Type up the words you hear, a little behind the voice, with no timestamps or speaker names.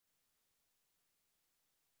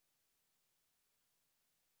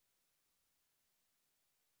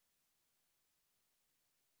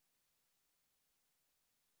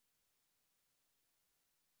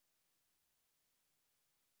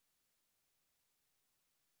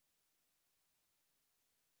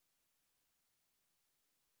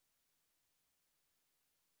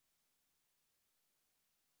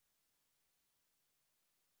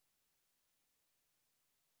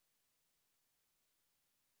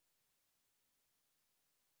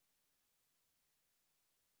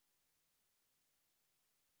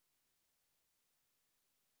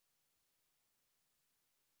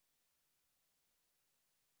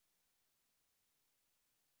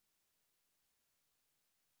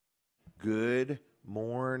Good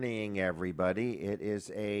morning, everybody. It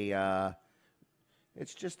is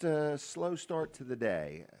it's just a slow start to the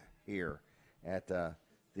day here at the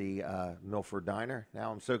Milford Diner.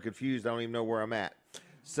 Now I'm so confused, I don't even know where I'm at.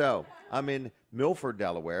 So I'm in Milford,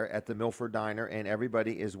 Delaware at the Milford Diner, and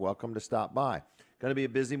everybody is welcome to stop by. Going to be a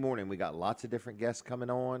busy morning. We got lots of different guests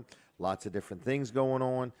coming on, lots of different things going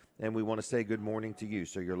on, and we want to say good morning to you.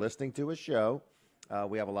 So you're listening to a show.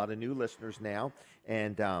 We have a lot of new listeners now,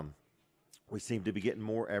 and we seem to be getting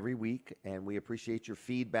more every week, and we appreciate your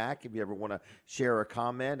feedback. If you ever want to share a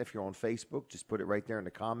comment, if you're on Facebook, just put it right there in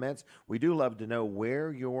the comments. We do love to know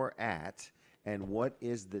where you're at and what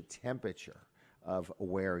is the temperature of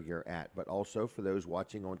where you're at. But also for those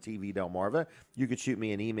watching on TV Delmarva, you could shoot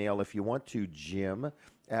me an email if you want to,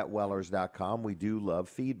 jim@wellers.com. We do love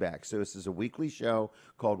feedback. So this is a weekly show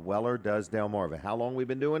called Weller Does Delmarva. How long we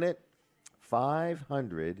been doing it?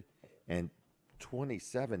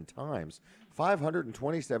 527 times.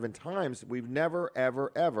 527 times. We've never,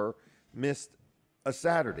 ever, ever missed a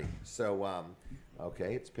Saturday. So,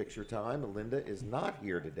 okay, it's picture time. Linda is not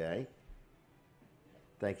here today.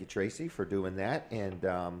 Thank you, Tracy, for doing that.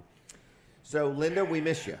 And so, Linda, we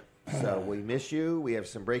miss you. So we miss you. We have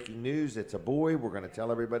some breaking news. It's a boy. We're going to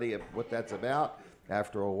tell everybody what that's about.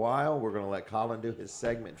 After a while, we're going to let Colin do his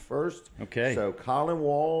segment first. Okay. So Colin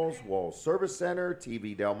Walls Service Center,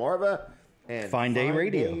 TV Delmarva, and Fine Day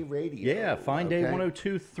Radio. Yeah, Fine Day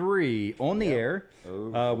 102.3 on the air.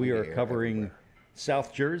 We are covering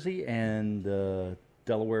South Jersey and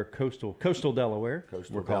Delaware, coastal Delaware.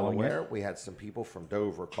 Coastal Delaware. We had some people from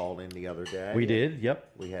Dover called in the other day. We did, yep.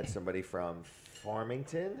 We had somebody from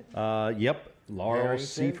Farmington. Yep. Laurel,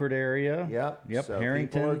 Seaford area. Yep. So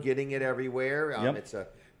Harrington. People are getting it everywhere. It's a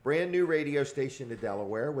brand new radio station to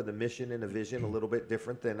Delaware with a mission and a vision a little bit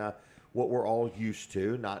different than what we're all used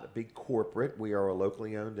to. Not a big corporate. We are a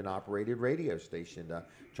locally owned and operated radio station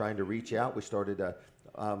trying to reach out. We started,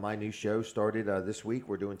 my new show started this week.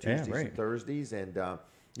 We're doing Tuesdays and Thursdays. And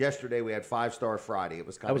yesterday we had 5-Star Friday. It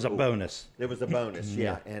was kind of cool. A bonus. It was a bonus,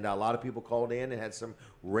 yeah. And a lot of people called in and had some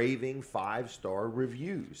raving 5-star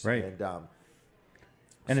reviews. Right.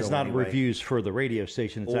 And it's not reviews for the radio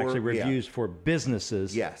station. It's actually reviews for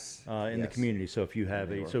businesses in the community. So if you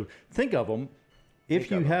have so think of them. If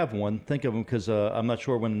you have one, think of them, because I'm not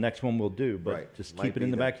sure when the next one will do, but just keep it in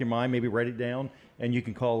the back of your mind, maybe write it down, and you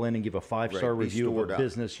can call in and give a 5-star review of a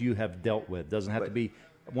business you have dealt with. Doesn't have to be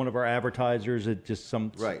one of our advertisers, it's just some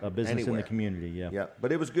a business in the community. Yeah.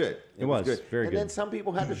 But it was good. It was good. Very and good. then some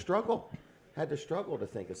people had to struggle to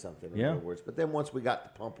think of something, in other words. But then once we got the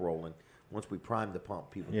pump rolling, once we primed the pump,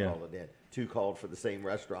 people called it in. 2 called for the same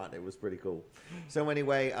restaurant. It was pretty cool. So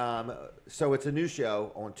anyway, so it's a new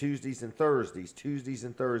show on Tuesdays and Thursdays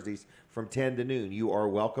from 10 to noon. You are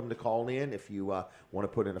welcome to call in. If you want to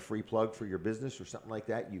put in a free plug for your business or something like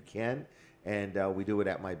that, you can. And we do it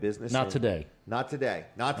at my business. Not today. Not today.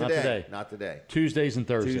 Tuesdays and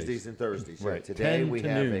Thursdays. Right. Today we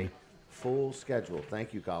have a full schedule.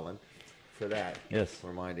 Thank you, Colin, for that. Yes.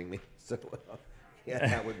 Reminding me. So,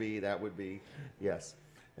 that would be, yes.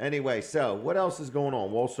 Anyway, so what else is going on?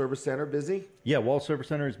 Wall Service Center busy? Yeah, Wall Service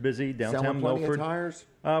Center is busy. Downtown Selling plenty Milford. Of tires?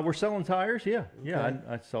 We're selling tires. Yeah.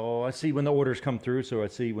 I see when the orders come through, so I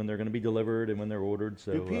see when they're going to be delivered and when they're ordered.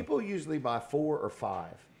 So do people usually buy 4 or 5?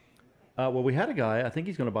 Well, we had a guy. I think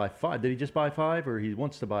he's going to buy 5. Did he just buy 5, or he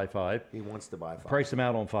wants to buy 5? He wants to buy 5. Price him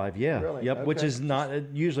out on 5. Yeah. Really? Yep. Okay. Which is not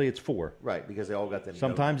usually it's 4. Right, because they all got them.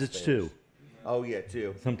 Sometimes it's 2. Oh yeah,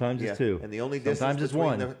 2. Sometimes it's 2. And the only distance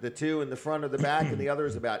between the 2 in the front or the back and the other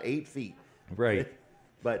is about 8 feet. Right.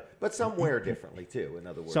 But somewhere differently too. In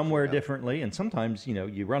other words, somewhere differently, and sometimes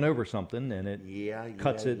you run over something and it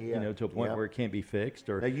cuts it to a point where it can't be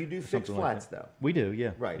fixed. Or now you do fix flats though. We do,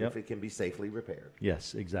 yeah. Right. If it can be safely repaired.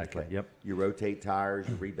 Yes, exactly. Okay. Yep. You rotate tires,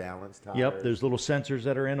 you rebalance tires. Yep. There's little sensors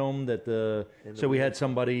that are in them that so we had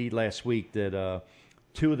somebody last week that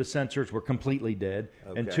 2 of the sensors were completely dead,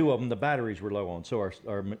 and 2 of them the batteries were low on. So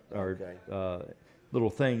our little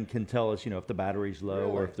thing can tell us, if the battery's low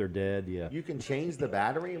or if they're dead. Yeah. You can change the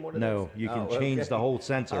battery in one of those? No, you can change the whole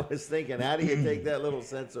sensor. I was thinking, how do you take that little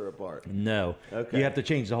sensor apart? No. Okay. You have to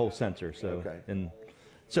change the whole sensor. So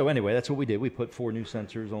so anyway, that's what we did. We put 4 new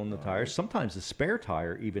sensors on the tires. Sometimes the spare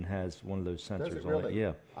tire even has one of those sensors on it.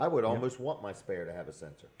 Yeah. I would almost want my spare to have a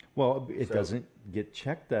sensor. Well, it doesn't get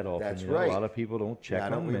checked that often. That's right. A lot of people don't check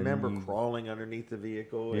them. I don't remember crawling underneath the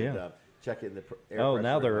vehicle and checking the air pressure.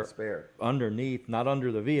 Now they're spare. Underneath, not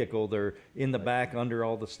under the vehicle. They're in the back under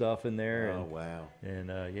all the stuff in there. Oh, wow. And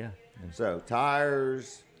so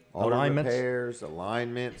tires, auto repairs,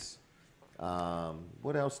 alignments.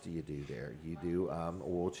 What else do you do there? You do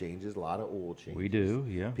oil changes, a lot of oil changes. We do,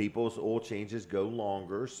 yeah. People's oil changes go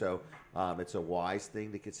longer, so it's a wise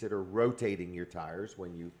thing to consider rotating your tires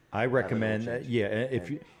when you. I recommend,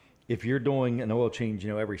 if you're doing an oil change,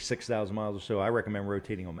 every 6,000 miles or so, I recommend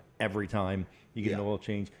rotating them every time you get an oil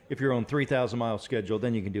change. If you're on 3,000 mile schedule,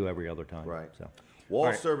 then you can do every other time. Right. So,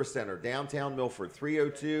 Wall Service Center, downtown Milford,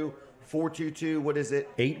 302-422, what is it?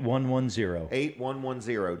 8110.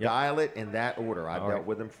 8110. Yep. Dial it in that order. I've dealt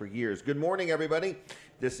with them for years. Good morning, everybody.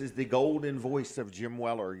 This is the golden voice of Jim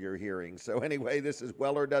Weller you're hearing. So anyway, this is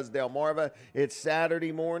Weller Does Delmarva. It's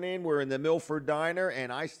Saturday morning. We're in the Milford Diner,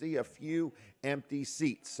 and I see a few empty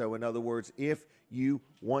seats. So in other words, if you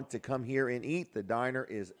want to come here and eat, the diner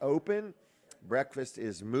is open. Breakfast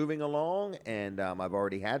is moving along, and I've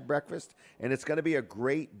already had breakfast, and it's going to be a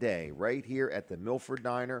great day right here at the Milford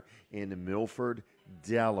Diner in Milford,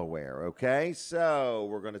 Delaware. Okay, so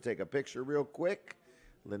we're going to take a picture real quick.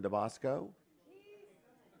 Linda Bosco.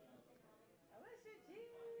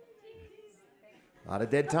 Not a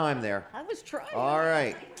dead time there. I was trying. All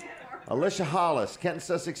right. Alicia Hollis, Kenton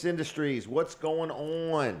Sussex Industries. What's going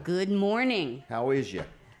on? Good morning. How is you?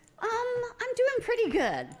 I'm doing pretty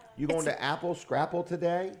good. You going to Apple Scrapple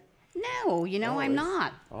today? No, I'm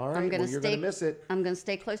not. All right, you're going to miss it. I'm going to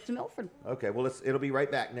stay close to Milford. Okay, well, it'll be right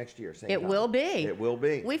back next year. Same it time. will be. It will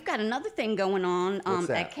be. We've got another thing going on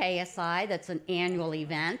at KSI that's an annual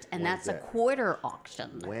event, and that's a quarter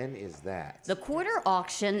auction. When is that? The quarter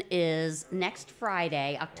auction is next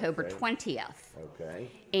Friday, October 20th. Okay.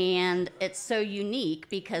 And it's so unique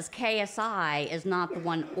because KSI is not the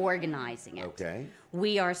one organizing it. Okay.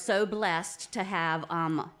 We are so blessed to have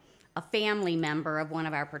a family member of one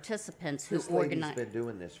of our participants who organized. This lady's been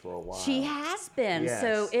doing this for a while. She has been. Yes.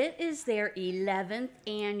 So it is their 11th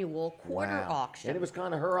annual quarter auction. And it was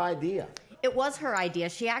kind of her idea. It was her idea.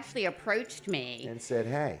 She actually approached me. And said,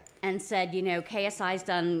 hey. And said, KSI's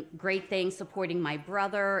done great things supporting my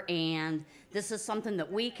brother, and this is something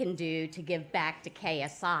that we can do to give back to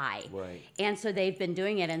KSI. Right. And so they've been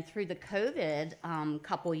doing it, and through the COVID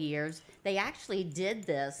couple years, they actually did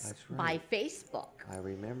this by Facebook. I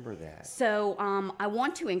remember that. So I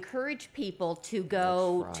want to encourage people to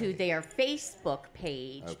go to their Facebook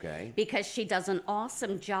page. Okay. Because she does an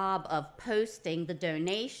awesome job of posting the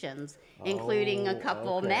donations, including a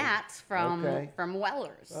couple mats from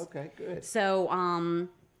Weller's. Okay, good. So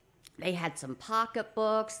they had some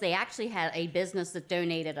pocketbooks. They actually had a business that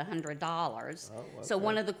donated $100. So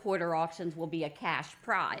one of the quarter auctions will be a cash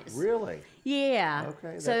prize. Really? Yeah.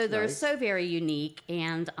 Okay, so they're nice. so very unique.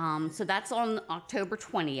 And so that's on October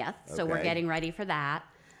 20th. So we're getting ready for that.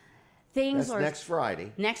 That's next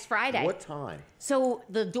Friday. Next Friday. What time? So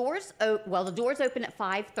the doors open at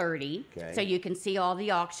 5:30. Okay. So you can see all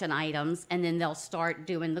the auction items, and then they'll start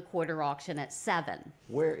doing the quarter auction at 7.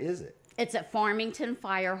 Where is it? It's at Farmington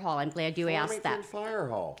Fire Hall. I'm glad you asked that. Farmington Fire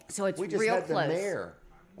Hall. So it's we just real had close. the mayor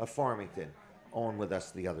of Farmington on with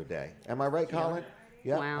us the other day. Am I right, Colin?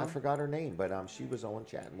 Yeah, Wow. I forgot her name, but she was on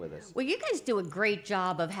chatting with us. Well, you guys do a great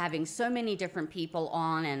job of having so many different people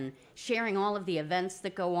on and sharing all of the events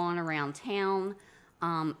that go on around town,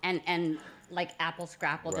 and like Apple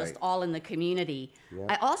Scrapple, just all in the community. Yeah.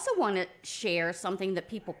 I also want to share something that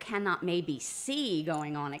people cannot maybe see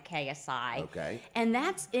going on at KSI. Okay. And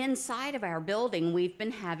that's inside of our building. We've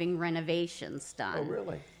been having renovations done. Oh,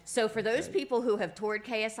 really? So for those people who have toured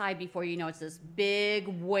KSI before, it's this big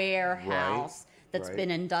warehouse that's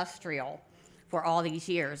been industrial for all these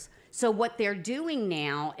years. So what they're doing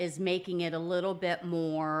now is making it a little bit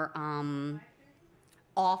more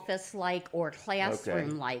office-like or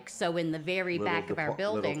classroom-like. So in the very back of our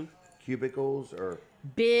building, cubicles or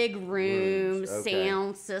big rooms,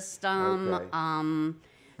 sound system.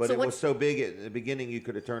 But so it was so big at the beginning, you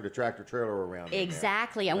could have turned a tractor trailer around.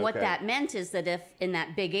 Exactly, and what that meant is that if in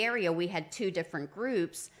that big area we had 2 different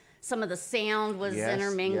groups, some of the sound was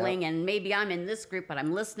intermingling, and maybe I'm in this group, but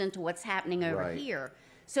I'm listening to what's happening over here.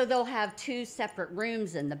 So they'll have 2 separate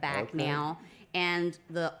rooms in the back now, and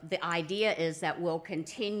the idea is that we'll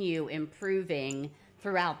continue improving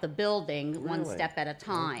throughout the building one step at a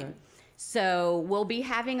time. So we'll be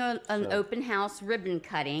having an open house ribbon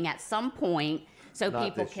cutting at some point so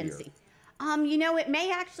people can see. It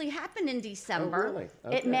may actually happen in December. Oh, really?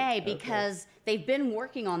 Okay. It may, because they've been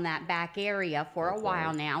working on that back area for a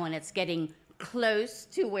while now, and it's getting close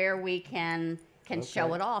to where we can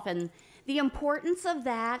show it off. And the importance of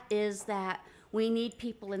that is that we need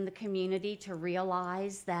people in the community to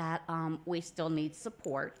realize that we still need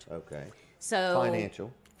support. Okay. So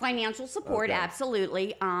financial support,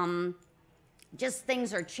 absolutely. Just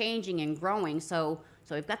things are changing and growing, so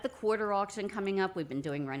So we've got the quarter auction coming up. We've been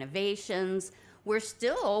doing renovations. We're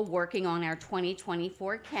still working on our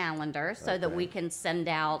 2024 calendar so that we can send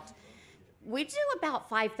out. We do about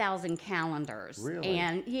 5,000 calendars. Really?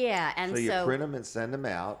 And yeah, and so you print them and send them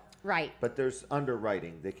out. Right. But there's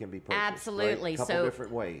underwriting that can be purchased. Absolutely. Right? A couple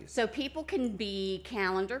different ways. So people can be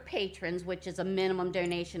calendar patrons, which is a minimum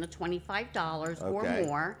donation of $25 or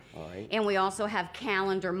more. All right. And we also have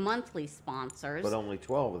calendar monthly sponsors. But only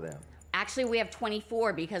 12 of them. Actually, we have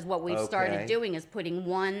 24 because what we've started doing is putting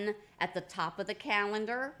one at the top of the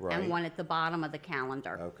calendar and one at the bottom of the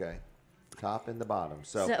calendar. Okay. Top and the bottom.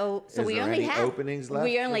 So we only have openings left.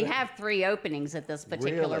 We only have 3 openings at this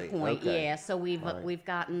particular point. Okay. Yeah, so we've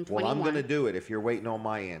gotten 21. Well, I'm going to do it if you're waiting on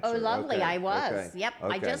my answer. Oh, lovely! Okay. I was. Okay. Yep.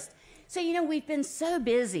 Okay. So we've been so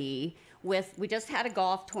busy with. We just had a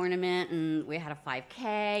golf tournament and we had a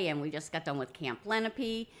 5K and we just got done with Camp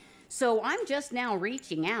Lenape. So I'm just now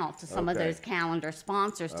reaching out to some of those calendar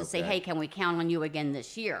sponsors to say, hey, can we count on you again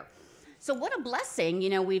this year? So what a blessing!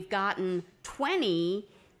 We've gotten 20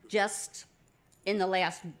 just in the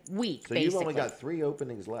last week, so you've only got 3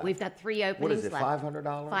 openings left. We've got 3 openings left. What is it, $500?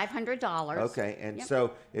 $500. Okay, and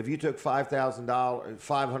so if you took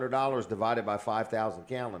 $500 divided by 5,000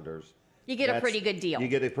 calendars, you get a pretty good deal. You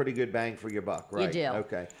get a pretty good bang for your buck, right? You do.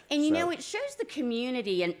 Okay. And it shows the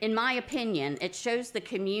community, and in my opinion, it shows the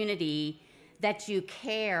community that you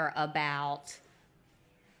care about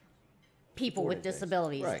people with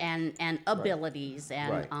disabilities and abilities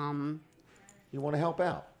and you want to help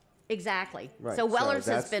out. Exactly. Right. So Weller's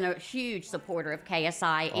has been a huge supporter of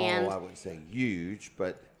KSI, and I wouldn't say huge,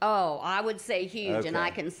 but I would say huge, and I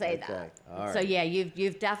can say that. All right. So yeah,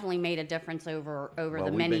 you've definitely made a difference over the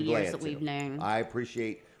many years that we've known. I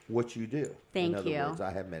appreciate what you do. Thank you. In other words,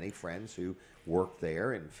 I have many friends who work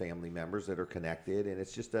there and family members that are connected, and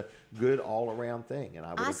it's just a good all-around thing. And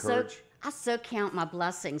I would encourage. I so count my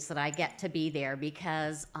blessings that I get to be there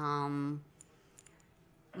because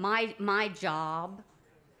my job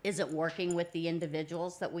isn't working with the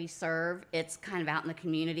individuals that we serve. It's kind of out in the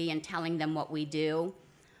community and telling them what we do.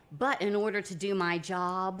 But in order to do my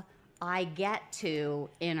job, I get to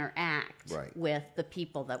interact with the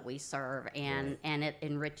people that we serve, and it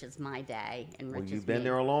enriches my day. Well, you've been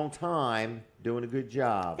there a long time, doing a good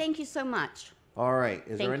job. Thank you so much. All right.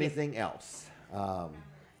 Is there anything else?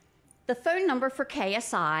 The phone number for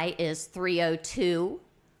KSI is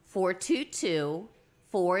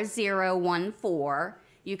 302-422-4014.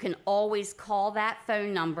 You can always call that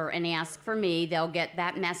phone number and ask for me. They'll get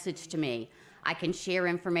that message to me. I can share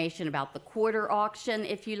information about the quarter auction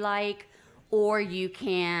if you like, or you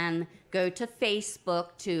can go to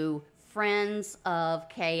Facebook to Friends of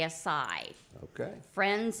KSI. Okay.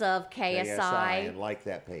 Friends of KSI. And like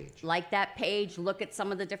that page. Like that page. Look at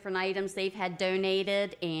some of the different items they've had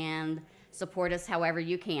donated and support us however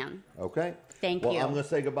you can. Okay. Thank you. Well, I'm going to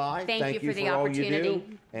say goodbye. Thank you for the all opportunity. you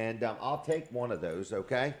do. And I'll take one of those,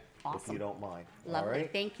 okay? Awesome. If you don't mind. Lovely. All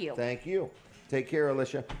right? Thank you. Thank you. Take care,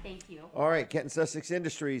 Alicia. Thank you. All right, Kent and Sussex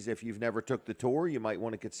Industries. If you've never took the tour, you might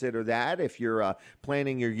want to consider that. If you're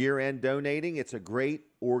planning your year-end donating, it's a great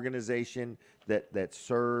organization that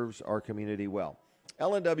serves our community well.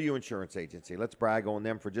 L&W Insurance Agency. Let's brag on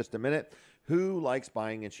them for just a minute. Who likes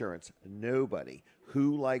buying insurance? Nobody.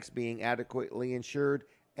 Who likes being adequately insured?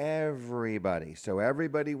 Everybody. So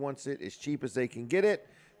everybody wants it as cheap as they can get it.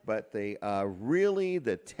 But the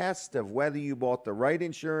test of whether you bought the right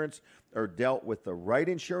insurance or dealt with the right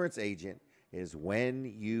insurance agent is when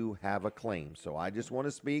you have a claim. So I just want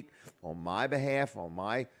to speak on my behalf, on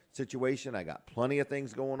my situation. I got plenty of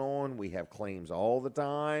things going on. We have claims all the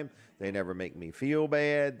time. They never make me feel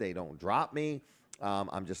bad. They don't drop me.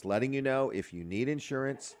 I'm just letting you know if you need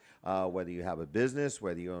insurance, whether you have a business,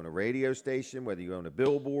 whether you own a radio station, whether you own a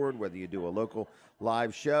billboard, whether you do a local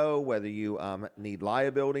live show, whether you need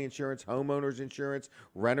liability insurance, homeowners insurance,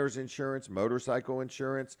 renters insurance, motorcycle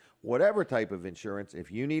insurance, whatever type of insurance.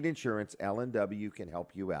 If you need insurance, L&W can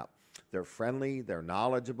help you out. They're friendly, they're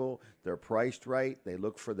knowledgeable, they're priced right, they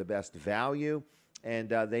look for the best value, and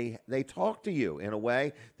they talk to you in a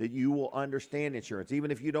way that you will understand insurance.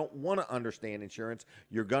 Even if you don't want to understand insurance,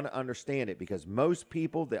 you're going to understand it, because most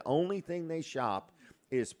people, the only thing they shop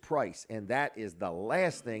is price, and that is the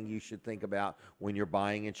last thing you should think about when you're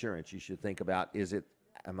buying insurance. You should think about,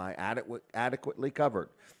 am I adequately covered?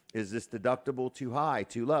 Is this deductible too high,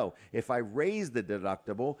 too low? If I raise the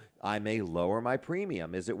deductible, I may lower my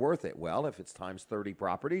premium. Is it worth it? Well, if it's times 30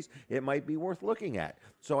 properties, it might be worth looking at.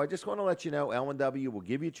 So I just want to let you know, L&W will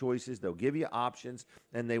give you choices, they'll give you options,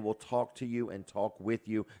 and they will talk to you and talk with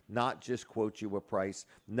you, not just quote you a price,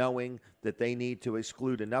 knowing that they need to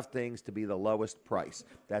exclude enough things to be the lowest price.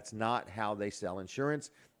 That's not how they sell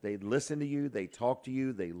insurance. They listen to you, they talk to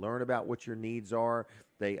you, they learn about what your needs are.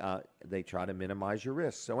 They try to minimize your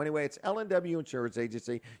risk. So anyway, it's L&W Insurance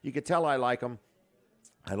Agency. You can tell I like them.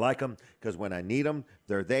 I like them because when I need them,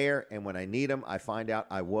 they're there. And when I need them, I find out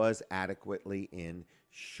I was adequately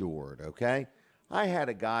insured, okay? I had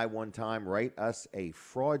a guy one time write us a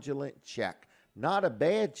fraudulent check. Not a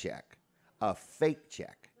bad check, a fake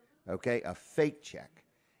check, okay? A fake check.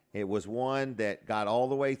 It was one that got all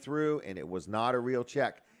the way through, and it was not a real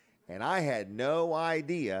check. And I had no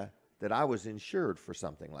idea that I was insured for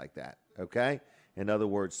something like that, okay? In other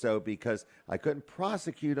words, so because I couldn't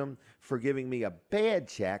prosecute him for giving me a bad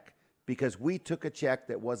check because we took a check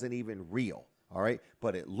that wasn't even real, all right?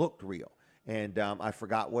 But it looked real. And I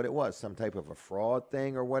forgot what it was, some type of a fraud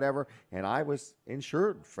thing or whatever, and I was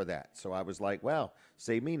insured for that. So I was like, well,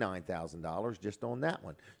 save me $9,000 just on that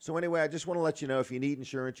one. So anyway, I just want to let you know, if you need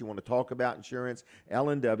insurance, you want to talk about insurance,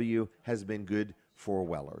 L&W has been good for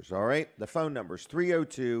Wellers, all right? The phone number is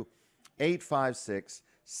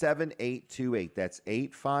 302-856-7828. That's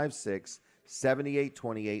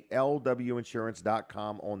 856-7828,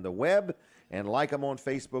 lwinsurance.com on the web. And like them on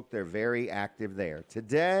Facebook, they're very active there.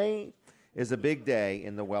 Today is a big day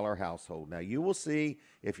in the Weller household. Now, you will see,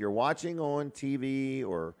 if you're watching on TV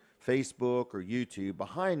or Facebook or YouTube,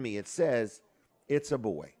 behind me it says, it's a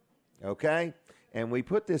boy, okay? And we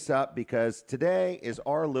put this up because today is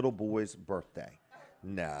our little boy's birthday.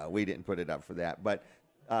 No, we didn't put it up for that. But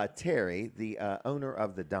Terri, the owner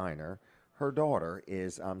of the diner, her daughter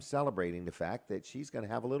is celebrating the fact that she's going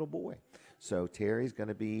to have a little boy. So Terry's going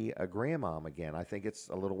to be a grandmom again. I think it's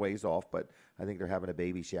a little ways off, but I think they're having a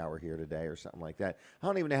baby shower here today or something like that. I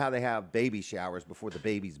don't even know how they have baby showers before the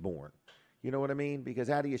baby's born. You know what I mean? Because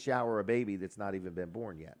how do you shower a baby that's not even been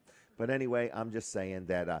born yet? But anyway, I'm just saying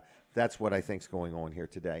that that's what I think's going on here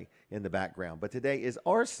today in the background. But today is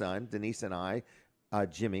our son, Denise and I,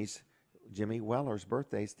 Jimmy Weller's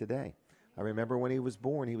birthday's today. I remember when he was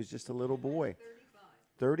born, he was just a little boy.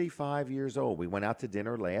 35 years old. We went out to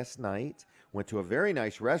dinner last night, went to a very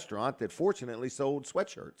nice restaurant that fortunately sold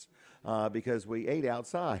sweatshirts because we ate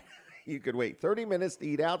outside. You could wait 30 minutes to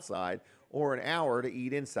eat outside or an hour to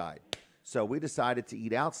eat inside. So we decided to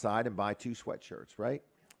eat outside and buy 2 sweatshirts, right?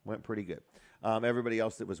 Went pretty good. Everybody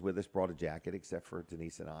else that was with us brought a jacket except for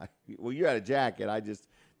Denise and I. Well, you had a jacket. I just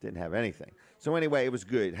didn't have anything. So anyway, it was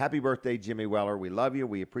good. Happy birthday, Jimmy Weller. We love you.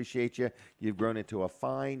 We appreciate you. You've grown into a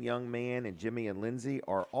fine young man, and Jimmy and Lindsay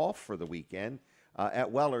are off for the weekend.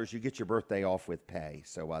 At Weller's, you get your birthday off with pay.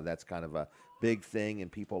 So that's kind of a big thing,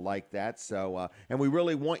 and people like that. So, and we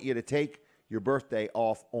really want you to take your birthday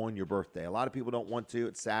off on your birthday. A lot of people don't want to.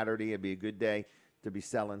 It's Saturday. It'd be a good day to be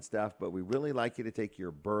selling stuff, but we really like you to take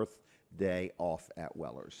your birthday off at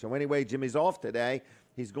Weller's. So anyway, Jimmy's off today.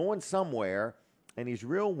 He's going somewhere, and he's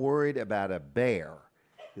real worried about a bear.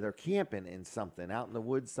 They're camping in something out in the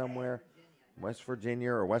woods somewhere, West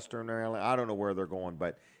Virginia or Western Maryland. I don't know where they're going,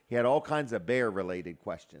 but he had all kinds of bear-related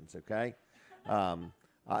questions, okay?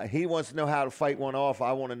 He wants to know how to fight one off.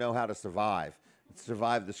 I want to know how to survive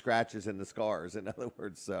the scratches and the scars, in other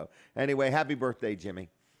words. So anyway, happy birthday, Jimmy.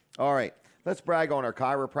 All right, let's brag on our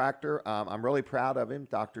chiropractor. I'm really proud of him,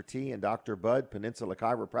 Dr. T and Dr. Bud, Peninsula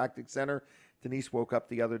Chiropractic Center. Denise woke up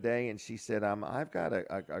the other day and she said, I've got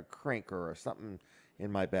a crank or something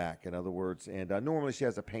in my back, in other words. And normally she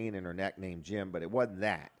has a pain in her neck named Jim, but it wasn't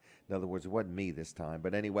that. In other words, it wasn't me this time.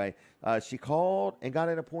 But anyway, she called and got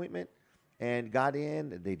an appointment and got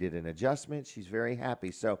in. They did an adjustment. She's very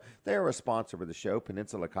happy. So they're a sponsor of the show,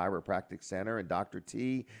 Peninsula Chiropractic Center, and Dr.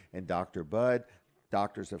 T and Dr. Bud,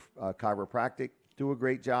 doctors of chiropractic, do a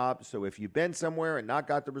great job. So if you've been somewhere and not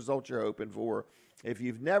got the results you're hoping for, if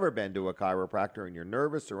you've never been to a chiropractor and you're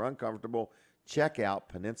nervous or uncomfortable, check out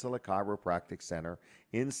Peninsula Chiropractic Center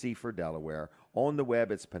in Seaford, Delaware. On the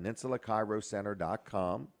web, it's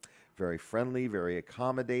peninsulachiroCenter.com. Very friendly, very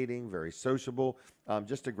accommodating, very sociable.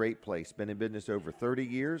 Just a great place. Been in business over 30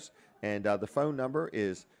 years. And the phone number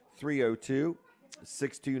is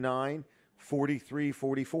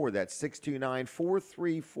 302-629-4344. That's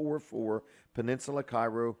 629-4344,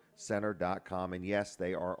 peninsulachiroCenter.com. And yes,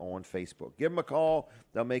 they are on Facebook. Give them a call.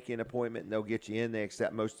 They'll make you an appointment and they'll get you in. They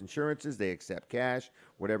accept most insurances. They accept cash,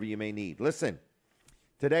 whatever you may need. Listen,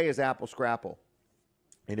 today is Apple Scrapple.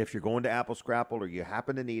 And if you're going to Apple Scrapple or you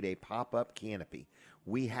happen to need a pop-up canopy,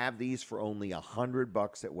 We have these for only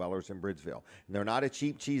 $100 at Weller's in Bridgeville. And they're not a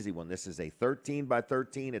cheap, cheesy one. This is a 13 by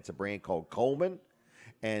 13. It's a brand called Colin,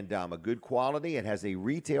 and a good quality. It has a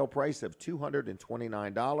retail price of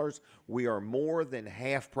 $229. We are more than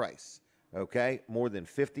half price, okay? More than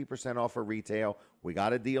 50% off of retail. We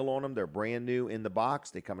got a deal on them. They're brand new in the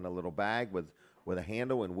box. They come in a little bag with a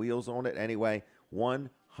handle and wheels on it. Anyway,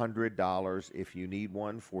 $100 if you need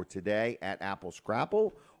one for today at Apple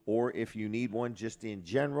Scrapple, or if you need one just in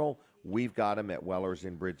general, we've got them at Weller's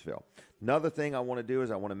in Bridgeville. Another thing I want to do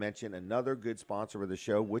is I want to mention another good sponsor of the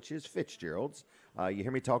show, which is Fitzgerald's. You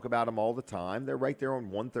hear me talk about them all the time. They're right there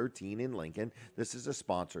on 113 in Lincoln. This is a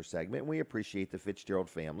sponsor segment. We appreciate the Fitzgerald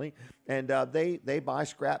family. And they buy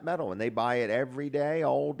scrap metal, and they buy it every day,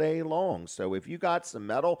 all day long. So if you got some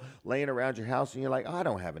metal laying around your house and you're like, I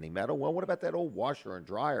don't have any metal. Well, what about that old washer and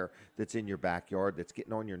dryer that's in your backyard that's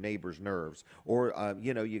getting on your neighbor's nerves? Or,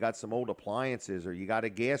 you got some old appliances, or you got a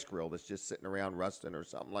gas grill that's just sitting around rusting or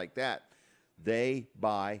something like that. They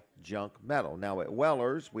buy junk metal. Now at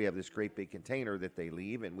Weller's, we have this great big container that they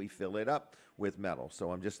leave, and we fill it up with metal.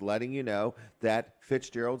 So I'm just letting you know that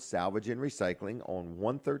Fitzgerald Salvage and Recycling on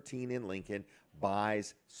 113 in Lincoln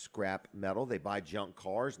buys scrap metal. They buy junk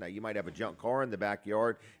cars. Now, you might have a junk car in the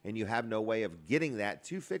backyard, and you have no way of getting that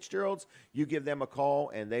to Fitzgerald's. You give them a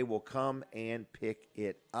call, and they will come and pick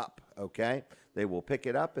it up, okay? They will pick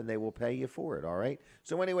it up, and they will pay you for it, all right?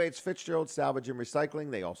 So anyway, it's Fitzgerald Salvage and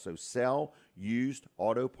Recycling. They also sell used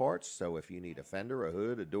auto parts. So if you need a fender, a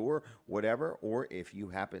hood, a door, whatever, or if you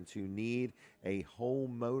happen to need a whole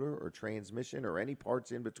motor or transmission or any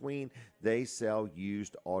parts in between, they sell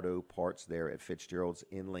used auto parts there at Fitzgerald's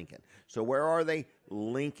in Lincoln. So where are they?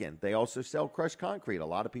 Lincoln. They also sell crushed concrete. A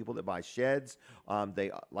lot of people that buy sheds,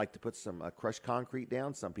 they like to put some crushed concrete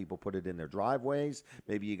down. Some people put it in their driveways.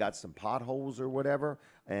 Maybe you got some potholes or whatever,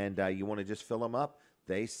 and you want to just fill them up.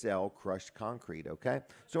 They sell crushed concrete, okay?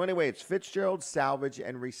 So anyway, it's Fitzgerald Salvage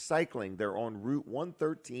and Recycling. They're on Route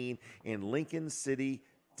 113 in Lincoln City,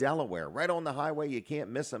 Delaware. Right on the highway. You can't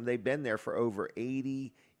miss them. They've been there for over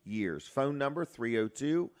 80 years. Phone number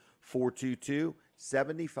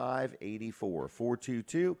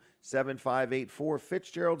 302-422-7584. 422-7584.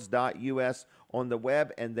 Fitzgeralds.us on the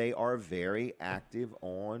web, and they are very active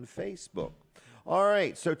on Facebook. All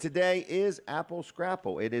right, so today is Apple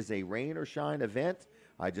Scrapple. It is a rain or shine event.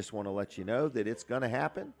 I just want to let you know that it's going to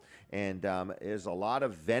happen, and there's a lot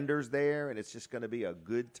of vendors there, and it's just going to be a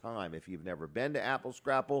good time. If you've never been to Apple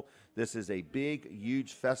Scrapple, this is a big,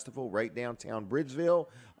 huge festival right downtown Bridgeville.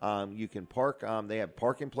 You can park. They have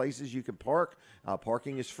parking places you can park.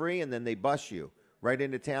 Parking is free, and then they bus you right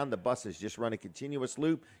into town. The buses just run a continuous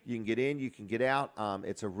loop. You can get in, you can get out.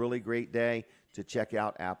 It's a really great day to check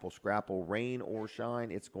out Apple Scrapple. Rain or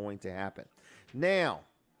shine, it's going to happen. Now.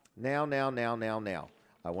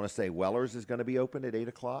 I want to say Weller's is going to be open at 8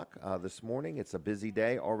 o'clock this morning. It's a busy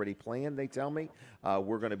day already planned, they tell me.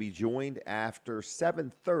 We're going to be joined after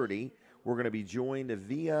 7:30. We're going to be joined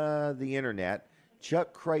via the internet.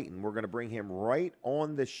 Chuck Creighton, we're going to bring him right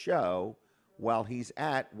on the show while he's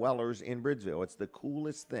at Weller's in Bridgeville. It's the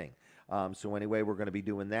coolest thing. So anyway, we're going to be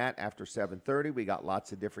doing that after 7:30. We got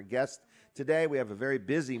lots of different guests today. We have a very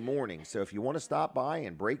busy morning. So if you want to stop by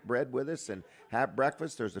and break bread with us and have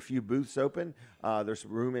breakfast, there's a few booths open. There's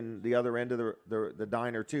room in the other end of the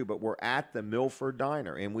diner too. But we're at the Milford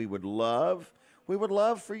Diner, and we would love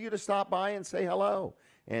for you to stop by and say hello.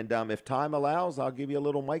 And if time allows, I'll give you a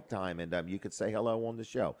little mic time, and you could say hello on the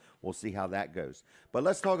show. We'll see how that goes. But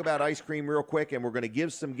let's talk about ice cream real quick, and we're going to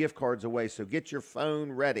give some gift cards away. So get your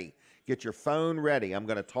phone ready. Get your phone ready. I'm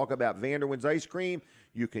going to talk about Vanderwin's ice cream.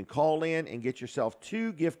 You can call in and get yourself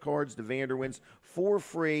 2 gift cards to Vanderwin's for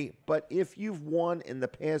free. But if you've won in the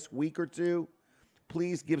past week or two,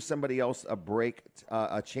 please give somebody else a break,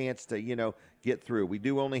 a chance to, get through. We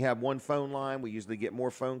do only have one phone line. We usually get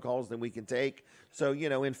more phone calls than we can take. So,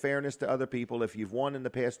 in fairness to other people, if you've won in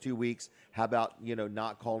the past 2 weeks, how about,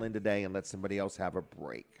 not call in today and let somebody else have a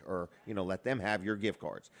break, or, let them have your gift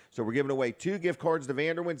cards. So we're giving away 2 gift cards to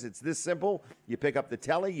Vanderwin's. It's this simple. You pick up the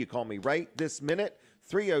telly. You call me right this minute,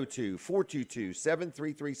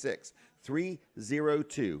 302-422-7336,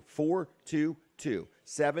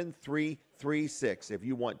 302-422-7336. If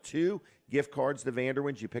you want 2 gift cards to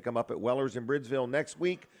Vanderwin's, you pick them up at Weller's in Bridgeville next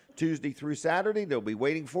week, Tuesday through Saturday. They'll be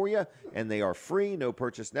waiting for you, and they are free, no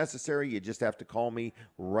purchase necessary. You just have to call me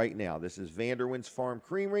right now. This is Vanderwin's Farm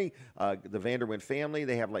Creamery, the Vanderwin family.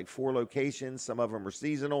 They have like 4 locations. Some of them are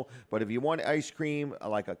seasonal, but if you want ice cream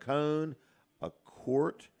like a cone, a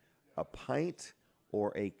quart, a pint,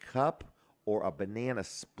 or a cup, or a banana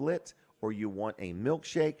split, or you want a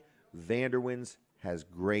milkshake, Vanderwin's has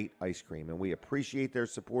great ice cream, and we appreciate their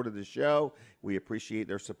support of the show. We appreciate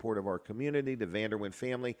their support of our community. The Vanderwyn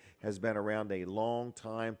family has been around a long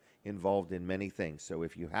time, involved in many things. So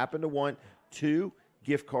if you happen to want 2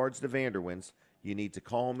 gift cards to Vanderwyns, you need to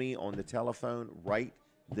call me on the telephone right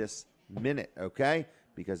this minute, okay?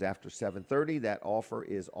 Because after 7:30, that offer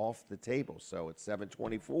is off the table. So it's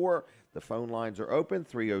 7:24. The phone lines are open,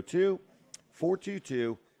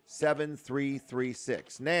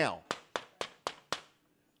 302-422-7336. Now,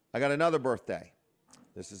 I got another birthday.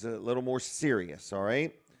 This is a little more serious, all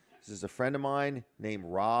right? This is a friend of mine named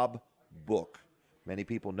Rob Book. Many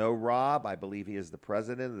people know Rob. I believe he is the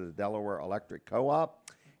president of the Delaware Electric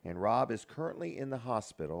Co-op. And Rob is currently in the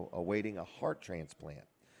hospital awaiting a heart transplant.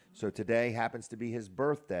 So today happens to be his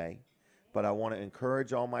birthday, but I want to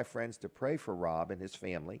encourage all my friends to pray for Rob and his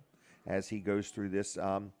family as he goes through this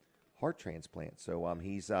heart transplant. So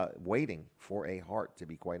he's waiting for a heart, to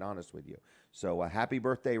be quite honest with you. So happy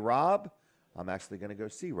birthday, Rob. I'm actually going to go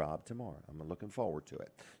see Rob tomorrow. I'm looking forward to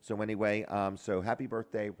it. So anyway, so happy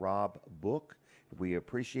birthday, Rob Book. We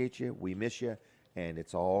appreciate you. We miss you. And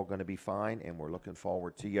it's all going to be fine. And we're looking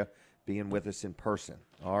forward to you being with us in person.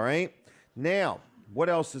 All right. Now, what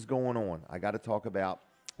else is going on? I got to talk about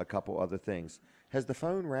a couple other things. Has the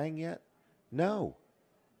phone rang yet? No.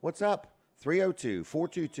 What's up?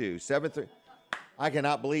 302-422-73. I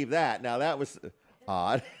cannot believe that. Now, that was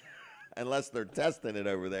odd, unless they're testing it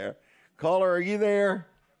over there. Caller, are you there?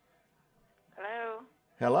 Hello?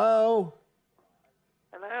 Hello?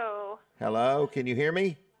 Hello? Hello? Can you hear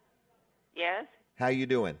me? Yes? How you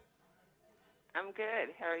doing? I'm good.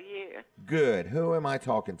 How are you? Good. Who am I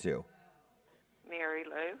talking to? Mary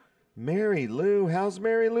Lou. Mary Lou. How's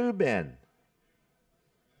Mary Lou been?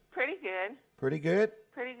 Pretty good. Pretty good?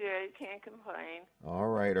 Pretty good. Can't complain. All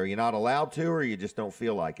right. Are you not allowed to, or you just don't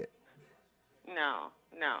feel like it? No.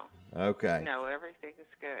 Okay. No, everything is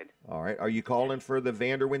good. All right. Are you calling for the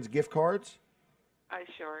Vanderwyns gift cards? I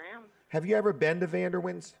sure am. Have you ever been to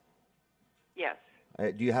Vanderwyns? Yes.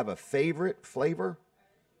 Do you have a favorite flavor?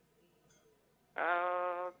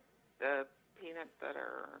 The peanut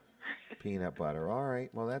butter. Peanut butter. All right.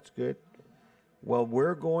 Well, that's good. Well,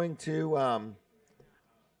 we're going to... All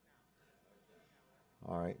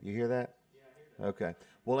right. You hear that? Okay.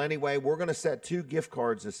 Well, anyway, we're going to set 2 gift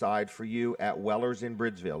cards aside for you at Weller's in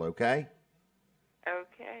Bridgeville, okay?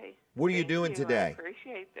 Okay. What are you doing today? I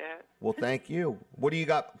appreciate that. Well, thank you. What do you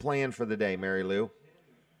got planned for the day, Mary Lou?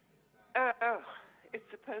 It's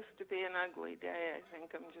supposed to be an ugly day. I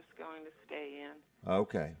think I'm just going to stay in.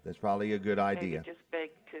 Okay. That's probably a good idea. Maybe just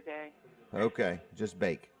bake today. Okay. Just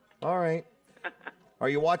bake. All right. Are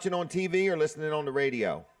you watching on TV or listening on the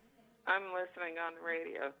radio? I'm listening on the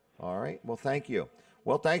radio. All right. Well, thank you.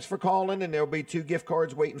 Well, thanks for calling, and there'll be 2 gift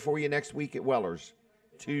cards waiting for you next week at Weller's,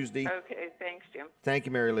 Tuesday. Okay. Thanks, Jim. Thank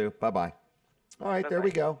you, Mary Lou. Bye-bye. All right. Bye-bye. There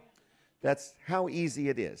we go. That's how easy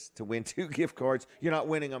it is to win 2 gift cards. You're not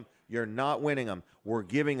winning them. You're not winning them. We're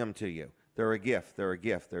giving them to you. They're a gift. They're a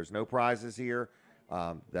gift. There's no prizes here.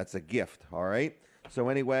 That's a gift. All right. So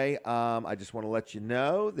anyway, I just want to let you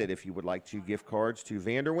know that if you would like 2 gift cards to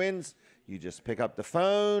Vanderwyns, you just pick up the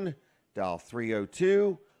phone, dial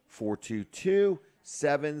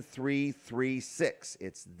 302-422-7336.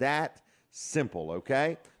 It's that simple,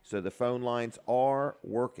 okay? So the phone lines are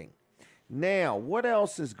working. Now, what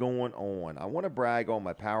else is going on? I want to brag on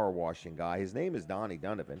my power washing guy. His name is Donnie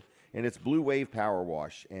Donovan, and it's Blue Wave Power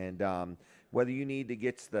Wash. And whether you need to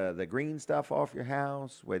get the green stuff off your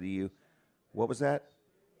house, whether you... What was that?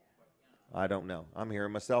 I don't know. I'm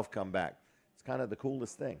hearing myself come back. It's kind of the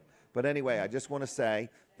coolest thing. But anyway, I just want to say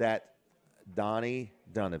that Donnie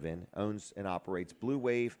Donovan owns and operates Blue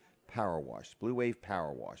Wave Power Wash. Blue Wave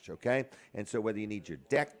Power Wash, okay? And so whether you need your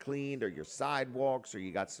deck cleaned or your sidewalks or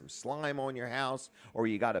you got some slime on your house or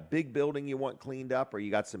you got a big building you want cleaned up or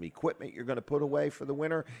you got some equipment you're going to put away for the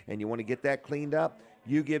winter and you want to get that cleaned up,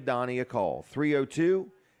 you give Donnie a call.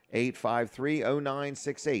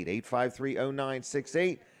 302-853-0968.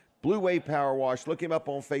 853-0968. Blue Wave Power Wash. Look him up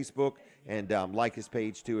on Facebook and like his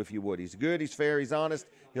page too if you would. He's good, he's fair, he's honest.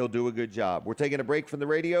 He'll do a good job. We're taking a break from the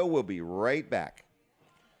radio. We'll be right back.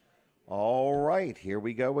 All right, here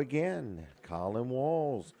we go again. Colin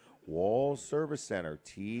Walls Service Center,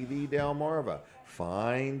 TV Delmarva,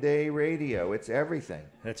 Fine Day Radio. It's everything.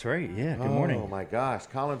 That's right. Yeah. Good morning. Oh my gosh,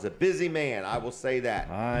 Colin's a busy man. I will say that.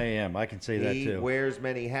 I am. I can say that too. He wears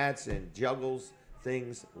many hats and juggles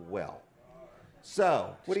things well.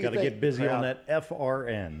 So, what do you think? Got to get busy on that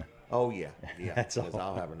FRN. Oh yeah. That's all.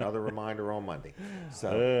 I'll have another reminder on Monday.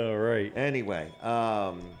 So, all right. Anyway,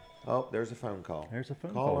 there's a phone call. There's a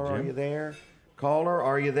phone call. Caller, are you there? Caller,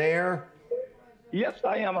 are you there? Yes,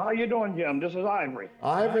 I am. How you doing, Jim? This is Ivory.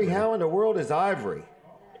 Ivory, how in the world is Ivory?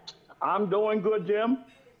 I'm doing good, Jim.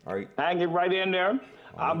 Are you? Hanging right in there.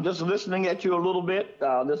 I'm just listening at you a little bit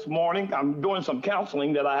this morning. I'm doing some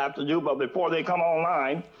counseling that I have to do, but before they come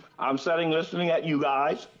online, I'm listening at you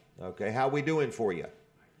guys. Okay, how we doing for you?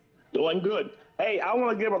 Doing good. Hey, I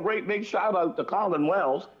want to give a great big shout out to Colin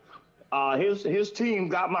Wells. His team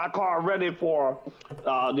got my car ready for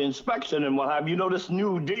the inspection and what have you. You know, this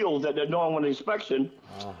new deal that they're doing with the inspection,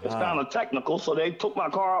 it's kind of technical, so they took my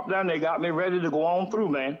car up there and they got me ready to go on through,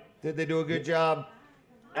 man. Did they do a good job?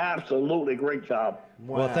 Absolutely, great job.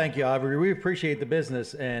 Wow. Well, thank you, Ivory. We appreciate the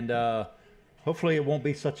business, and hopefully it won't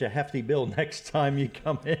be such a hefty bill next time you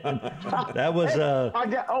come in. That was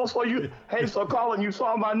so Colin, you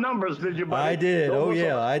saw my numbers, did you, buddy? I did.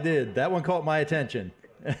 I did. That one caught my attention.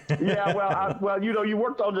 Yeah, well, you know, you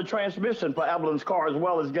worked on the transmission for Evelyn's car as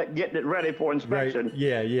well as getting it ready for inspection. Right.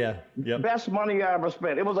 Yeah. Yep. Best money I ever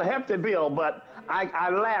spent. It was a hefty bill, but I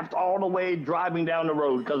laughed all the way driving down the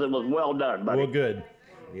road because it was well done, buddy. Well, good.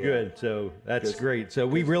 Yeah. Good. So that's great. So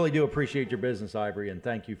we really do appreciate your business, Ivory, and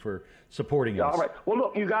thank you for supporting us. All right. Well,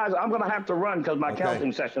 look, you guys, I'm going to have to run because my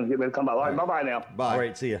counseling session is getting ready to come out. All right. Bye-bye now. Bye. All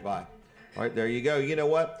right. See you. Bye. All right. There you go. You know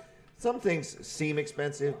what? Some things seem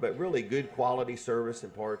expensive, but really good quality service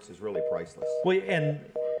and parts is really priceless. Well, and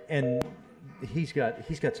he's got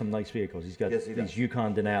some nice vehicles. He's got these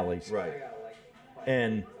Yukon Denali's. Right.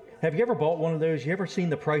 And have you ever bought one of those? You ever seen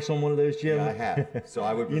the price on one of those, Jim? Yeah, I have. So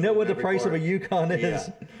I would. You know what the price of a Yukon is? Yeah.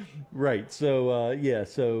 Right. So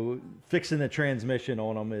so fixing the transmission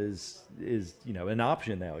on them is an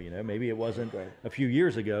option now. Maybe it wasn't a few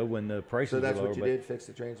years ago when the prices were lower. So that's what you did, fix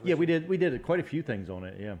the transmission? Yeah, we did quite a few things on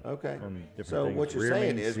it. Yeah. Okay. So things. What you're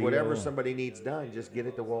saying is, whatever somebody needs done, just get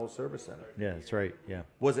it to Wall Service Center. Yeah, that's right. Yeah.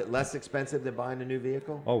 Was it less expensive than buying a new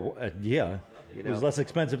vehicle? Oh, yeah. It was less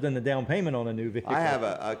expensive than the down payment on a new vehicle. I have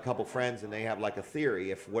a couple friends, and they have like a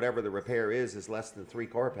theory: if whatever the repair is less than 3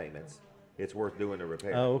 car payments, it's worth doing the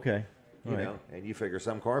repair. Oh, okay. You know, and you figure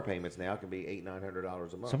some car payments now can be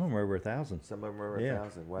 $800-900 a month. Some of them are over $1,000. Some of them are over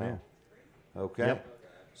 $1,000. Wow. Yeah. Okay. Yep.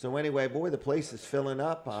 So anyway, boy, the place is filling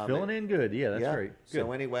up. Filling in good. Yeah, that's right. Good.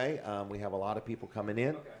 So anyway, we have a lot of people coming in.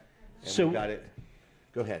 And so we got it.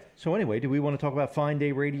 Go ahead. So anyway, do we want to talk about Fine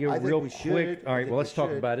Day Radio real quick? All right, well, let's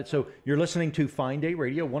talk about it. So you're listening to Fine Day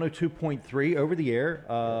Radio, 102.3 over the air.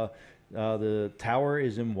 The tower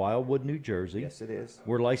is in Wildwood, New Jersey. Yes, it is.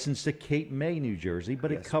 We're licensed to Cape May, New Jersey,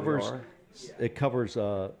 but it covers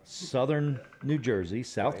southern New Jersey,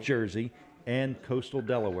 South Jersey, and coastal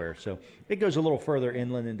Delaware. So it goes a little further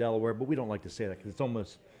inland in Delaware, but we don't like to say that because it's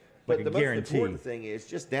almost like a guarantee. But the most important thing is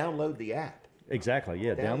just download the app. Exactly,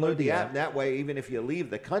 yeah. Download the app. That way, even if you leave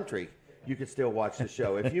the country, you can still watch the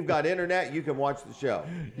show. If you've got internet, you can watch the show.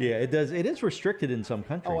 Yeah, it does. It is restricted in some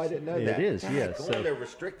countries. Oh, I didn't know that. It is, yes. So they're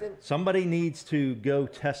restricted? Somebody needs to go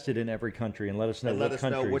test it in every country and let us know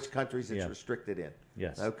which countries it's restricted in.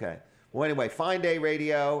 Yes. Okay. Well, anyway, Fine Day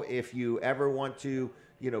Radio, if you ever want to,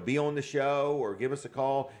 be on the show or give us a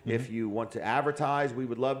call. Mm-hmm. If you want to advertise, we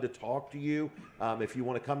would love to talk to you. If you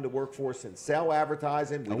want to come to work for us and sell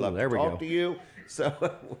advertising, we'd love to talk to you. So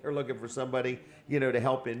we're looking for somebody, to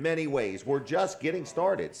help in many ways. We're just getting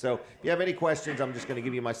started. So if you have any questions, I'm just going to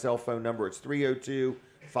give you my cell phone number. It's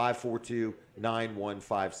 302-542-9157.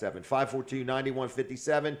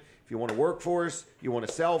 542-9157. If you want to work for us, you want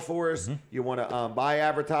to sell for us, you want to buy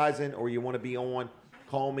advertising, or you want to be on,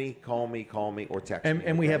 call me, or text me.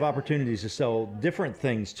 And we have opportunities to sell different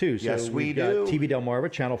things, too. So yes, we do. TV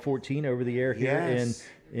Delmarva, Channel 14 over the air here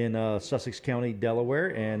in Sussex County, Delaware.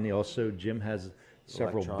 And also Jim has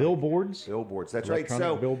several billboards. That's right.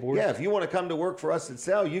 So, if you want to come to work for us and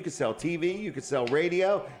sell, you can sell TV, you can sell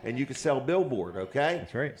radio, and you can sell billboard, okay?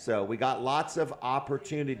 That's right. So we got lots of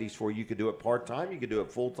opportunities for you. You could do it part-time, you could do it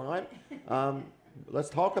full-time. Let's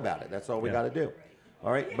talk about it. That's all we got to do.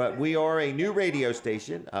 All right, but we are a new radio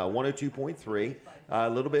station, 102.3, a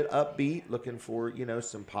little bit upbeat, looking for,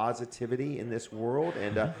 some positivity in this world,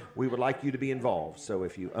 and we would like you to be involved. So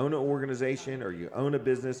if you own an organization or you own a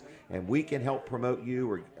business and we can help promote you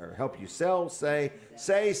or help you sell,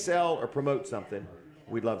 sell, or promote something,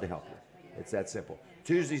 we'd love to help you. It's that simple.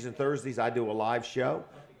 Tuesdays and Thursdays, I do a live show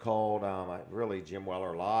called, Jim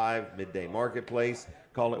Weller Live, Midday Marketplace.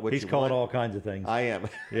 Call it what you want. He's called all kinds of things. I am.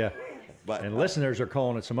 Yeah. And listeners are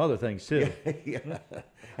calling it some other things, too. Yeah.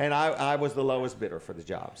 And I was the lowest bidder for the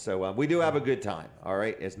job. So we do have a good time, all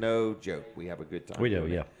right? It's no joke. We have a good time. We do,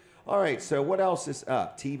 yeah. All right, so what else is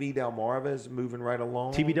up? TV Delmarva is moving right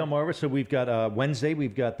along. TV Delmarva, so we've got Wednesday,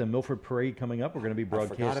 we've got the Milford Parade coming up. We're going to be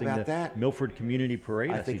broadcasting that. Milford Community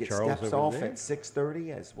Parade. I think it steps off at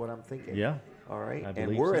 6:30 is what I'm thinking. Yeah. All right,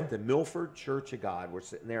 and we're at the Milford Church of God. We're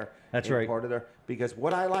sitting there. That's right. Part of their, because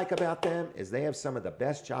what I like about them is they have some of the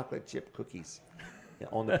best chocolate chip cookies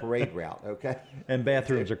on the parade route. Okay. And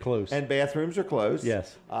bathrooms are closed. And bathrooms are closed.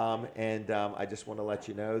 Yes. I just want to let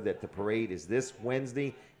you know that the parade is this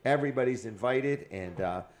Wednesday. Everybody's invited,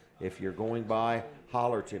 and if you're going by,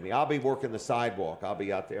 holler to me. I'll be working the sidewalk. I'll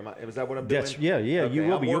be out there. Is that what I'm doing? Yeah. Okay, You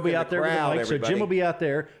will be. You'll be out there with the mic. So everybody. Jim will be out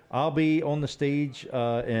there. I'll be on the stage,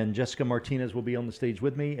 and Jessica Martinez will be on the stage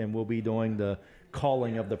with me, and we'll be doing the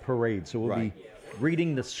calling of the parade. So we'll be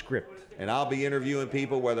reading the script. And I'll be interviewing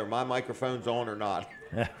people whether my microphone's on or not.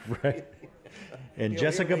 Right. And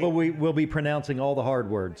Jessica will be pronouncing all the hard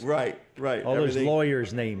words. Right. All those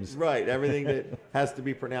lawyers' names. Right. Everything that has to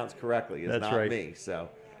be pronounced correctly is not me. So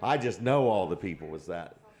I just know all the people with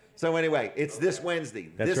that. So anyway, it's this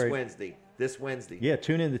Wednesday. This Wednesday. Yeah,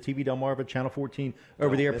 tune in to TV Delmarva, Channel 14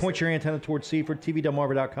 over there. Point your antenna towards Seaford,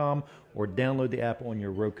 tvdelmarva.com, or download the app on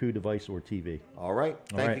your Roku device or TV. All right.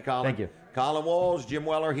 Thank you, Colin. Thank you. Colin Walls, Jim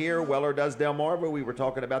Weller here. Weller Does Delmarva. We were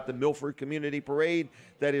talking about the Milford Community Parade.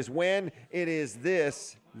 That is when? It is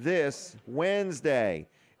this Wednesday.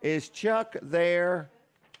 Is Chuck there?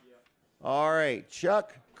 All right.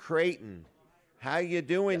 Chuck Creighton. How you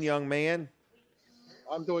doing, young man?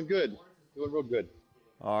 I'm doing good. Doing real good.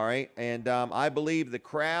 All right. And I believe the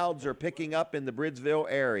crowds are picking up in the Bridgeville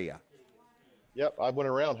area. Yep. I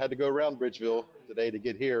had to go around Bridgeville today to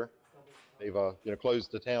get here. They've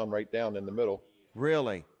closed the town right down in the middle.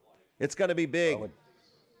 Really? It's going to be big.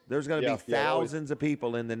 There's going to be thousands of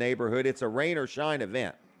people in the neighborhood. It's a rain or shine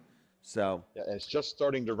event. So. Yeah, and it's just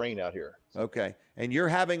starting to rain out here. Okay. And you're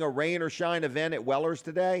having a rain or shine event at Weller's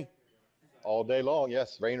today? All day long,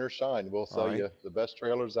 yes. Rain or shine. We'll sell you the best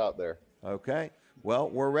trailers out there. Okay. Well,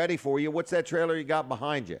 we're ready for you. What's that trailer you got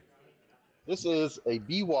behind you? This is a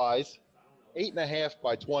B-Wise 8.5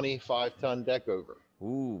 by 20 5-ton deck over.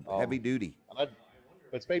 Ooh, heavy duty.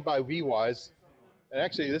 It's made by V-Wise. And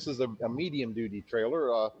actually, this is a medium duty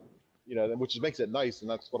trailer, which makes it nice. And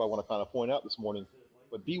that's what I want to kind of point out this morning.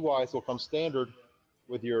 But V-Wise will come standard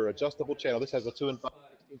with your adjustable channel. This has a 2 5/16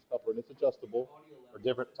 coupler, and it's adjustable for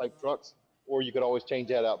different type trucks. Or you could always change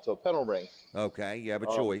that out to a pedal ring. Okay, you have a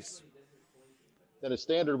choice. Then it's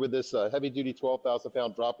standard with this heavy-duty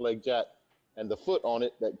 12,000-pound drop leg jack, and the foot on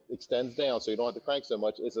it that extends down so you don't have to crank so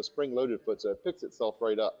much is a spring-loaded foot, so it picks itself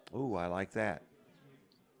right up. Ooh, I like that.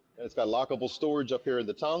 And it's got lockable storage up here in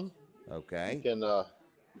the tongue. Okay. You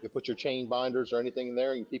can put your chain binders or anything in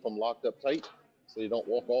there. You can keep them locked up tight so you don't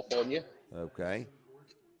walk off on you. Okay.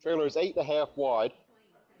 Trailer is 8.5 wide.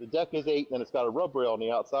 The deck is 8, and it's got a rub rail on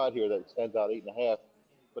the outside here that extends out 8.5.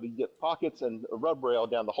 But you get pockets and a rub rail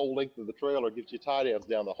down the whole length of the trailer. Gives you tie downs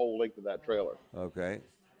down the whole length of that trailer. Okay.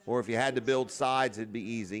 Or if you had to build sides, it'd be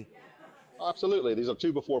easy. Absolutely. These are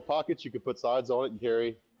 2x4 pockets. You can put sides on it and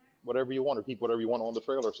carry whatever you want or keep whatever you want on the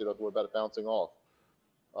trailer so you don't have to worry about it bouncing off.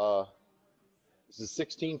 This is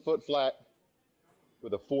 16-foot flat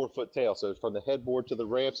with a 4-foot tail. So from the headboard to the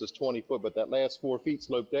ramps is 20 foot, but that last 4 feet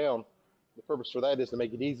slope down. The purpose for that is to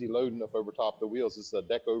make it easy loading up over top of the wheels. It's a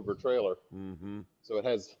deck over trailer. Mm-hmm. So it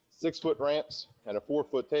has 6-foot ramps and a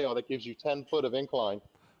 4-foot tail. That gives you 10 foot of incline.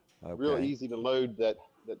 Okay. Real easy to load that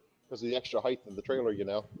because of the extra height of the trailer,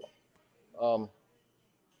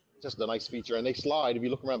 Just a nice feature. And they slide. If you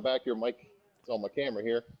look around back here, Mike, it's on my camera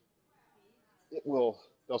here. They'll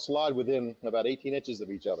slide within about 18 inches of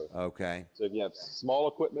each other. Okay. So if you have small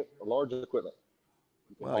equipment or large equipment,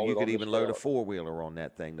 you could even load a 4-wheeler on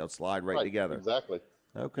that thing. They'll slide right together. Exactly.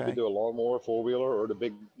 Okay. You can do a lawnmower, 4-wheeler, or the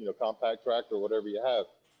big, compact tractor, whatever you have.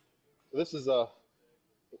 So this is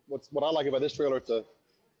what I like about this trailer. It's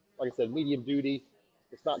like I said, medium duty.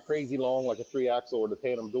 It's not crazy long like a 3-axle or the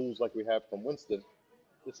tandem duals like we have from Winston.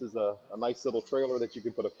 This is a nice little trailer that you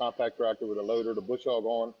can put a compact tractor with a loader, the bush hog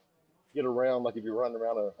on, get around like if you're running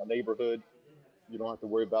around a neighborhood. You don't have to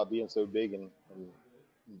worry about being so big and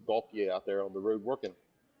bulky out there on the road working.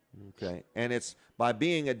 Okay. And it's by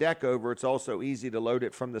being a deck over, it's also easy to load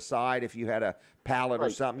it from the side. If you had a pallet or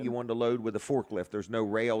something you wanted to load with a forklift, there's no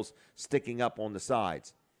rails sticking up on the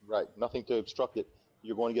sides. Right. Nothing to obstruct it.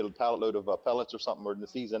 You're going to get a pallet load of pellets or something, or in the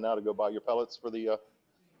season now to go buy your pellets for the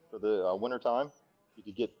winter time. You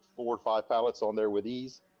could get 4 or 5 pallets on there with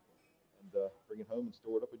ease and bring it home and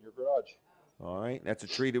store it up in your garage. All right. That's a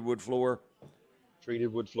treated wood floor?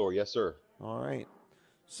 Treated wood floor. Yes, sir. All right.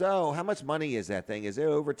 So how much money is that thing? Is it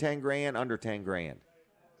over 10 grand, under 10 grand?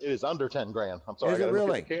 It is under 10 grand. I'm sorry. Is it really?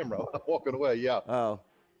 Look at the camera. I'm walking away. Yeah. Oh.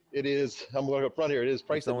 It is. I'm looking up front here. It is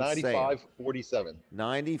priced at $95.47.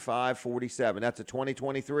 $95.47. That's a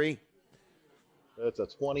 2023? That's a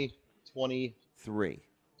 2023.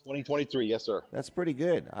 2023, yes, sir. That's pretty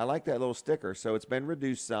good. I like that little sticker. So it's been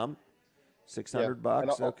reduced some,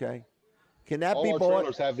 $600. Okay. Can that be bought? All our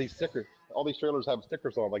trailers have these stickers. All these trailers have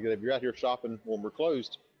stickers on. Like if you're out here shopping when we're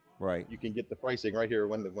closed, right, you can get the pricing right here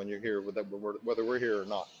when you're here, whether we're here or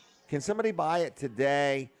not. Can somebody buy it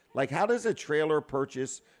today? Like, how does a trailer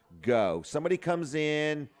purchase go? Somebody comes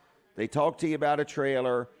in, they talk to you about a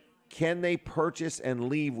trailer. Can they purchase and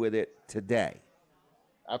leave with it today?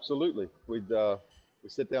 Absolutely. We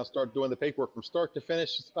sit down, start doing the paperwork from start to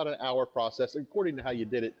finish. It's about an hour process, according to how you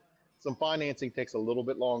did it. Some financing takes a little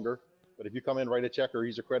bit longer, but if you come in, write a check or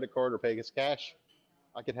use a credit card or pay us cash,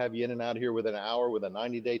 I could have you in and out of here within an hour with a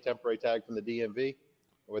 90-day temporary tag from the DMV.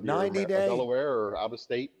 Whether 90 you're days? Delaware or out of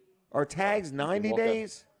state. Are tags 90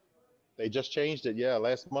 days? They just changed it. Yeah,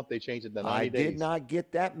 last month they changed it to 90 days. I did not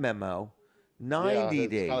get that memo. 90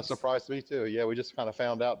 days. Kind of surprised me too. Yeah, we just kind of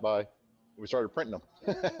found out we started printing them.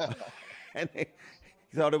 And they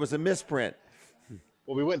thought it was a misprint.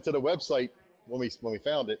 Well, we went to the website when we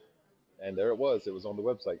found it, and there it was. It was on the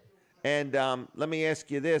website. And let me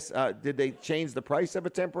ask you this: did they change the price of a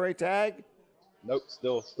temporary tag? Nope,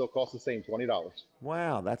 still costs the same, $20.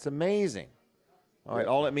 Wow, that's amazing. All right,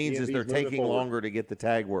 all it means is they're taking longer to get the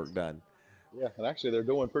tag work done. Yeah, and actually they're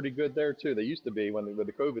doing pretty good there too. They used to be when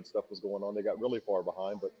the COVID stuff was going on, they got really far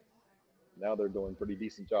behind, but now they're doing a pretty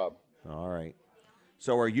decent job. All right.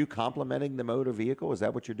 So are you complimenting the motor vehicle? Is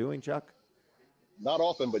that what you're doing, Chuck? Not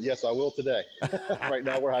often, but yes, I will today. Right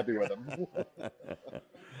now we're happy with them.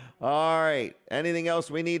 All right. Anything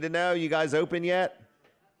else we need to know? You guys open yet?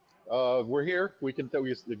 We're here. We can tell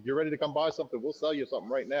you if you're ready to come buy something, we'll sell you something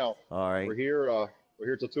right now. All right. We're here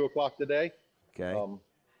till 2:00 today. Okay.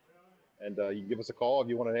 And you can give us a call if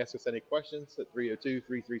you want to ask us any questions at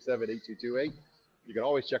 302-337-8228. You can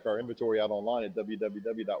always check our inventory out online at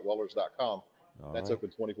www.wellers.com. That's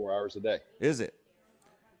open 24 hours a day. Is it?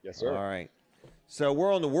 Yes, sir. All right. So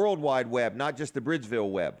we're on the World Wide Web, not just the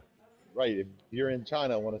Bridgeville web. Right. If you're in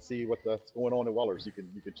China and want to see what's going on in Wellers, you can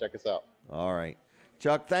check us out. All right.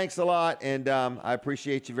 Chuck, thanks a lot, and I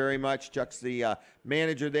appreciate you very much. Chuck's the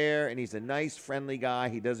manager there, and he's a nice, friendly guy.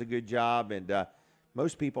 He does a good job, and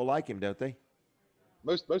most people like him, don't they?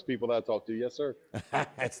 Most people that I talk to, yes, sir.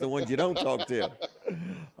 That's the ones you don't talk to.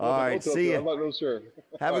 All right, see you. I'm not real sure.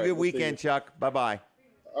 Have a good weekend, Chuck. Bye-bye.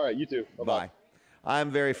 All right, you too. Bye-bye. Bye. I'm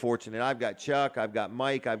very fortunate. I've got Chuck, I've got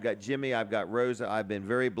Mike, I've got Jimmy, I've got Rosa. I've been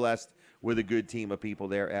very blessed with a good team of people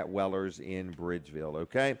there at Wellers in Bridgeville,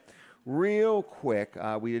 okay? Real quick,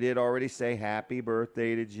 we did already say happy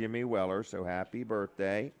birthday to Jimmy Weller, so happy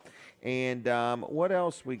birthday. And what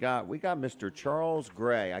else we got? We got Mr. Charles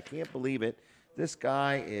Gray. I can't believe it. This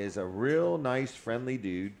guy is a real nice, friendly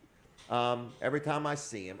dude. Every time I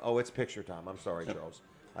see him, it's picture time. I'm sorry, Charles.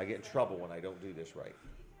 I get in trouble when I don't do this right.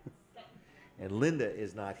 And Linda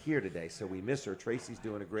is not here today, so we miss her. Tracy's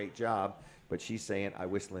doing a great job, but she's saying, I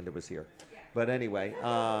wish Linda was here. But anyway,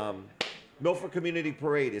 Milford Community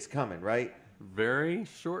Parade is coming, right? Very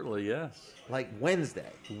shortly, yes. Like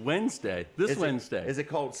Wednesday. This Wednesday. Is it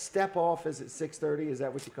called Step Off? Is it 6:30? Is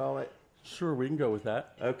that what you call it? Sure, we can go with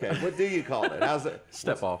that. Okay. What do you call it? How's it?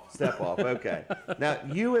 Step Off. Step Off. Okay. Now,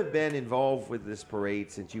 you have been involved with this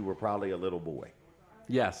parade since you were probably a little boy.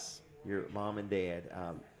 Yes. Your mom and dad.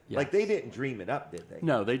 Yes. Like, they didn't dream it up, did they?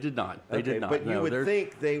 No, they did not. They did not. But you would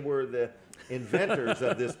think they were the inventors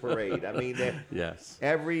of this parade. I mean, yes.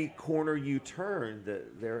 Every corner you turn,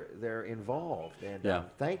 they're involved. And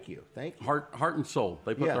thank you. Heart and soul.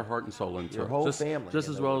 They put their heart and soul into your it. Whole family, just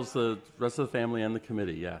as well as the rest of the family and the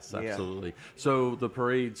committee. Yes, absolutely. Yeah. So the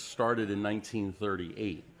parade started in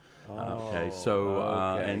 1938.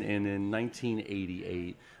 And in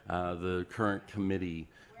 1988, the current committee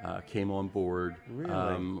came on board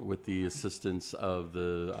with the assistance of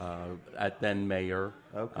the then mayor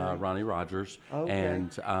Ronnie Rogers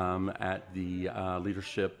and at the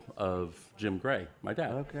leadership of Jim Gray, my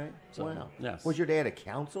dad. Okay. So, wow. Yes. Was your dad a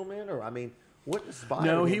councilman, or what inspired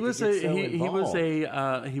No, him he was to get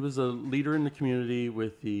so he was a leader in the community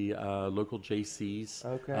with the local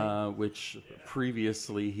JCs, which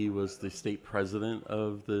previously he was the state president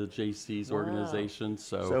of the JCs organization.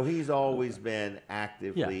 So he's always been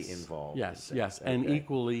actively involved. Yes, and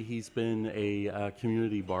equally he's been a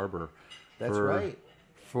community barber. That's right.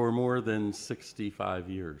 For more than 65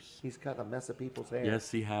 years. He's cut a mess of people's hair.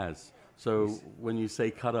 Yes, he has. So when you say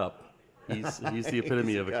cut up, he's the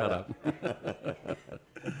epitome of a cut up.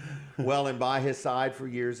 Well, and by his side for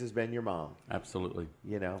years has been your mom. Absolutely.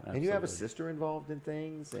 And you have a sister involved in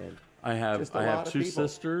things, and I have two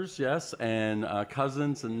sisters, yes, and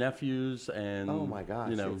cousins and nephews, and oh my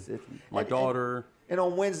gosh, my daughter. And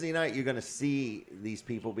on Wednesday night, you're going to see these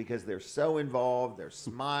people because they're so involved. They're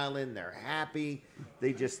smiling. They're happy.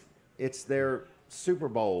 It's their Super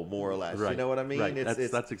Bowl, more or less. Right. You know what I mean? Right.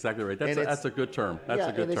 That's exactly right. That's a good term. That's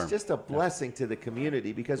a good term. It's just a blessing to the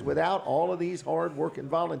community because without all of these hard-working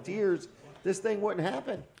volunteers, this thing wouldn't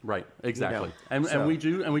happen. Right, exactly. You know? And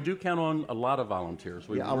we do count on a lot of volunteers.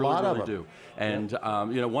 We a really, lot really of them. do.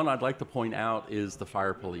 And one I'd like to point out is the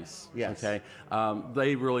fire police. Yes. Okay.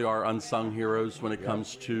 They really are unsung heroes when it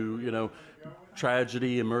comes to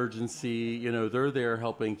tragedy, emergency. They're there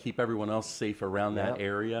helping keep everyone else safe around that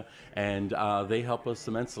area, and they help us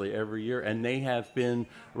immensely every year. And they have been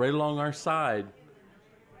right along our side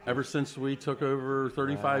ever since we took over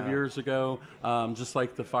 35 years ago, just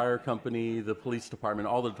like the fire company, the police department,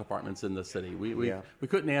 all the departments in the city. We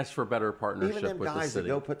couldn't ask for a better partnership Even them with the guys city.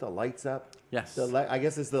 that go put the lights up. Yes. I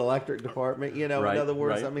guess it's the electric department, in other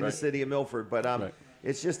words, the city of Milford. But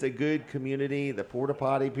it's just a good community, the porta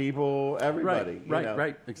potty people, everybody.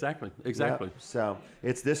 Right. Exactly. Yep. So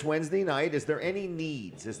it's this Wednesday night. Is there any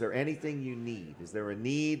needs? Is there anything you need? Is there a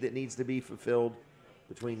need that needs to be fulfilled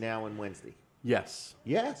between now and Wednesday? Yes.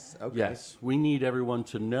 Yes. Okay. Yes. We need everyone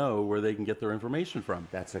to know where they can get their information from.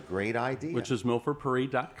 That's a great idea. Which is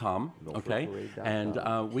milfordparade.com. Okay.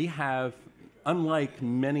 And we have, unlike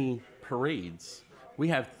many parades, we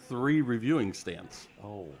have 3 reviewing stands.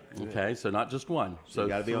 Oh. Good. Okay. So not just one. So you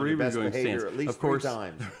got to be 3 on your best reviewing behavior stands. at least of course, 3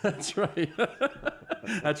 times. That's right.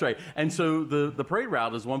 That's right. And so the parade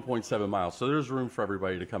route is 1.7 miles. So there's room for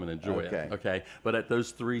everybody to come and enjoy it. Okay. But at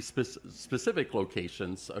those 3 specific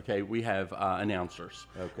locations, we have announcers.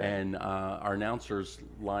 Okay. And our announcers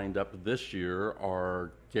lined up this year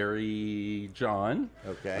are Gary John.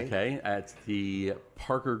 Okay. At the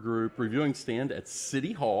Parker Group reviewing stand at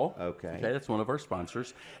City Hall. Okay. That's one of our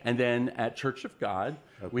sponsors. And then at Church of God,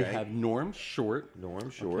 we have Norm Short.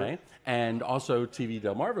 Okay. And also TV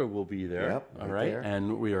Delmarva will be there. Yep, all right. there.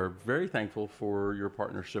 And we are very thankful for your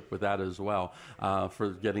partnership with that as well,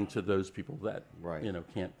 for getting to those people that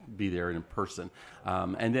can't be there in person.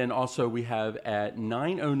 And then also we have at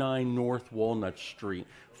 909 North Walnut Street,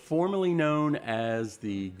 formerly known as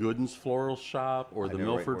the Goodens Floral Shop or the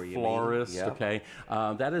Milford Florist. Yep. Okay,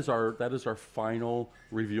 that is our final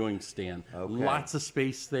reviewing stand. Lots of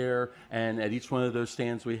space there, and at each one of those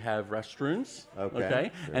stands we have restrooms.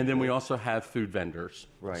 Okay, and then we also have food vendors.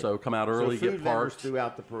 Right. So come out early, get parked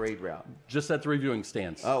throughout the parade route. Just at the reviewing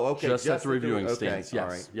stands. Oh, okay. Just at the reviewing stands. Yes. All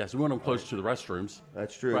right. Yes. We want them close to the restrooms.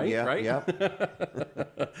 That's true. Right. Yeah. Right.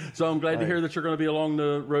 Yep. So I'm glad to hear that you're going to be along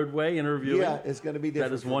the roadway interviewing. Yeah, it's going to be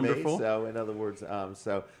different. That is for wonderful. Me. So, in other words,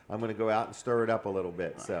 so I'm going to go out and stir it up a little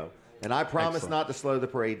bit. So, and I promise not to slow the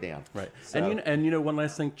parade down. Right. So, and one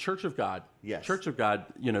last thing, Church of God. Yes. Church of God.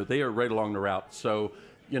 They are right along the route. So,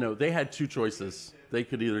 they had 2 choices. They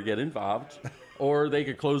could either get involved, or they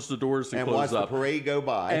could close the doors and close watch up the parade go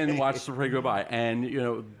by. and watch the parade go by.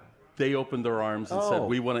 And they opened their arms and said,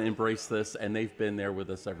 "We want to embrace this," and they've been there with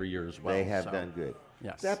us every year as well. They have done good.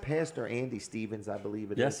 Yes. Is that Pastor Andy Stevens, I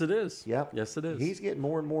believe it is? Yes, it is. Yep. Yes, it is. He's getting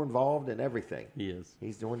more and more involved in everything. He is.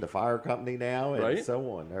 He's doing the fire company now and so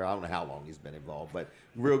on. Or I don't know how long he's been involved, but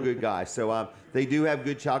real good guy. So they do have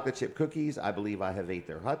good chocolate chip cookies. I believe I have ate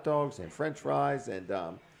their hot dogs and French fries and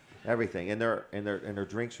everything. And their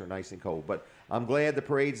drinks are nice and cold. But I'm glad the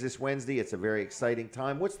parade's this Wednesday. It's a very exciting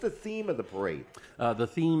time. What's the theme of the parade? The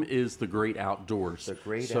theme is the great outdoors. The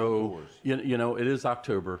great outdoors. It is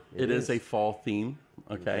October. It is a fall theme.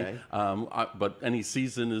 Okay. But any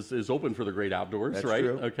season is open for the great outdoors, That's right?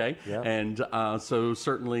 True. Okay. Yeah. And so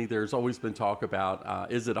certainly there's always been talk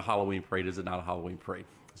about is it a Halloween parade? Is it not a Halloween parade?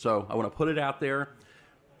 So I want to put it out there.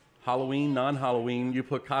 Halloween, non-Halloween, you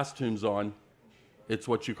put costumes on. It's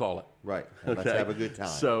what you call it. Right. And let's have a good time.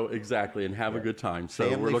 So, exactly, and have a good time. So, we're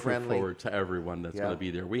looking Family-friendly. forward to everyone that's going to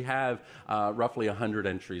be there. We have roughly 100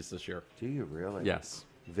 entries this year. Do you really? Yes.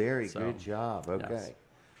 Very good job. Okay. Yes.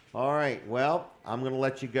 All right. Well, I'm going to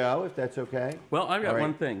let you go if that's okay. Well, I've got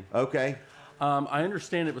one thing. Okay. I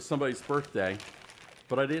understand it was somebody's birthday,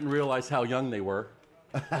 but I didn't realize how young they were.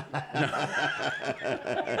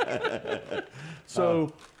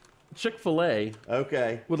 So, Chick-fil-A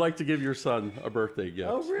would like to give your son a birthday gift.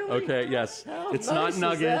 Oh, really? Okay, yes. How it's nice not is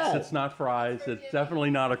nuggets. that? It's not fries. It's definitely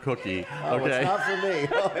not a cookie. Oh, okay. it's not for me.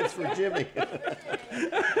 Oh, it's for Jimmy.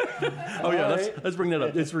 Oh, yeah, let's bring that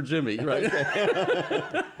up. It's for Jimmy, right?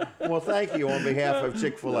 Okay. Well, thank you on behalf of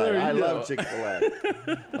Chick-fil-A. I love Chick-fil-A.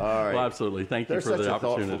 All right. Well, absolutely. Thank you They're for the such a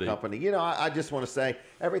opportunity. thoughtful company. I just want to say,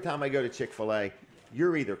 every time I go to Chick-fil-A,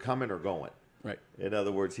 you're either coming or going. Right. In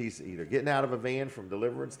other words, he's either getting out of a van from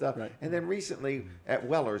delivering stuff. Right. And then recently at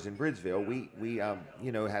Weller's in Bridgeville, we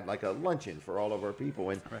had like a luncheon for all of our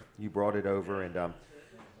people, and you brought it over. And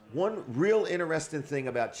one real interesting thing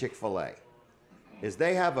about Chick-fil-A is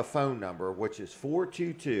they have a phone number, which is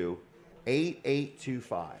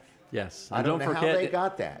 422-8825. Yes. I don't know how they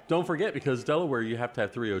got that. Don't forget, because Delaware, you have to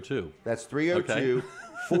have 302. That's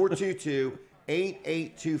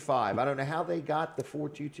 302-422-8825. I don't know how they got the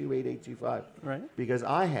 422-8825. Right. Because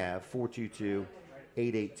I have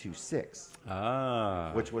 422-8826.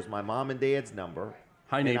 Ah. Which was my mom and dad's number.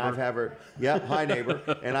 Hi, neighbor. And I've had her, hi, neighbor.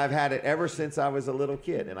 And I've had it ever since I was a little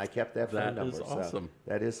kid, and I kept that phone number. That is awesome. So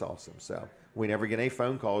that is awesome. So we never get any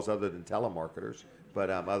phone calls other than telemarketers. But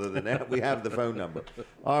other than that, we have the phone number.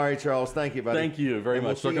 All right, Charles. Thank you, buddy. Thank you very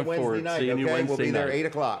much. We'll Looking forward to seeing you Wednesday We'll be there night. 8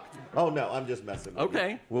 o'clock. Oh, no, I'm just messing with you.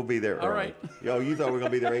 Okay. We'll be there early. All right. Yo, you thought we were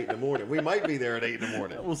going to be there 8 in the morning. We might be there at 8 in the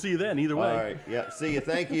morning. We'll see you then, either way. All right. Yeah. See you.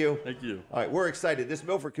 Thank you. Thank you. All right. We're excited. This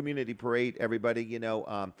Milford Community Parade, everybody,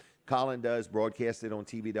 Colin does broadcast it on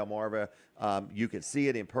TV Delmarva. You can see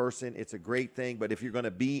it in person. It's a great thing. But if you're going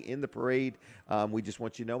to be in the parade, we just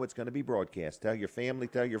want you to know it's going to be broadcast. Tell your family,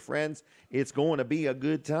 tell your friends. It's going to be a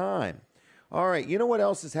good time. All right. You know what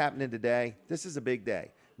else is happening today? This is a big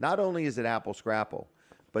day. Not only is it Apple Scrapple,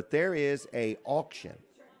 but there is an auction.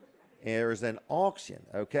 There's an auction,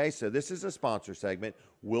 okay? So this is a sponsor segment.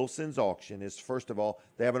 Wilson's Auction is, first of all,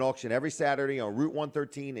 they have an auction every Saturday on Route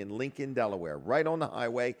 113 in Lincoln, Delaware. Right on the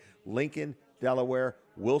highway, Lincoln, Delaware.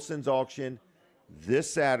 Wilson's Auction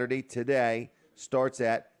this Saturday, today, starts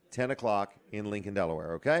at 10 o'clock in Lincoln,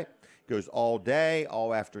 Delaware, okay? Goes all day,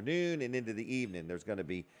 all afternoon, and into the evening. There's going to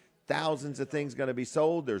be thousands of things going to be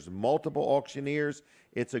sold. There's multiple auctioneers.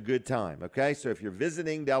 It's a good time, okay? So if you're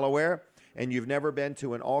visiting Delaware and you've never been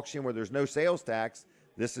to an auction where there's no sales tax,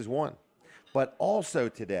 this is one. But also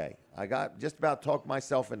today, I got just about talked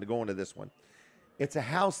myself into going to this one. It's a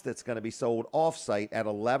house that's going to be sold off-site at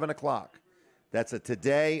 11 o'clock. That's a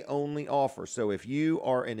today-only offer. So if you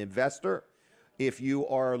are an investor, if you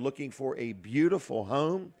are looking for a beautiful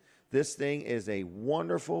home, this thing is a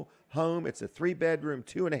wonderful home. It's a 3-bedroom,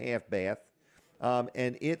 2.5 bath,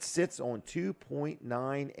 and it sits on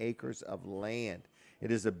 2.9 acres of land.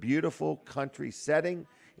 It is a beautiful country setting.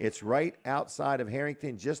 It's right outside of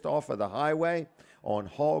Harrington, just off of the highway on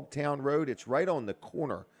Hogtown Road. It's right on the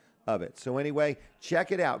corner of it. So anyway,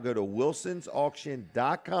 check it out. Go to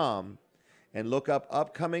wilsonsauction.com and look up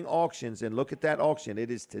upcoming auctions and look at that auction. It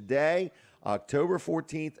is today, October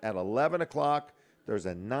 14th at 11 o'clock. There's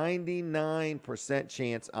a 99%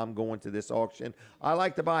 chance I'm going to this auction. I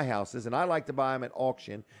like to buy houses, and I like to buy them at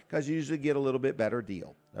auction because you usually get a little bit better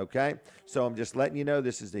deal, okay? So I'm just letting you know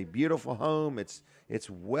this is a beautiful home. It's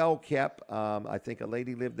well kept. I think a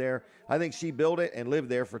lady lived there. I think she built it and lived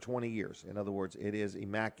there for 20 years. In other words, it is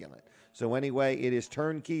immaculate. So anyway, it is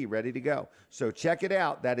turnkey, ready to go. So check it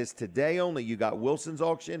out. That is today only. You got Wilson's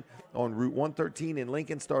Auction on Route 113 in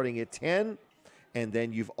Lincoln starting at 10. And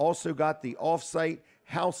then you've also got the off-site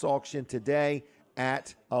house auction today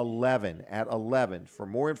at 11. At 11. For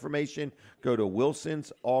more information, go to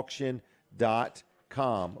wilsonsauction.com.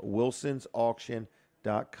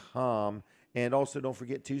 wilsonsauction.com. And also don't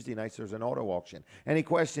forget Tuesday nights there's an auto auction. Any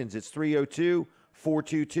questions? It's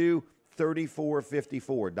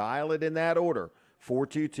 302-422-3454. Dial it in that order.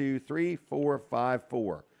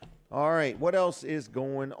 422-3454. All right, what else is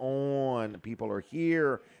going on? People are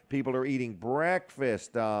here. People are eating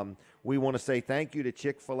breakfast. We want to say thank you to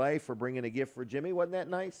Chick-fil-A for bringing a gift for Jimmy. Wasn't that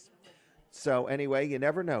nice? So anyway, you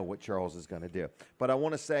never know what Charles is going to do. But I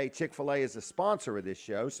want to say Chick-fil-A is a sponsor of this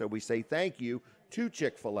show, so we say thank you to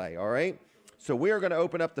Chick-fil-A, all right? So we are going to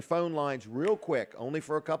open up the phone lines real quick, only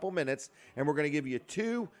for a couple minutes, and we're going to give you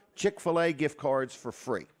 2 Chick-fil-A gift cards for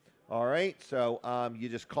free. All right, so you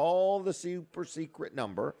just call the super secret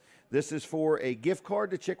number. This is for a gift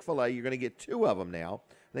card to Chick-fil-A. You're going to get 2 of them now.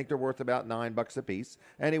 I think they're worth about $9 a piece.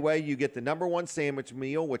 Anyway, you get the #1 sandwich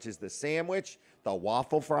meal, which is the sandwich, the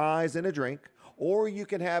waffle fries, and a drink. Or you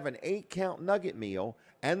can have an 8-count nugget meal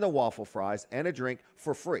and the waffle fries and a drink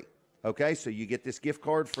for free. Okay, so you get this gift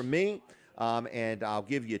card from me, and I'll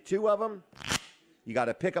give you 2 of them. You got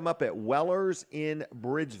to pick them up at Weller's in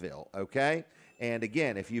Bridgeville, okay? And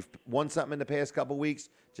again, if you've won something in the past couple weeks,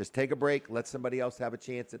 just take a break. Let somebody else have a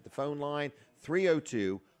chance at the phone line.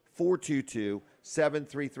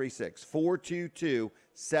 302-422-7336.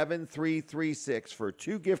 422-7336 for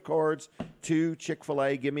 2 gift cards to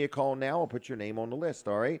Chick-fil-A. Give me a call now. I'll put your name on the list,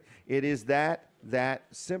 all right? It is that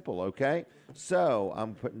simple, okay? So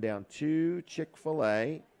I'm putting down 2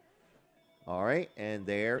 Chick-fil-A. All right, and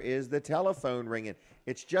there is the telephone ringing.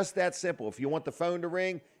 It's just that simple. If you want the phone to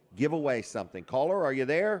ring, give away something. Caller, are you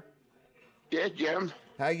there? Yeah, Jim.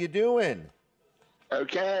 How you doing?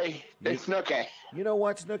 Okay. It's Snooky. You know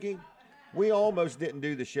what, Snooky? We almost didn't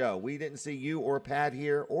do the show. We didn't see you or Pat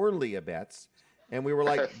here or Leah Betts. And we were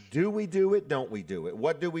like, do we do it? Don't we do it?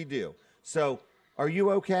 What do we do? So, are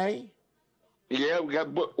you okay? Yeah, we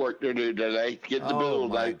got book work to do today. Get the bill. Oh,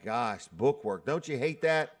 my gosh. Book work. Don't you hate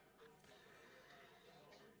that?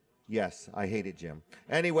 Yes, I hate it, Jim.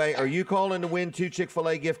 Anyway, are you calling to win 2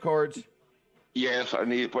 Chick-fil-A gift cards? Yes, I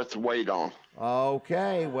need to put some weight on.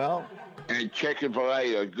 Okay, well. And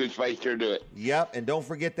Chick-fil-A, a good place to do it. Yep, and don't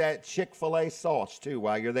forget that Chick-fil-A sauce, too,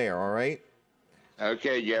 while you're there, all right?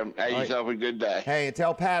 Okay, Jim. Have yourself a good day. Hey, and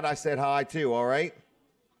tell Pat I said hi, too, all right?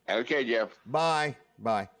 Okay, Jim. Bye.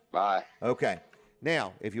 Bye. Bye. Okay.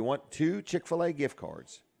 Now, if you want 2 Chick-fil-A gift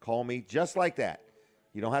cards, call me just like that.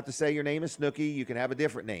 You don't have to say your name is Snooky. You can have a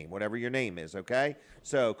different name, whatever your name is, okay?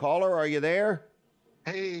 So, caller, are you there?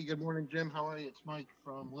 Hey, good morning, Jim. How are you? It's Mike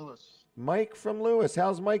from Lewis. Mike from Lewis.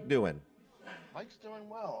 How's Mike doing? Mike's doing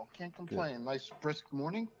well. Can't complain. Good. Nice, brisk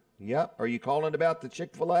morning. Yep. Are you calling about the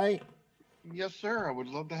Chick-fil-A? Yes, sir. I would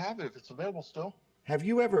love to have it if it's available still. Have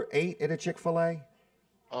you ever ate at a Chick-fil-A?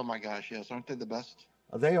 Oh, my gosh, yes. Aren't they the best?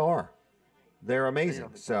 They are. They're amazing.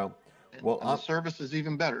 So, well, and the service is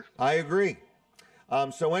even better. I agree.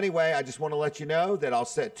 So anyway, I just want to let you know that I'll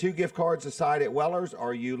set 2 gift cards aside at Weller's.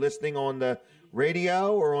 Are you listening on the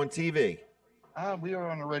radio or on TV? We are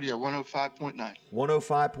on the radio, 105.9.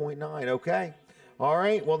 105.9, okay. All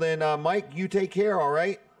right, well then, Mike, you take care, all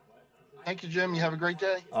right? Thank you, Jim. You have a great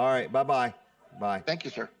day. All right, bye-bye. Bye. Thank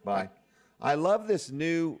you, sir. Bye. I love this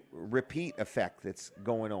new repeat effect that's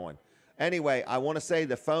going on. Anyway, I want to say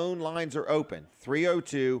the phone lines are open,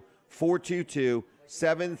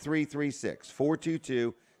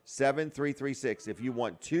 302-422-7336, 422-7336 if you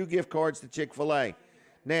want 2 gift cards to Chick-fil-A.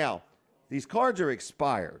 Now, these cards are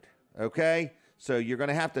expired, okay? So you're going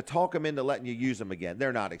to have to talk them into letting you use them again.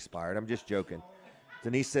 They're not expired. I'm just joking.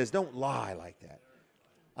 Denise says, don't lie like that.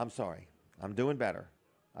 I'm sorry. I'm doing better.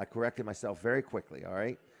 I corrected myself very quickly, all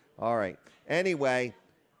right? All right. Anyway,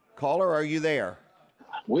 caller, are you there?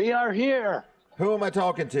 We are here. Who am I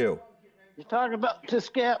talking to? You're talking to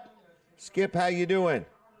Skip. Skip, how you doing?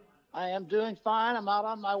 I am doing fine. I'm out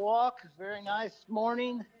on my walk. Very nice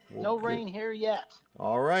morning. Well, no rain here yet.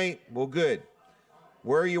 All right. Well, good.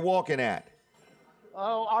 Where are you walking at?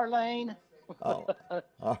 Oh, our lane. Oh,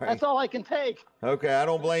 all right. That's all I can take. Okay, I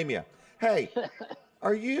don't blame you. Hey,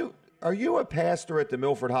 are you a pastor at the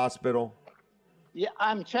Milford Hospital? Yeah,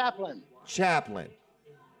 I'm chaplain. Chaplain.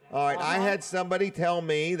 All right, I had somebody tell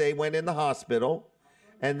me they went in the hospital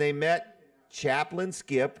and they met Chaplain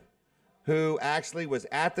Skip, who actually was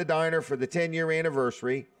at the diner for the 10-year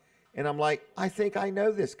anniversary. And I'm like, I think I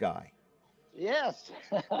know this guy. Yes.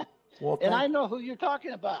 Well, and I know who you're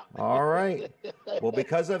talking about. All right. Well,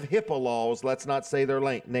 because of HIPAA laws, let's not say their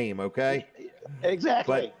name, okay?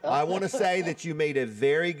 Exactly. But I want to say that you made a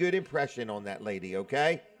very good impression on that lady,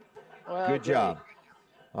 okay? Well, good job.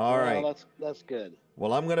 All right. That's good.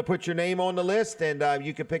 Well, I'm going to put your name on the list, and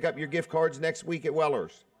you can pick up your gift cards next week at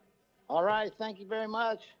Weller's. All right. Thank you very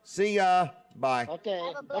much. See ya. Bye. Okay.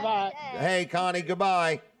 Bye-bye. Hey, Connie,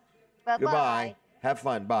 goodbye. Bye-bye. Goodbye. Have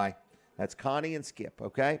fun. Bye. That's Connie and Skip,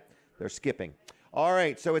 okay? They're skipping. All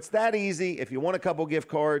right, so it's that easy. If you want a couple gift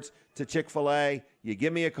cards to Chick-fil-A, you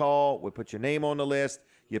give me a call. We put your name on the list.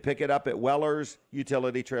 You pick it up at Weller's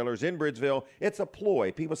Utility Trailers in Bridgeville. It's a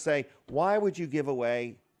ploy. People say, why would you give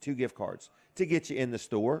away 2 gift cards? To get you in the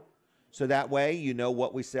store. So that way you know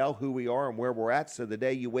what we sell, who we are, and where we're at. So the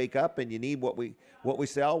day you wake up and you need what we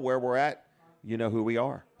sell, where we're at, you know who we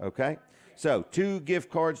are, okay? So 2 gift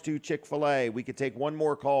cards to Chick-fil-A. We could take one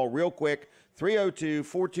more call real quick,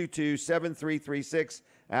 302-422-7336.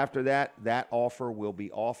 After that, that offer will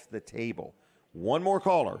be off the table. One more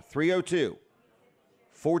caller,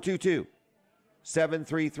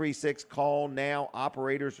 302-422-7336. Call now.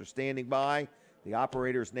 Operators are standing by. The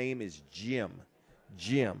operator's name is Jim.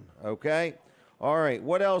 Jim, okay? All right,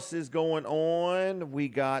 what else is going on? We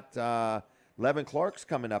got Levin Clark's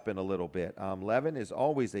coming up in a little bit. Levin is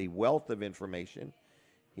always a wealth of information.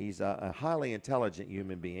 He's a highly intelligent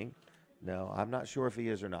human being. No, I'm not sure if he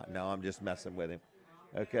is or not. No, I'm just messing with him.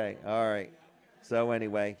 Okay, all right. So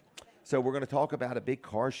anyway, we're going to talk about a big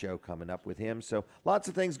car show coming up with him. So lots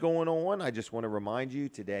of things going on. I just want to remind you,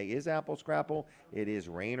 today is Apple Scrapple. It is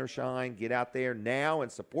rain or shine. Get out there now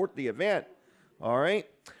and support the event. All right?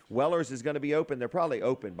 Weller's is going to be open. They're probably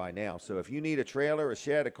open by now. So if you need a trailer, a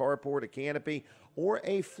shed, a carport, a canopy, or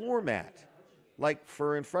a floor mat, like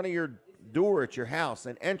for in front of your door at your house,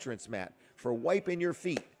 an entrance mat for wiping your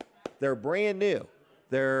feet, they're brand new.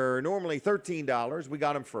 They're normally $13. We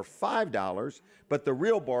got them for $5, but the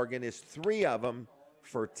real bargain is 3 of them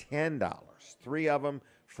for $10. 3 of them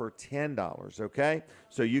for $10, okay?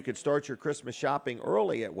 So you could start your Christmas shopping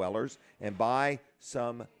early at Weller's and buy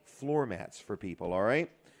some floor mats for people, all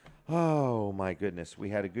right? Oh, my goodness. We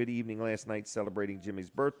had a good evening last night celebrating Jimmy's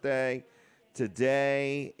birthday.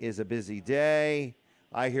 Today is a busy day.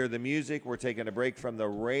 I hear the music. We're taking a break from the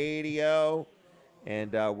radio.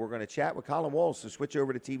 And we're going to chat with Colin Walls. So switch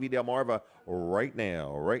over to TV Delmarva right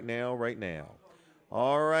now.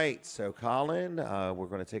 All right. So, Colin, we're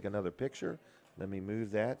going to take another picture. Let me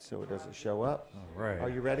move that so it doesn't show up. All right. Are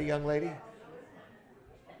you ready, young lady?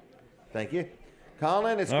 Thank you.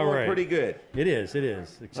 Colin, it's going pretty good. It is.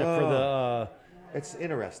 Except for the... it's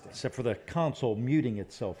interesting. Except for the console muting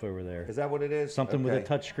itself over there. Is that what it is? Something with a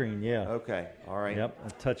touch screen, yeah. Okay. All right. Yep.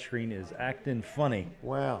 A touch screen is acting funny.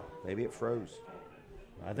 Wow. Maybe it froze.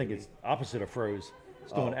 I think it's opposite of froze.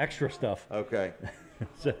 It's doing extra stuff. Okay.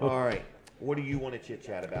 So, all right. What do you want to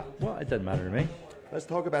chit-chat about? Well, it doesn't matter to me. Let's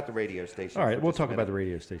talk about the radio station. All right, we'll talk about the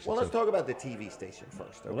radio station. Well, let's talk about the TV station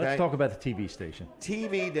first, okay? Let's talk about the TV station.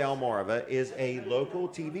 TV Delmarva is a local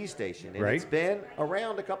TV station, and it's been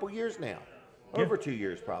around a couple years now. Over 2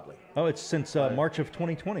 years, probably. Oh, it's since March of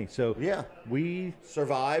 2020. So yeah, we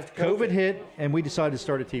survived. COVID hit, and we decided to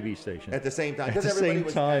start a TV station at the same time because everybody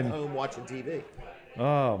was at home watching TV.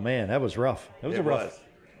 Oh man, that was rough. It was a rough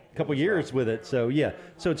couple years with it. So yeah,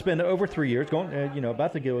 so it's been over 3 years, going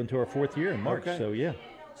about to go into our 4th year in March. Okay. So yeah.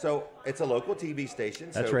 So it's a local TV station.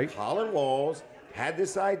 That's right. Colin Walls had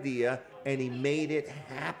this idea, and he made it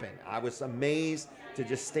happen. I was amazed to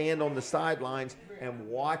just stand on the sidelines and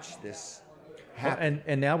watch this happen.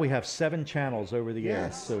 And now we have 7 channels over the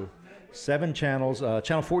air. So 7 channels.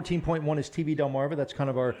 Channel 14.1 is TV Delmarva. That's kind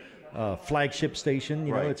of our flagship station.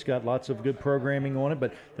 You know, it's got lots of good programming on it,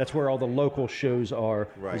 but that's where all the local shows are.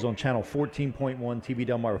 Is on channel 14.1 TV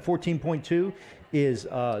Delmarva. 14.2 is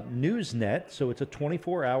Newsnet, so it's a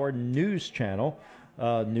 24-hour news channel,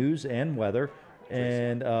 news and weather.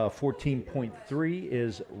 And 14.3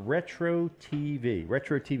 is Retro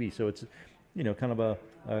TV. So it's kind of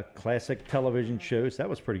a classic television shows. That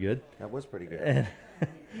was pretty good. That was pretty good. And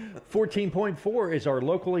 14.4 is our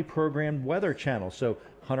locally programmed weather channel. So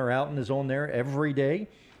Hunter Alton is on there every day,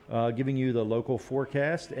 giving you the local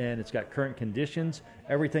forecast, and it's got current conditions.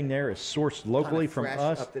 Everything there is sourced locally from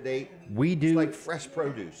us. Up to date. We do it's like fresh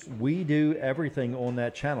produce. We do everything on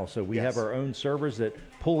that channel. So we have our own servers that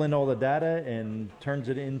pull in all the data and turns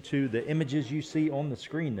it into the images you see on the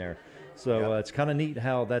screen there. So it's kind of neat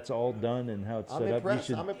how that's all done and how it's set up.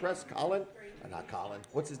 I'm impressed. Colin, not Colin.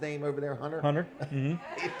 What's his name over there? Hunter. Hunter. Mm-hmm.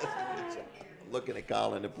 Looking at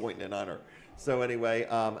Colin and pointing at Hunter. So anyway,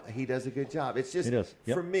 he does a good job. It's just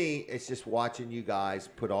for me, it's just watching you guys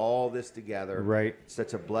put all this together. Right.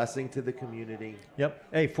 Such a blessing to the community. Yep.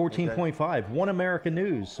 Hey, 14.5, One America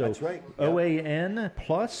News. So that's right. OAN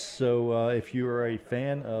plus. So if you are a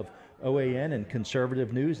fan of OAN and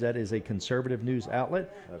conservative news, that is a conservative news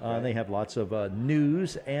outlet. They have lots of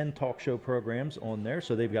news and talk show programs on there.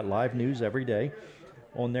 So they've got live news every day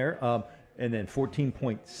on there. And then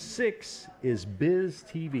 14.6 is Biz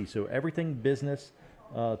TV. So everything business,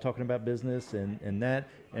 talking about business and that.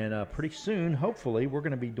 And pretty soon, hopefully, we're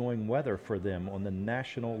going to be doing weather for them on the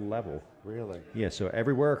national level. Really? Yeah, so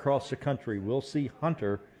everywhere across the country, we'll see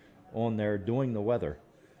Hunter on there doing the weather.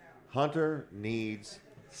 Hunter needs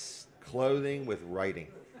clothing with writing.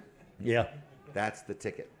 Yeah. That's the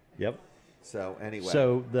ticket. Yep. So anyway.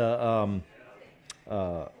 So the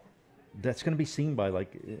that's going to be seen by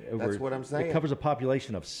that's what I'm saying. It covers a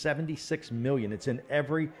population of 76 million. It's in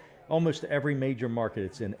almost every major market.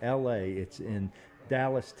 It's in LA, it's in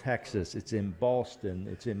Dallas, Texas, it's in Boston,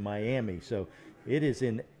 it's in Miami. So it is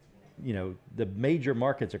in the major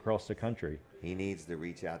markets across the country. He needs to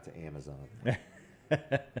reach out to Amazon.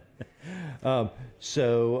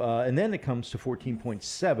 And then it comes to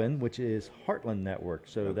 14.7, which is Heartland Network.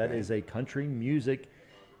 So that is a country music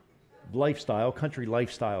country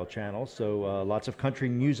lifestyle channel. So lots of country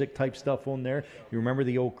music type stuff on there. You remember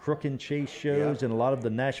the old Crook and Chase shows and a lot of the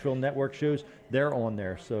Nashville Network shows, they're on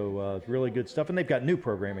there. So really good stuff. And they've got new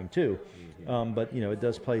programming too. But it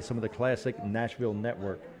does play some of the classic Nashville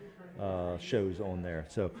Network shows on there.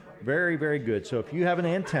 So very, very good. So if you have an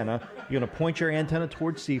antenna, you're going to point your antenna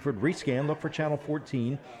towards Seaford, rescan, look for channel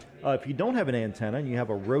 14. If you don't have an antenna and you have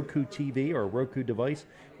a Roku TV or a Roku device,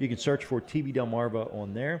 you can search for TV Delmarva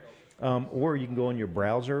on there. Or you can go on your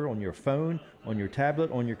browser, on your phone, on your tablet,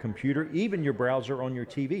 on your computer, even your browser on your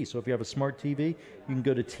TV. So if you have a smart TV, you can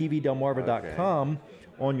go to tvdelmarva.com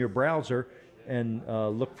on your browser and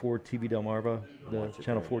look for TV Delmarva, the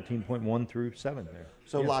channel 14.1 through 7 there.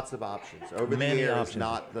 So lots of options. Over the air is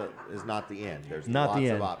not the end. There's lots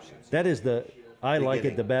of options. That is I like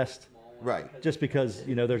it the best. Right. Just because,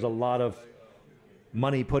 there's a lot of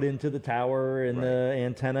money put into the tower and the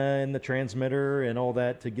antenna and the transmitter and all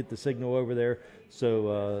that to get the signal over there.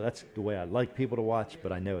 So that's the way I like people to watch,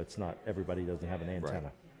 but I know it's not everybody doesn't have an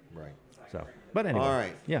antenna. Right. So, but anyway. All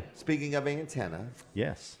right. Yeah. Speaking of antenna.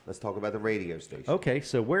 Yes. Let's talk about the radio station. Okay,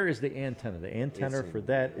 so where is the antenna? The antenna for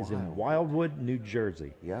that is in Wildwood, New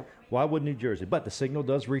Jersey. Yep. Wildwood, New Jersey. But the signal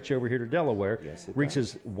does reach over here to Delaware. Yes, it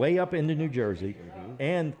reaches way up into New Jersey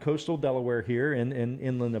and coastal Delaware here and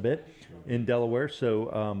inland a bit in Delaware.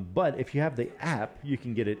 So, but if you have the app, you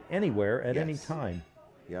can get it anywhere at any time.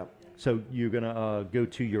 Yep. So you're going to go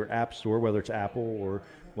to your app store, whether it's Apple or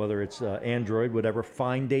whether it's Android, whatever.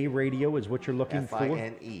 Fine Day Radio is what you're looking for.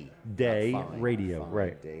 F-I-N-E. Day Radio,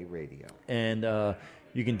 right. Day Radio. And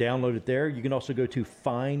you can download it there. You can also go to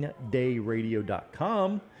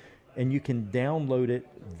finedayradio.com, and you can download it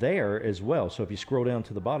there as well. So if you scroll down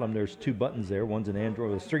to the bottom, there's 2 buttons there. One's an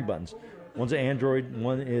Android. There's 3 buttons. One's an Android,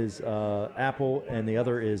 one is Apple, and the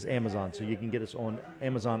other is Amazon. So you can get us on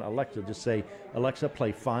Amazon Alexa. Just say, Alexa,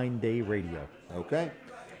 play Fine Day Radio. Okay.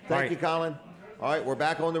 Thank you, Colin. All right, we're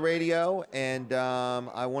back on the radio, and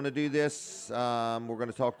I want to do this. We're going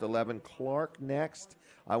to talk to Levin Clark next.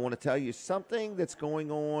 I want to tell you something that's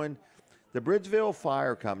going on. The Bridgeville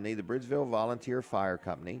Fire Company, the Bridgeville Volunteer Fire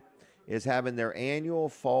Company, is having their annual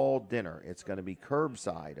fall dinner. It's going to be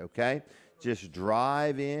curbside, okay? Just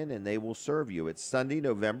drive in, and they will serve you. It's Sunday,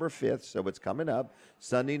 November 5th, so it's coming up.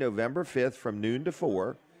 Sunday, November 5th from noon to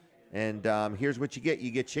 4. And here's what you get. You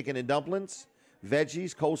get chicken and dumplings,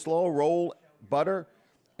 veggies, coleslaw, roll, butter,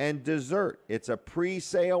 and dessert. It's a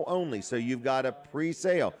pre-sale only, so you've got a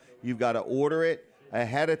pre-sale. You've got to order it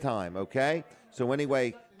ahead of time, okay? So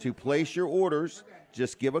anyway, to place your orders,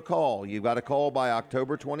 just give a call. You've got to call by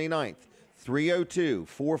October 29th,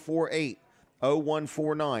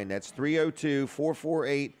 302-448-0149. That's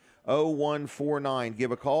 302-448-0149.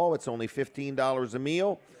 Give a call. It's only $15 a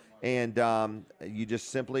meal, and you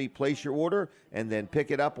just simply place your order and then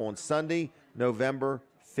pick it up on Sunday, November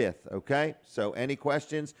 5th, okay? So any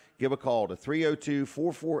questions, give a call to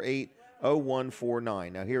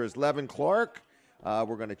 302-448-0149. Now here is Levin Clark.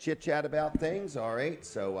 We're going to chit-chat about things, all right?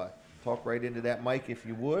 So talk right into that mic if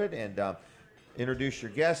you would, and introduce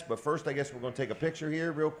your guest. But first, I guess we're going to take a picture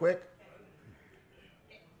here real quick.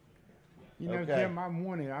 You know, Jim, I'm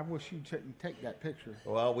warning. I wish you'd take that picture.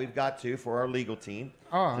 Well, we've got to for our legal team.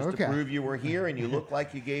 Oh, just to prove you were here and you look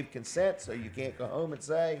like you gave consent, so you can't go home and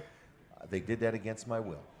say, they did that against my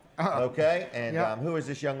will. Okay? And who is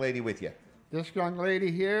this young lady with you? This young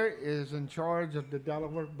lady here is in charge of the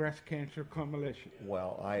Delaware Breast Cancer Coalition.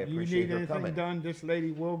 Well, I appreciate her coming. You need anything done, this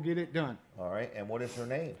lady will get it done. All right. And what is her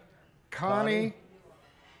name? Connie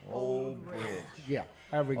Holdridge. Yeah,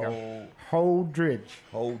 there we go. Holdridge.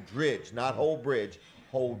 Holdridge, not Holdbridge.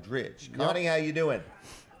 Holdridge. Connie, how you doing?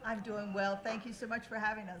 I'm doing well. Thank you so much for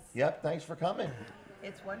having us. Yep, thanks for coming.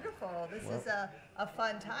 It's wonderful. This is a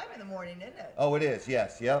fun time in the morning, isn't it? Oh, it is,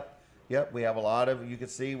 yes. Yep. We have a lot of, you can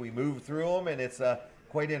see, we move through them, and it's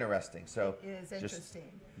quite interesting. So it is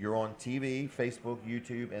interesting. You're on TV, Facebook,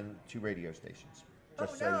 YouTube, and 2 radio stations.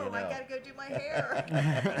 Just so you know. I got to go do my hair.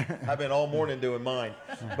 I've been all morning doing mine.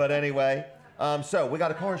 But anyway, so we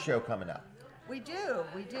got a car show coming up. We do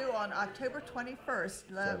on October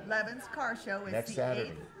 21st, Levin's Car Show. It's next Saturday.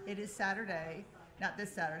 8th. It is Saturday. Not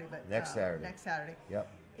this Saturday, but next Saturday. Next Saturday. Yep.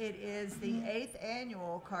 It is the 8th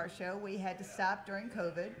annual car show. We had to stop during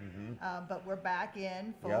COVID, but we're back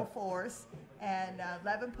in full force. And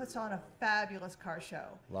Levin puts on a fabulous car show.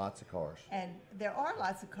 Lots of cars. And there are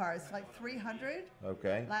lots of cars, like 300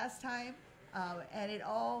 last time. And it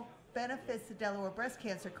all benefits the Delaware Breast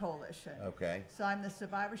Cancer Coalition. Okay. So I'm the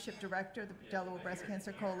survivorship director of the Delaware Breast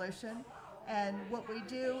Cancer Coalition. And what we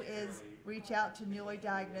do is reach out to newly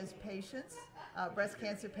diagnosed patients, breast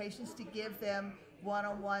cancer patients, to give them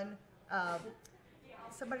one-on-one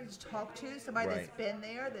somebody to talk to, somebody that's been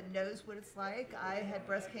there, that knows what it's like. I had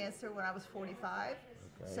breast cancer when I was 45,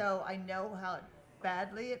 so I know how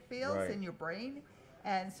badly it feels in your brain.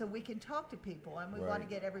 And so we can talk to people, and we want to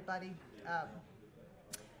get everybody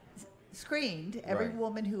screened. Every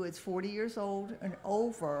woman who is 40 years old and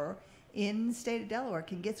over in the state of Delaware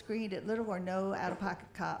can get screened at little or no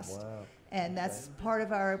out-of-pocket cost. Wow. And that's part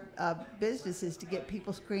of our business, is to get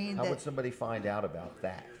people screened. How would somebody find out about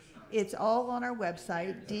that? It's all on our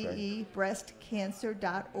website,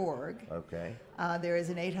 debreastcancer.org. Okay. There is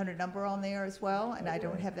an 800 number on there as well, and I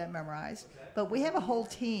don't have that memorized. But we have a whole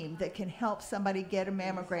team that can help somebody get a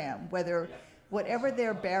mammogram, whether whatever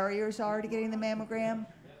their barriers are to getting the mammogram,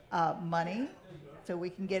 money, so we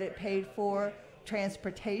can get it paid for,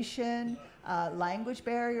 transportation, language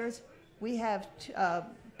barriers. We have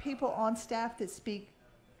people on staff that speak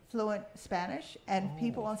fluent Spanish and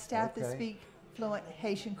people on staff that speak fluent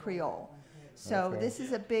Haitian Creole. So this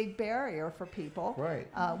is a big barrier for people. Right.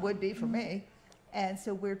 Would be for me. And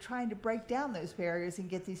so we're trying to break down those barriers and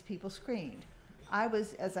get these people screened.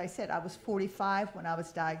 As I said, I was 45 when I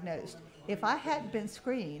was diagnosed. If I hadn't been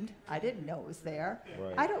screened, I didn't know it was there.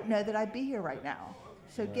 Right. I don't know that I'd be here right now.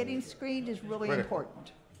 So getting screened is really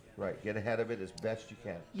important. Right. Get ahead of it as best you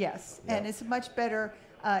can. Yes. Yep. And it's much better.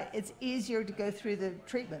 It's easier to go through the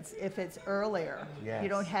treatments if it's earlier. Yes. You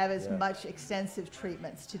don't have as much extensive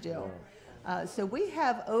treatments to do. Right. So we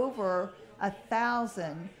have over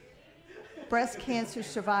 1,000 breast cancer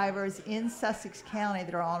survivors in Sussex County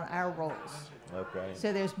that are on our rolls. Okay.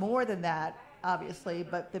 So there's more than that, obviously,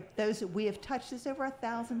 but those that we have touched is over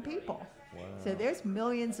 1,000 people. Wow. So there's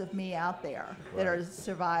millions of me out there that are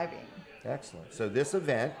surviving. Excellent. So this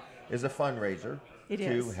event is a fundraiser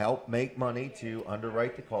to help make money to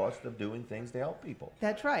underwrite the cost of doing things to help people.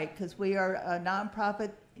 That's right, because we are a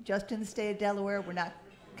nonprofit just in the state of Delaware. We're not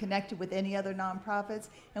connected with any other nonprofits,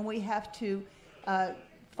 and we have to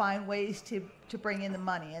find ways to bring in the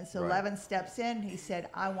money. And so Levin steps in, he said,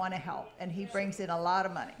 I want to help. And he brings in a lot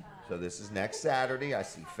of money. So this is next Saturday. I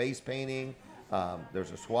see face painting.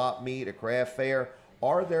 There's a swap meet, a craft fair.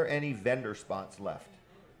 Are there any vendor spots left?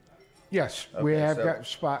 Yes, we have got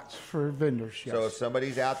spots for vendors, yes. So if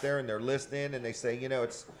somebody's out there and they're listening and they say, you know,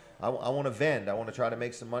 I want to vend, I want to try to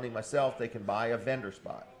make some money myself, they can buy a vendor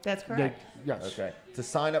spot. That's correct. Yes. Okay. To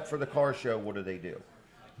sign up for the car show, what do they do?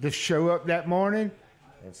 Just show up that morning.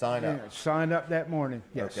 And sign up. Yeah, sign up that morning,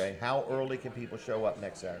 yes. Okay. How early can people show up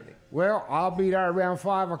next Saturday? Well, I'll be there around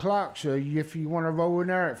 5 o'clock, so if you want to go in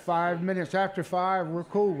there at 5 minutes after 5, we're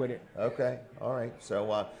cool with it. Okay. All right.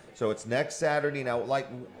 So it's next Saturday. Now, like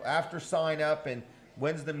after sign up, and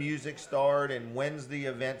when's the music start and when's the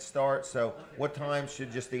event start? So what time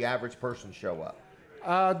should just the average person show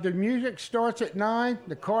up? The music starts at 9.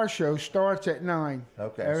 The car show starts at 9.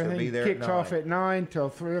 Okay. Everything so be there kicks at 9. off at 9 till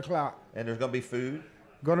 3 o'clock. And there's going to be food?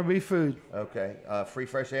 Going to be food. Okay. Free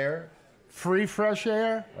fresh air? Free fresh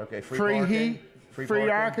air. Okay. Free heat.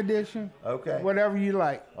 Free air conditioning. Okay. Whatever you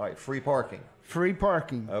like. All right. Free parking. Free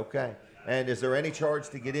parking. Okay. And is there any charge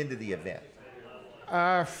to get into the event?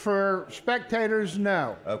 For spectators,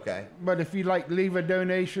 no. Okay. But if you leave a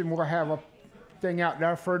donation, we'll have a thing out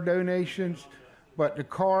there for donations. But the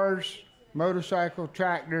cars, motorcycle,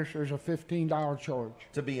 tractors, there's a $15 charge.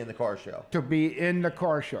 To be in the car show? To be in the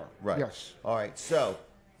car show. Right. Yes. All right. So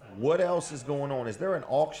what else is going on? Is there an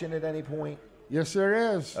auction at any point? Yes,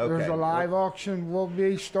 there is. Okay. There's a live auction. We'll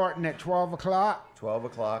be starting at 12 o'clock. 12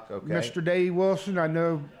 o'clock, okay. Mr. Dave Wilson, I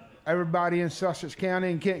know everybody in Sussex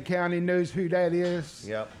County and Kent County knows who that is.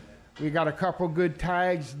 Yep. We got a couple good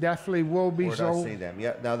tags. Definitely will be sold. Where do I see them?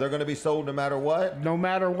 Yeah. Now they're going to be sold no matter what? No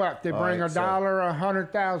matter what. They bring $1 or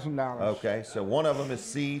 $100,000. Okay. So one of them is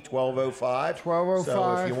C1205. 1205.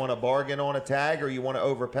 So if you want to bargain on a tag or you want to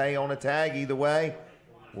overpay on a tag, either way,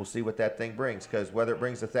 we'll see what that thing brings. Because whether it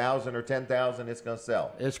brings 1,000 or 10,000, it's going to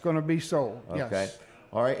sell. It's going to be sold. Okay. Yes.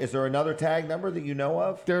 All right. Is there another tag number that you know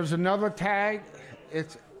of? There's another tag.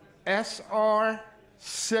 It's SR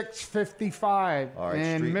 655. All right,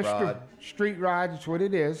 and Street Rod. Street Rod is what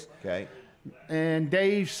it is. Okay. And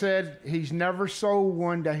Dave said he's never sold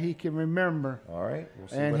one that he can remember. All right, we'll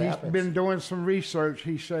see and what he's happens. been doing some research.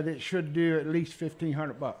 He said it should do at least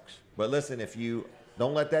 $1,500. But listen, if you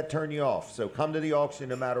don't let that turn you off. So come to the auction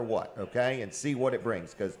no matter what, okay, and see what it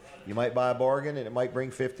brings, because you might buy a bargain and it might bring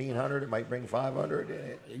 $1,500, it might bring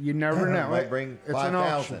 $500. You never know. It might bring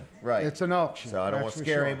 $5,000. Right. It's an auction. So I don't want to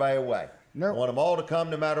scare anybody away. Nope. I want them all to come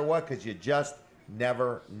no matter what, because you just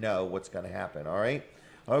never know what's going to happen. All right.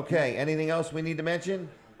 Okay. Anything else we need to mention?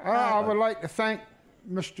 I would like to thank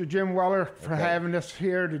Mr. Jim Weller for having us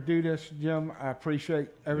here to do this, Jim. I appreciate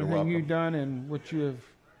everything you've done and what you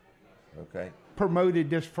have promoted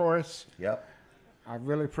this for us. Yep. I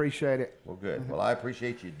really appreciate it. Well, good. Well, I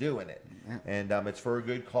appreciate you doing it. And it's for a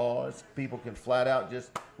good cause. People can flat out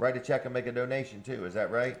just write a check and make a donation, too. Is that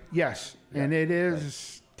right? Yes. Yeah. And it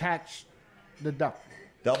is tax deductible.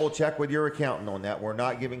 Double check with your accountant on that. We're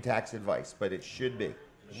not giving tax advice, but it should be.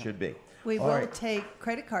 Should be. We will take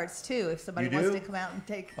credit cards, too, if somebody wants to come out and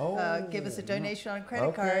take give us a donation on a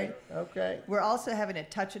credit card. Okay. We're also having a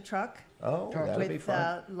touch-a truck that'll be with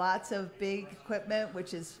fun. Lots of big equipment,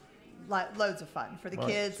 which is loads of fun for the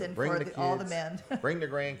kids and bring for the kids, all the men. Bring the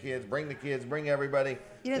grandkids, bring the kids, bring everybody.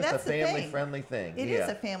 Just that's a family-friendly thing. It is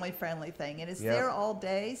a family-friendly thing, and it's there all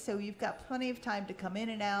day, so you've got plenty of time to come in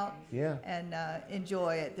and out and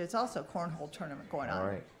enjoy it. There's also a cornhole tournament going on. All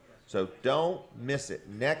right. So don't miss it.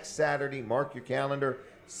 Next Saturday, mark your calendar,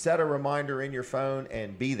 set a reminder in your phone,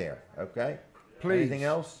 and be there, okay? Please. Anything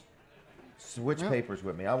else? Switch papers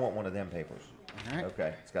with me. I want one of them papers. Right.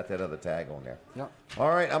 Okay. It's got that other tag on there. Yep. All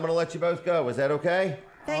right. I'm going to let you both go. Is that okay?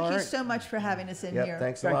 Thank you so much for having us in here.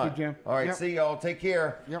 Thanks a lot. Thank you, Jim. All right. See y'all. Take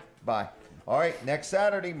care. Yep. Bye. All right. Next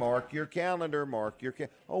Saturday, mark your calendar.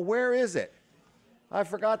 Oh, where is it? I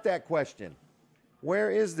forgot that question. Where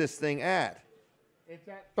is this thing at? It's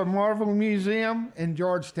at the Marvel Museum in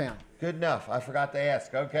Georgetown. Good enough. I forgot to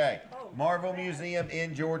ask. Okay. Marvel Museum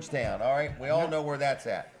in Georgetown. All right. We all know where that's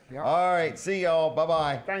at. Yep. All right. See y'all.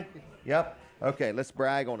 Bye-bye. Thank you. Yep. Okay. Let's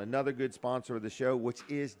brag on another good sponsor of the show, which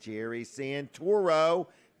is Jerry Santoro,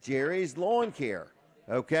 Jerry's Lawn Care.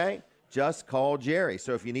 Okay. Just call Jerry.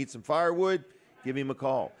 So if you need some firewood, give him a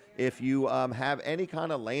call. If you have any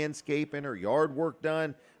kind of landscaping or yard work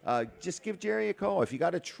done, just give Jerry a call. If you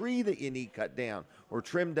got a tree that you need cut down or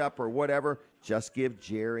trimmed up or whatever, just give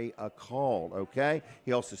Jerry a call, okay?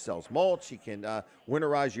 He also sells mulch. He can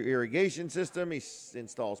winterize your irrigation system. He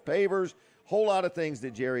installs pavers, whole lot of things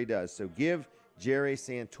that Jerry does. So give Jerry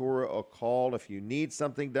Santoro a call if you need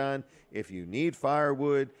something done, if you need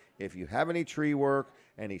firewood, if you have any tree work,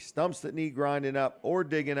 any stumps that need grinding up or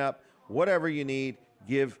digging up, whatever you need,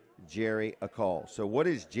 give Jerry a call. So what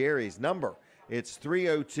is Jerry's number? It's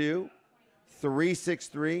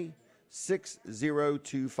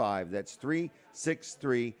 302-363-6025. That's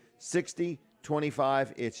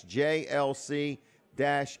 363-6025. It's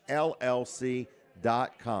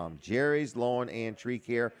JLC-LLC.com. Jerry's Lawn and Tree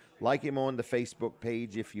Care. Like him on the Facebook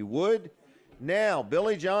page if you would. Now,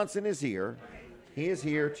 Billy Johnson is here. He is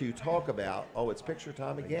here to talk about, it's picture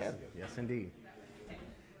time again. Yes, indeed.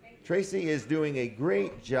 Tracy is doing a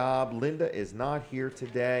great job. Linda is not here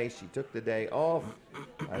today. She took the day off.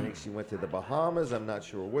 I think she went to the Bahamas. I'm not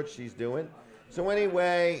sure what she's doing. So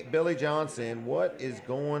anyway, Billy Johnson, what is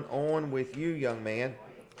going on with you, young man?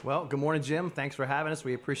 Well, good morning, Jim. Thanks for having us.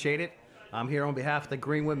 We appreciate it. I'm here on behalf of the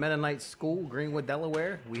Greenwood Mennonite School, Greenwood,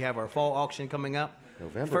 Delaware. We have our fall auction coming up.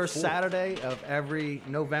 November First 4th. Saturday of every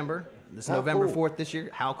November. This is How November cool. 4th this year.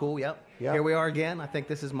 How cool, yep. Yep. Here we are again. I think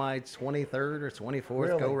this is my 23rd or 24th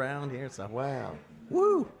Really? go round here. So Wow.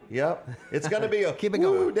 Woo! Yep. It's going to be a Keep it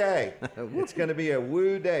woo going. day. It's going to be a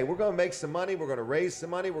woo day. We're going to make some money. We're going to raise some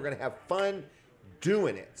money. We're going to have fun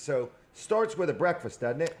doing it. So starts with a breakfast,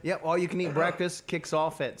 doesn't it? Yep, all you can eat breakfast kicks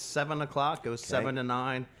off at 7 o'clock, goes 7 to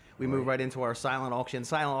 9. We move right into our silent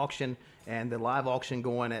auction, and the live auction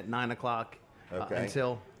going at 9 o'clock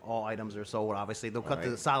until all items are sold, obviously. They'll cut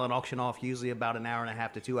the silent auction off usually about an hour and a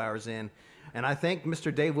half to 2 hours in. And I think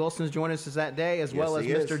Mr. Dave Wilson's joining us that day, as well as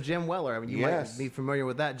Mr. Jim Weller. I mean, you might be familiar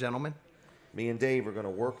with that gentleman. Me and Dave are going to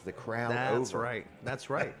work the crowd over. That's right. That's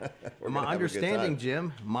right. We're My gonna have a good understanding, time.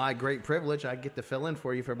 Jim, my great privilege, I get to fill in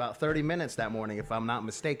for you for about 30 minutes that morning, if I'm not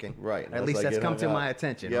mistaken. Right. At least that's come to my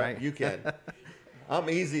attention, Yeah, right? you can. I'm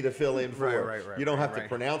easy to fill in for. Right, you don't have to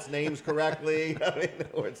pronounce names correctly. I mean,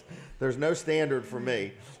 there's no standard for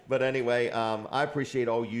me. But anyway, I appreciate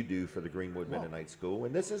all you do for the Greenwood Mennonite School.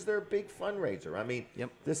 And this is their big fundraiser. I mean,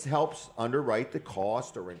 this helps underwrite the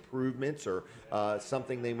cost or improvements or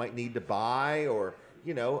something they might need to buy or,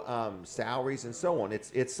 salaries and so on.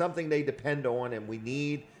 It's something they depend on, and we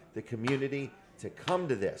need the community to come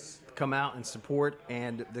to this. Come out and support,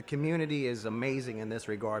 and the community is amazing in this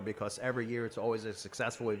regard because every year it's always a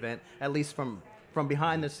successful event. At least from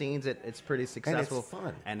behind the scenes, it's pretty successful.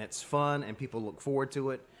 And it's fun. And people look forward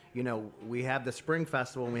to it. We have the spring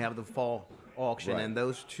festival and we have the fall auction, and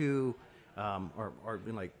those two are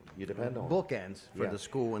like you depend on bookends for the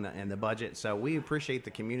school and the budget. So we appreciate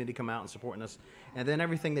the community come out and supporting us, and then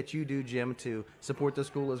everything that you do, Jim, to support the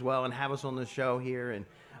school as well and have us on the show here. And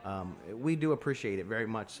we do appreciate it very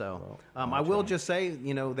much. So I will just say,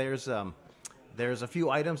 there's a few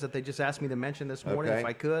items that they just asked me to mention this morning, if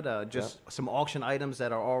I could. Some auction items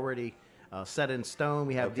that are already set in stone.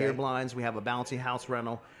 We have deer blinds. We have a bouncy house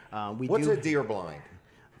rental. What's a deer blind?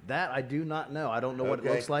 That I do not know. I don't know what it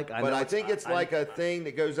looks like. I think it's like a thing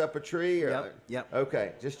that goes up a tree. Or, Yep.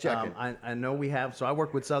 Okay, just checking. I know we have. So I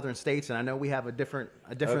work with Southern States, and I know we have a different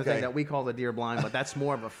thing that we call the deer blind, but that's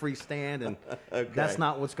more of a freestand, and that's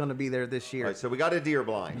not what's going to be there this year. All right, so we got a deer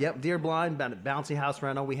blind. Yep, deer blind, bouncy house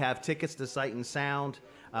rental. We have tickets to Sight and Sound.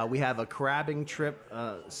 We have a crabbing trip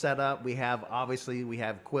set up. We have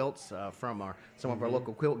quilts from some of our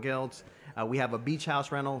local quilt guilds. We have a beach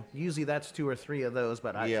house rental. Usually that's 2 or 3 of those,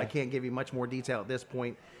 but I can't give you much more detail at this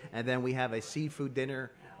point. And then we have a seafood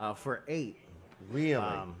dinner for 8. Really?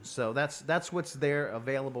 So that's what's there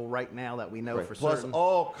available right now that we know for certain. Plus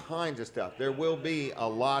all kinds of stuff. There will be a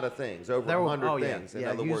lot of things, over 100 things. In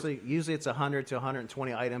other words, usually it's 100 to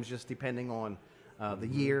 120 items, just depending on the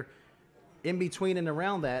year. In between and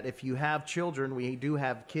around that, if you have children, we do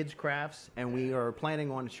have kids crafts, and we are planning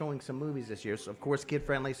on showing some movies this year. So of course, kid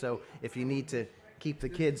friendly. So if you need to keep the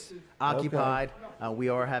kids occupied, we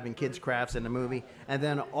are having kids crafts in the movie. And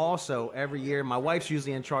then also every year, my wife's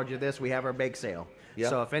usually in charge of this. We have our bake sale. Yep.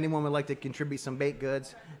 So if anyone would like to contribute some baked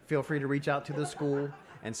goods, feel free to reach out to the school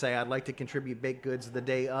and say, I'd like to contribute baked goods the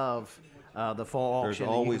day of the fall auction.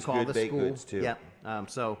 There's always good baked goods too. Yep.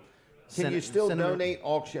 Can you still donate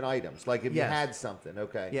auction items? Like if you had something,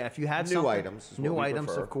 okay. Yeah, if you had new items. New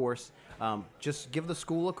items, of course. Just give the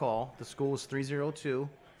school a call. The school is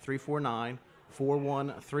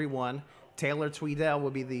 302-349-4131. Taylor Tweedell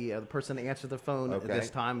will be the person to answer the phone at this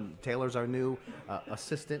time. Taylor's our new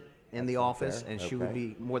assistant in the office, and she would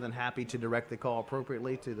be more than happy to direct the call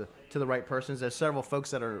appropriately to the right persons. There's several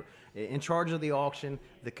folks that are in charge of the auction,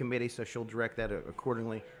 the committee, so she'll direct that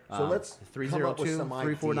accordingly. So let's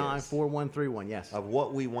 302-349-4131, yes. Of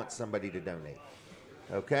what we want somebody to donate.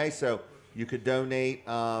 Okay, so you could donate.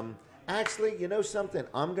 Actually, you know something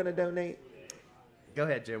I'm going to donate? Go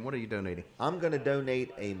ahead, Jim. What are you donating? I'm going to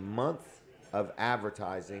donate a month of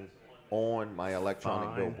advertising on my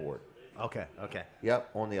electronic billboard. Okay. Yep,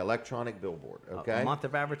 on the electronic billboard. Okay. A month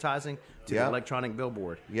of advertising to the electronic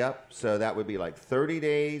billboard. Yep. So that would be like 30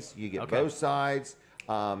 days. You get both sides.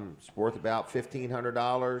 It's worth about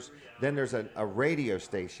 $1,500. Then there's a radio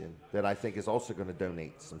station that I think is also going to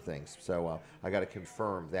donate some things. So I got to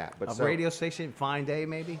confirm that. But radio station, Fine Day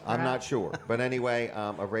maybe? I'm not sure. But anyway,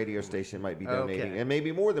 a radio station might be donating. And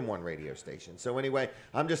maybe more than one radio station. So anyway,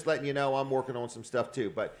 I'm just letting you know I'm working on some stuff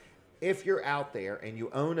too. But if you're out there and you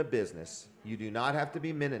own a business, you do not have to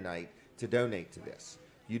be Mennonite to donate to this.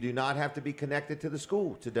 You do not have to be connected to the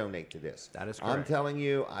school to donate to this. That is correct. I'm telling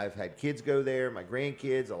you, I've had kids go there, my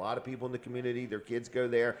grandkids, a lot of people in the community, their kids go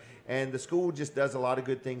there, and the school just does a lot of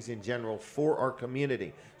good things in general for our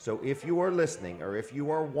community. So if you are listening, or if you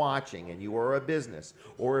are watching and you are a business,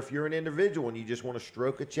 or if you're an individual and you just want to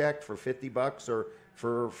stroke a check for $50 or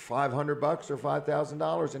for $500 or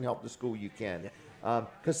 $5,000 and help the school, you can.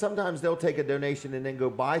 Because sometimes they'll take a donation and then go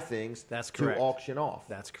buy things to auction off.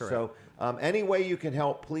 That's correct. So any way you can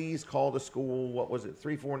help, please call the school. What was it?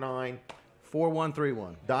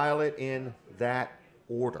 349-4131. Dial it in that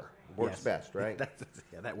order. Works best, right?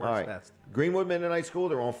 That works best. Greenwood Mennonite School,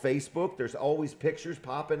 they're on Facebook. There's always pictures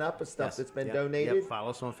popping up of stuff that's been donated. Yep.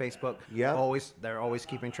 Follow us on Facebook. They're always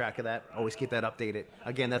keeping track of that. Always keep that updated.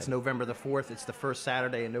 Again, that's November the 4th. It's the first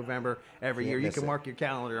Saturday in November every year. You can mark your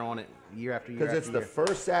calendar on it year after year. Because it's the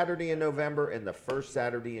first Saturday in November and the first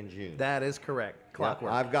Saturday in June. That is correct.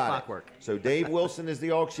 Clockwork. I've got Clockwork. it. So Dave Wilson is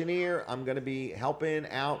the auctioneer. I'm going to be helping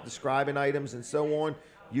out, describing items and so on.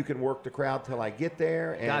 You can work the crowd till I get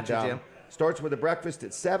there. And, gotcha, Jim. Starts with a breakfast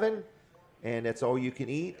at 7, and that's all you can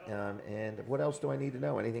eat. And what else do I need to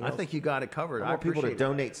know? Anything else? I think you got it covered. I want people to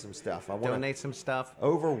donate some stuff. I want donate some stuff.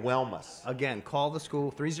 Overwhelm us. Again, call the school,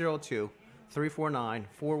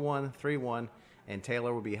 302-349-4131, and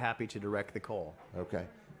Taylor will be happy to direct the call. Okay.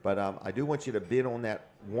 But I do want you to bid on that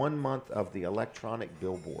 1 month of the electronic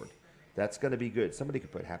billboard. That's going to be good. Somebody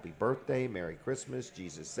could put happy birthday, Merry Christmas,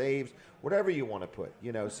 Jesus saves, whatever you want to put.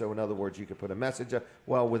 So in other words, you could put a message,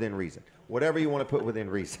 within reason. Whatever you want to put within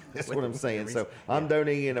reason. That's what I'm saying. So I'm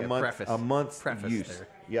donating a month's use. There.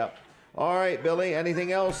 Yep. All right, Billy,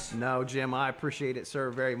 anything else? No, Jim, I appreciate it, sir,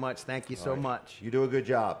 very much. Thank you so much. You do a good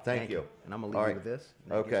job. Thank you. And I'm going to leave you with this.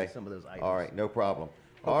 Okay. Some of those items. All right, no problem.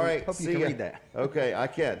 All right, hope you can read that. Okay, I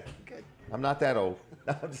can. Good. I'm not that old.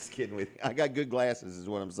 I'm just kidding with you. I got good glasses is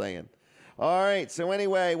what I'm saying. All right, so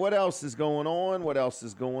anyway, what else is going on?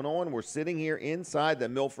 We're sitting here inside the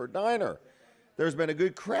Milford Diner. There's been a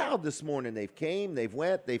good crowd this morning. They've came, they've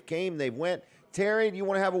went. Terri, do you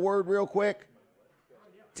want to have a word real quick?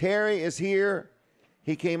 Terri is here.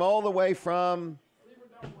 He came all the way from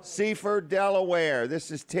Seaford, Delaware. This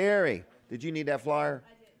is Terri. Did you need that flyer? I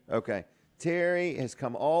did. Okay. Terri has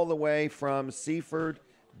come all the way from Seaford,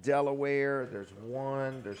 Delaware. There's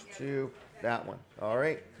one, there's two, that one. All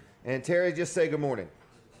right. And Terri, just say good morning.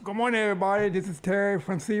 Good morning, everybody. This is Terri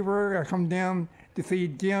from Seaford. I come down to see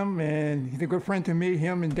Jim, and he's a good friend to me.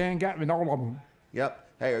 Him and Dan Gatman, all of them. Yep.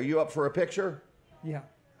 Hey, are you up for a picture? Yeah.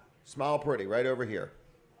 Smile pretty, right over here.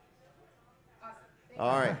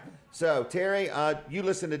 All right. So, Terri, you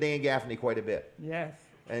listen to Dan Gaffney quite a bit. Yes.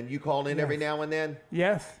 And you call in every now and then?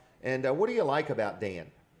 Yes. And what do you like about Dan?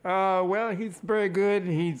 Well, he's very good.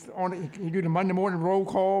 He do the Monday morning roll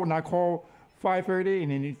call, and I call 5:30,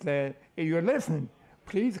 and then he said, "If you're listening,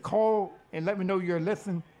 please call and let me know you're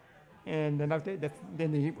listening." And then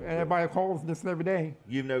everybody calls this every day.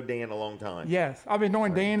 You've known Dan a long time. Yes, I've been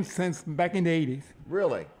knowing Dan since back in the 80s.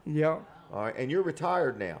 Really? Yep. All right, and you're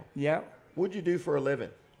retired now. Yep. What'd you do for a living?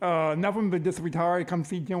 Nothing but just retired. Come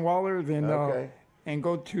see Jim Waller's and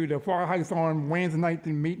go to the firehouse on Wednesday night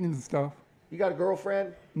and meetings and stuff. You got a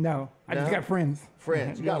girlfriend? No, I just got friends.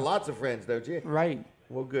 Friends. You got lots of friends, don't you? Right.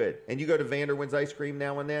 Well, good. And you go to Vanderwin's Ice Cream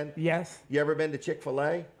now and then? Yes. You ever been to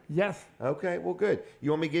Chick-fil-A? Yes. Okay, well, good.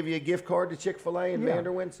 You want me to give you a gift card to Chick-fil-A and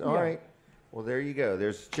Vanderwin's? All right. Well, there you go.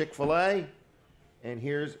 There's Chick-fil-A, and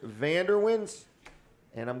here's Vanderwin's,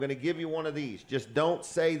 and I'm going to give you one of these. Just don't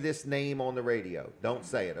say this name on the radio. Don't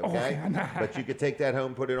say it, okay? But you could take that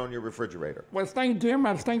home, put it on your refrigerator. Well, thank Jim.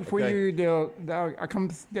 I thank for you.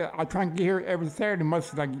 I try and get here every Saturday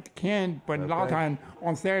much as I can, but a lot of times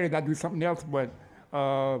on Saturdays I do something else. But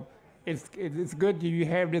it's good that you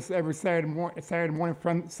have this every Saturday morning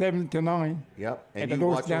from 7 to 9. Yep. And you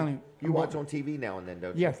watch on TV now and then,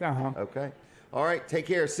 don't you? Yes. Okay. All right. Take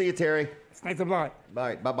care. See you, Terri. Thanks a lot.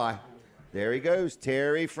 Bye. Bye-bye. There he goes,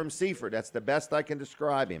 Terri from Seaford. That's the best I can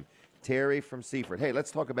describe him. Terri from Seaford. Hey, let's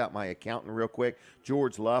talk about my accountant real quick.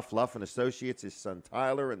 George Luff, Luff & Associates, his son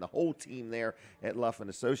Tyler, and the whole team there at Luff &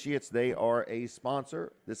 Associates. They are a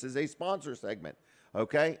sponsor. This is a sponsor segment,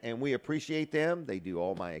 okay? And we appreciate them. They do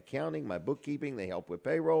all my accounting, my bookkeeping. They help with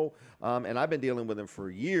payroll. And I've been dealing with them for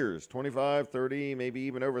years, 25, 30, maybe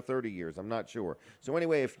even over 30 years. I'm not sure. So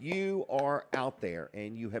anyway, if you are out there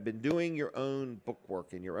and you have been doing your own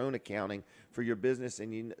bookwork and your own accounting for your business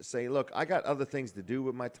and you say, look, I got other things to do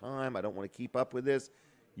with my time. I don't want to keep up with this.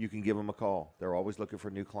 You can give them a call. They're always looking for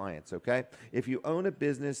new clients, okay? If you own a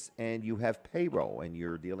business and you have payroll and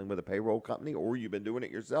you're dealing with a payroll company or you've been doing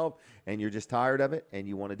it yourself and you're just tired of it and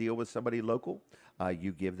you want to deal with somebody local,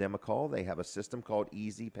 you give them a call. They have a system called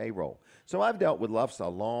Easy Payroll. So I've dealt with Luffs a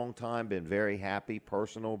long time, been very happy,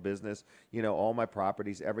 personal, business, all my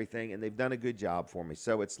properties, everything, and they've done a good job for me.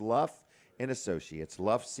 So it's Luff & Associates,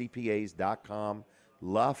 luffcpas.com,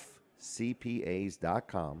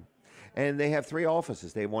 luffcpas.com. And they have 3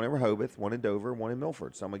 offices. They have one in Rehoboth, one in Dover, one in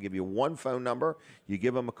Milford. So I'm going to give you one phone number. You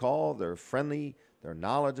give them a call. They're friendly. They're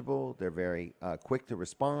knowledgeable. They're very quick to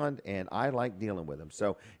respond, and I like dealing with them.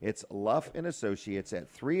 So it's Luff & Associates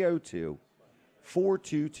at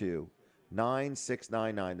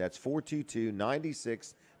 302-422-9699. That's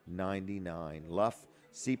 422-9699.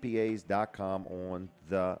 LuffCPAs.com on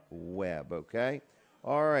the web, okay?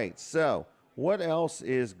 All right, so what else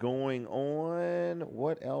is going on?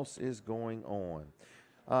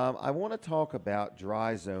 I want to talk about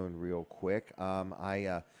Dry Zone real quick.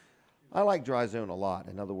 I like Dry Zone a lot.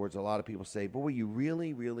 In other words, a lot of people say, boy, you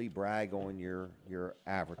really, really brag on your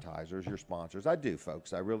advertisers, your sponsors. I do,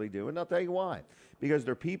 folks. I really do. And I'll tell you why. Because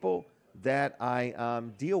they're people that I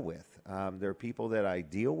deal with. They're people that I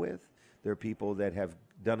deal with. They're people that have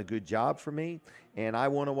done a good job for me, and I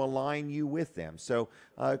want to align you with them. So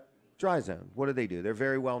Dry Zone, what do? They're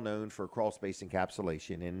very well known for crawl space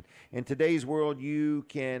encapsulation. And in today's world, you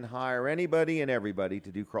can hire anybody and everybody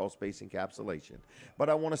to do crawl space encapsulation. But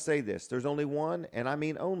I want to say this. There's only one, and I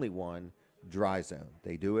mean only one, Dry Zone.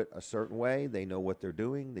 They do it a certain way. They know what they're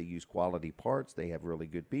doing. They use quality parts. They have really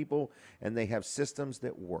good people, and they have systems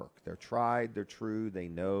that work. They're tried. They're true. They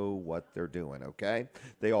know what they're doing, okay?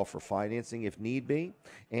 They offer financing if need be,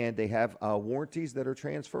 and they have warranties that are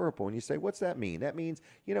transferable. And you say, what's that mean? That means,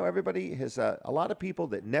 everybody has a lot of people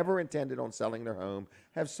that never intended on selling their home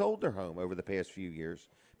have sold their home over the past few years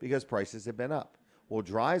because prices have been up. Well,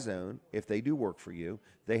 Dry Zone, if they do work for you,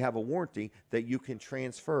 they have a warranty that you can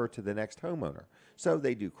transfer to the next homeowner. So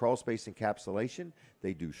they do crawl space encapsulation.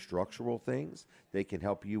 They do structural things. They can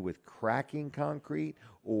help you with cracking concrete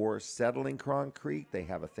or settling concrete. They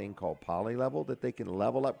have a thing called poly-level that they can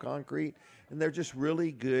level up concrete. And they're just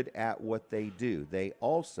really good at what they do. They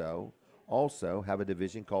also have a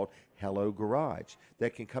division called Hello Garage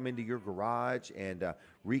that can come into your garage and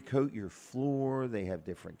recoat your floor. They have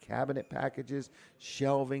different cabinet packages,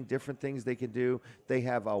 shelving, different things they can do. They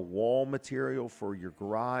have a wall material for your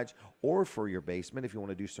garage or for your basement if you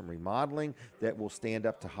want to do some remodeling that will stand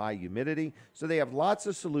up to high humidity. So they have lots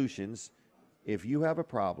of solutions. If you have a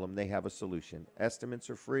problem, they have a solution. Estimates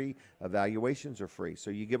are free. Evaluations are free. So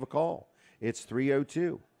you give a call. It's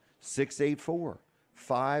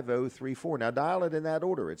 302-684-5034. Now dial it in that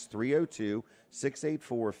order. It's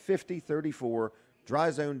 302-684-5034,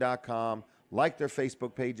 dryzone.com, like their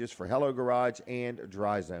Facebook pages for Hello Garage and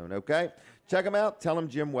Dry Zone, okay? Check them out. Tell them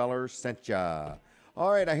Jim Weller sent ya.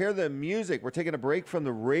 All right, I hear the music. We're taking a break from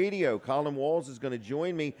the radio. Colin Walls is going to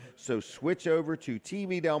join me, so switch over to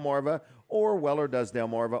TV Delmarva or Weller Does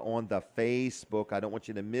Delmarva on the Facebook. I don't want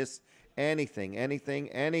you to miss anything.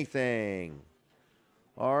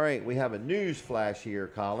 All right, we have a news flash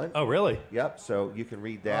here, Colin. Oh, really? Yep, so you can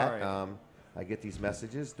read that. All right. I get these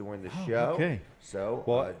messages during the show. Okay.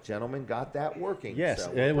 So, gentleman got that working. Yes,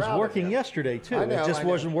 so it was working yesterday, too. I know, it just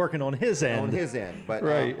wasn't working on his end. On his end, but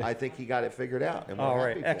right. I think he got it figured out. And we're all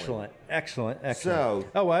happy right, for him. excellent. So,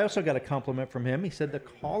 I also got a compliment from him. He said the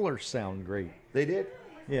callers sound great. They did?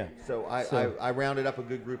 Yeah. So I rounded up a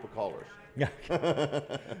good group of callers. Yeah.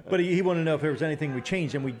 But he wanted to know if there was anything we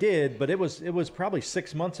changed, and we did, but it was probably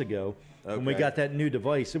 6 months ago when we got that new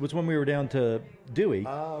device. It was when we were down to Dewey.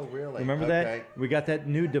 Oh, really? Remember that? We got that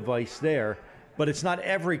new device there, but it's not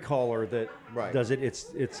every caller that does it. It's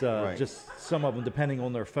just some of them, depending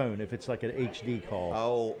on their phone, if it's like an HD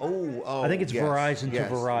call. Oh. I think it's Verizon to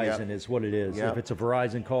Verizon is what it is. Yep. If it's a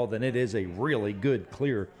Verizon call, then it is a really good,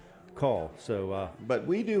 clear call. So, but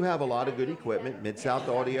we do have a lot of good equipment. Mid-South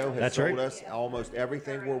Audio has sold right. us almost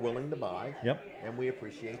everything we're willing to buy. Yep. And we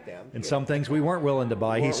appreciate them. And some things we weren't willing to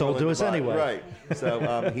buy, he sold to us anyway. Right.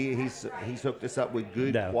 So he's hooked us up with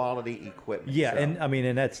good quality equipment. Yeah, so.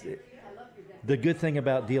 and that's the good thing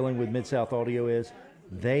about dealing with Mid-South Audio is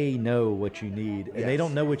they know what you need, and they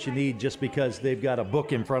don't know what you need just because they've got a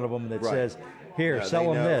book in front of them that says, "Here,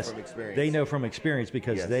 sell them this." They know from experience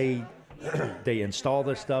because they install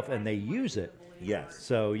this stuff and they use it. Yes.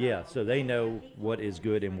 So so they know what is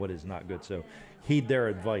good and what is not good. So heed their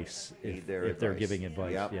advice if they're giving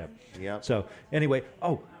advice. Yep. So anyway,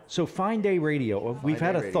 so Fine Day Radio. We've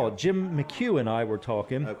had a thought. Jim McHugh and I were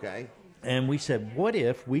talking. Okay. And we said, what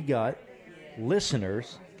if we got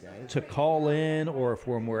listeners to call in, or if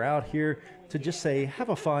when we're out here, to just say, have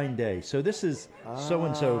a fine day. So this is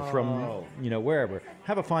so-and-so from, wherever.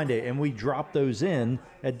 Have a fine day. And we drop those in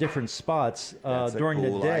at different spots during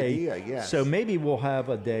the day. Idea, yes. So maybe we'll have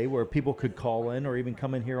a day where people could call in or even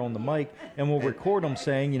come in here on the mic, and we'll record them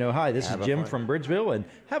saying, hi, this is Jim from Bridgeville, and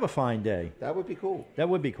have a fine day. That would be cool. That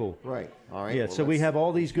would be cool. Right. All right. Yeah, well, so we have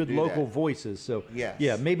all these good local that. voices. So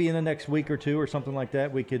yes. Maybe in the next week or two or something like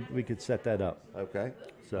that, we could set that up. Okay.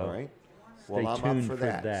 So all right. Stay well, I'm tuned up for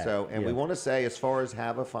that. So, and we want to say, as far as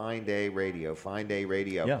Have a Fine Day Radio,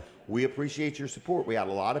 we appreciate your support. We had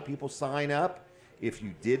a lot of people sign up. If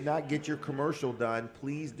you did not get your commercial done,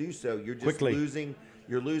 please do so. You're just losing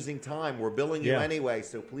time. We're billing you anyway,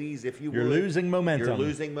 so please, if you're losing momentum. You're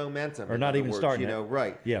losing momentum. Or not even starting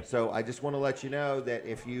right. Yeah. So I just want to let you know that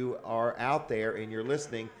if you are out there and you're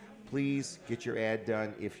listening, please get your ad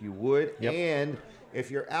done if you would. Yep. And if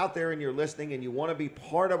you're out there and you're listening and you want to be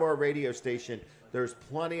part of our radio station, there's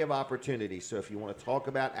plenty of opportunities. So if you want to talk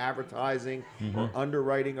about advertising or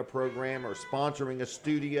underwriting a program or sponsoring a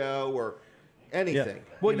studio or anything.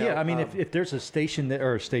 Yeah. Well, I mean, if there's a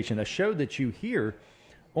show that you hear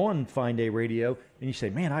on Fine Day Radio and you say,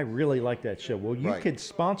 man, I really like that show. Well, you could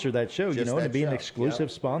sponsor that show, and be an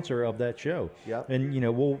exclusive sponsor of that show. Yep. And,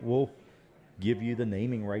 we'll give you the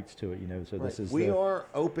naming rights to it, So this is we are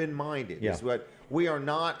open-minded. Yeah. We are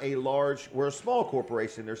not we're a small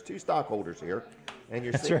corporation. There's 2 stockholders here, and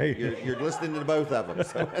you're you're listening to both of them.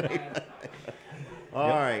 So anyway.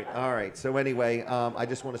 All right. So anyway, I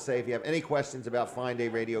just want to say, if you have any questions about Fine Day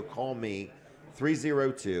Radio, call me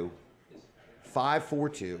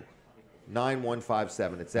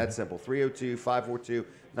 302-542-9157. It's that simple.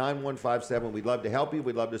 302-542-9157. We'd love to help you.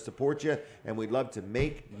 We'd love to support you, and we'd love to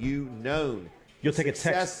make you known. You'll take a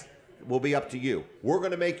text. Will be up to you. We're going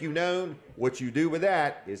to make you known. What you do with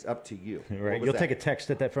that is up to you. Right. You'll take a text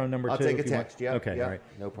at that phone number too? I'll take a text, yeah. Okay, all right.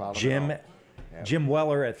 No problem. Jim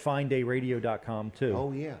Weller at FineDayRadio.com too.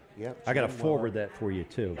 Oh, yeah. Yep. I got to forward that for you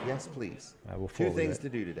too. Yes, please. I will forward 2 things it. to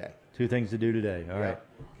do today. 2 things to do today. All right.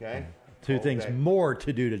 Okay. 2 things more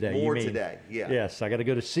to do today. More you mean? today, yeah. Yes, I got to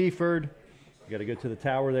go to Seaford. Got to go to the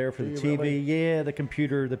tower there for the TV. Really? Yeah, the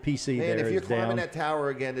computer, the PC Man, there is down. if you're climbing that tower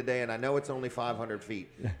again today, and I know it's only 500 feet,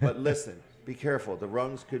 but listen, be careful. The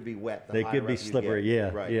rungs could be wet. They could be slippery,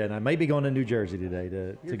 Right. Yeah, and I may be going to New Jersey today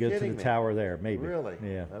to go to the tower there, maybe. Really?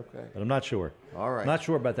 Yeah. Okay. But I'm not sure. All right. I'm not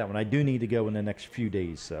sure about that one. I do need to go in the next few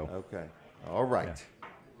days, so. Okay. All right. Yeah.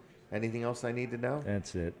 Anything else I need to know?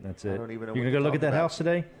 That's it. I don't even know You're going to go look at that house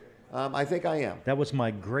today? I think I am. That was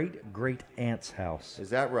my great-great-aunt's house. Is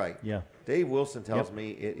that right? Yeah. Dave Wilson tells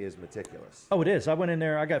me it is meticulous. Oh, it is. I went in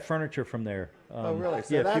there. I got furniture from there. Oh, really?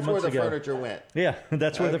 So that's where the furniture went. Yeah,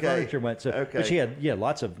 that's where the furniture went. So, okay. But she had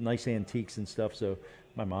lots of nice antiques and stuff. So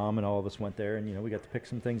my mom and all of us went there, and we got to pick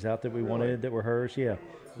some things out that we wanted that were hers. Yeah.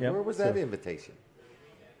 Yep. Where was that invitation?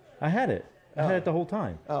 I had it. I had it the whole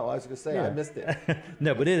time. Oh, I was going to say, I missed it.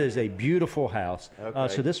 No, but it is a beautiful house.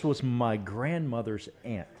 Okay. So this was my grandmother's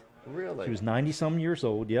aunt. Really? She was 90-some years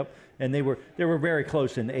old, yep. And they were very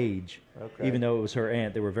close in age. Okay. Even though it was her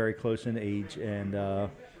aunt, they were very close in age. And,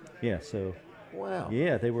 so... Wow.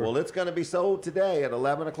 Yeah, they were... Well, it's going to be sold today at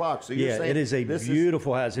 11 o'clock. So you're saying it is a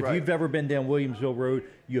beautiful house. If right. you've ever been down Williamsville Road,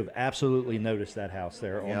 you have absolutely noticed that house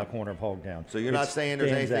there on the corner of Hogtown. So you're not saying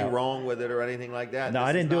there's anything wrong with it or anything like that? No,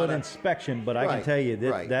 I didn't do an inspection, but I can tell you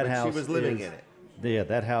that house she was living in it. Yeah,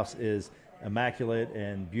 that house is immaculate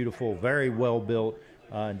and beautiful, very well built,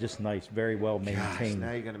 and just nice, very well maintained. Gosh,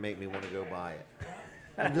 now you're going to make me want to go buy it.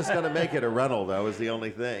 I'm just going to make it a rental, though, is the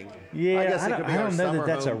only thing. Yeah, I guess it could be I don't know that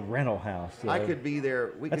that's home. a rental house. I could be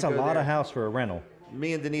there. That's a lot of house for a rental.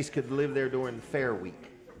 Me and Denise could live there during the fair week.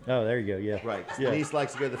 Oh, there you go. Yeah. Right. Yeah. Denise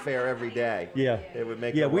likes to go to the fair every day. Yeah. It would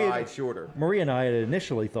make the ride shorter. Marie and I had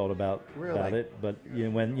initially thought about it, but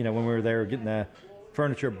when we were there getting the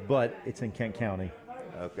furniture, but it's in Kent County.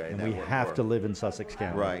 Okay. And we have to live in Sussex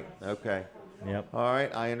County. Right. Okay. Yep. All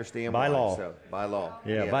right. I understand. By law. So, by law.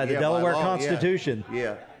 Yeah. By the Delaware Constitution.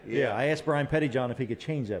 Yeah. Yeah. I asked Brian Pettyjohn if he could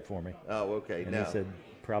change that for me. Oh, okay. And he said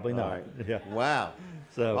probably not. Right. Yeah. Wow.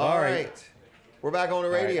 So all right. We're back on the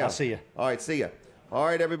radio. All right, I'll see you. All right. See you. All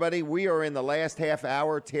right, everybody. We are in the last half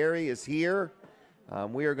hour. Terri is here.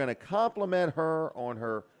 We are going to compliment her on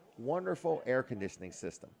her wonderful air conditioning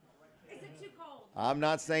system. Is it too cold? I'm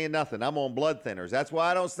not saying nothing. I'm on blood thinners. That's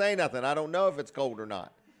why I don't say nothing. I don't know if it's cold or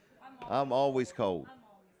not. I'm always cold.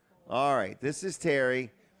 All right. This is Terri.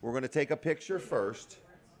 We're going to take a picture first.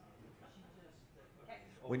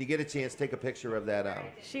 When you get a chance, take a picture of that.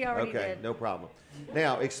 She already did. Okay, no problem.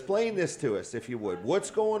 Now, explain this to us, if you would. What's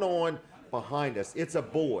going on behind us? It's a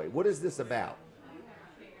boy. What is this about?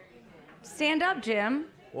 Stand up, Jim.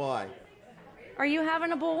 Why? Are you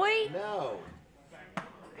having a boy? No.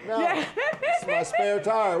 No. It's my spare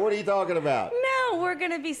tire. What are you talking about? No, we're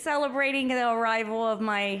going to be celebrating the arrival of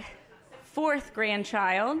my 4th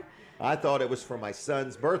grandchild. I thought it was for my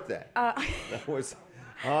son's birthday. That was...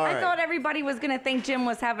 All right. I thought everybody was going to think Jim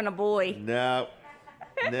was having a boy. No,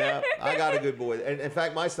 I got a good boy. And in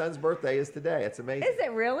fact, my son's birthday is today. It's amazing. Is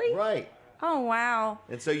it really? Right. Oh, wow.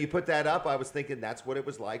 And so you put that up. I was thinking that's what it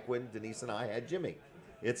was like when Denise and I had Jimmy.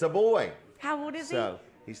 It's a boy. How old is he? So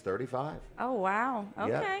he's 35. Oh, wow.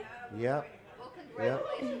 Okay. Yep. Well,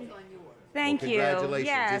 congratulations on yours. Thank you. Congratulations.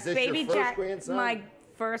 Yes, Is this baby your first Jack, grandson? my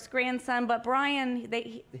first grandson, but Brian,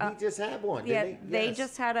 he just had one, yeah, didn't he? they Yes.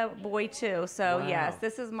 just had a boy too. So Wow. yes,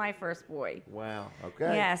 this is my first boy. Wow.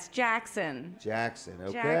 Okay. Yes, Jackson. Jackson.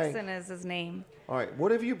 Okay. Jackson is his name. All right.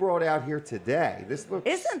 What have you brought out here today? This looks.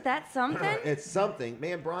 Isn't that something? It's something.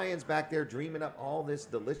 Man, Brian's back there dreaming up all this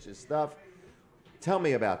delicious stuff. Tell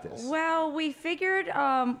me about this. Well, we figured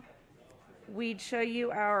we'd show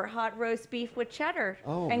you our hot roast beef with cheddar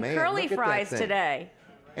and man, curly look at that fries thing. today.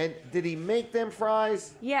 And did he make them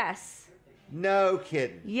fries? Yes. No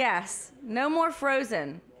kidding. Yes. No more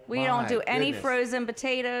frozen. We don't My do any goodness. frozen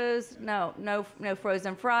potatoes. No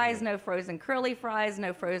frozen fries. No frozen curly fries.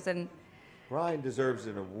 No frozen. Brian deserves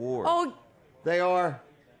an award. Oh, They are?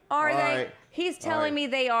 are All they? right. He's All telling right. me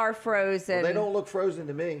they are frozen. Well, they don't look frozen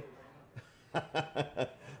to me.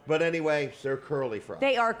 But anyway, they're curly fries.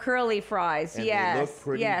 They are curly fries. And they yes. look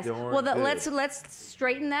pretty yes. darn well, good. let's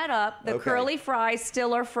straighten that up. The Okay. curly fries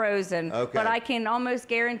still are frozen. Okay. But I can almost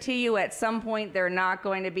guarantee you at some point they're not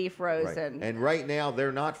going to be Right. frozen. And right now,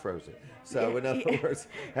 they're not frozen. So in other words,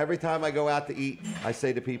 every time I go out to eat, I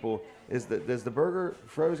say to people, does the burger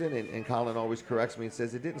frozen? And Colin always corrects me and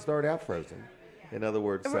says, it didn't start out frozen. In other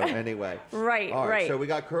words, so anyway. Right, All right. So we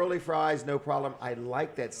got curly fries, no problem. I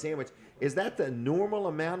like that sandwich. Is that the normal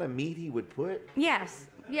amount of meat he would put? Yes.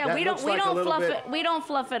 Yeah, That we don't looks like a fluff little bit- it. We don't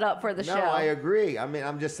fluff it up for the No, show. I agree. I mean,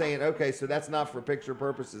 I'm just saying, okay, so that's not for picture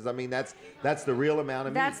purposes. I mean, that's the real amount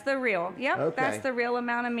of That's meat. the real. Yep, Okay. that's the real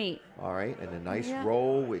amount of meat. All right, and a nice Yeah.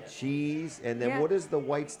 roll with cheese. And then Yeah. what is the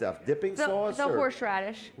white stuff? Dipping sauce? The or?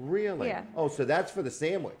 horseradish. Really? Yeah. Oh, so that's for the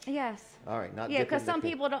sandwich. Yes. All right, not Yeah, dipping because some the-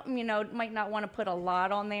 people don't, might not want to put a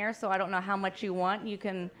lot on there. So I don't know how much you want. You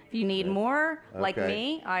can, if you need more, like Okay.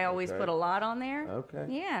 me, I always Okay. put a lot on there. Okay.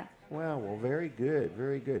 Yeah. Wow, well, very good,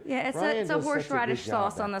 very good. Yeah, it's Brian a does such good horseradish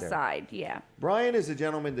job sauce on the back there. side. Yeah. Brian is a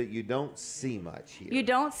gentleman that you don't see much here. You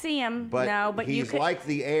don't see him, But no, but he's you could. like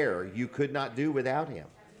the air. You could not do without him.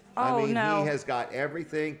 Oh, I mean, no. he has got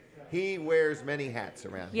everything. He wears many hats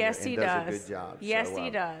around Yes, here he and does. does a good job. Yes, So, he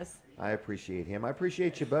does. I appreciate him. I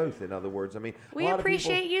appreciate you both, in other words. I mean, We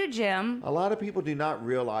appreciate you, Jim. A lot of people do not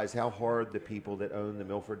realize how hard the people that own the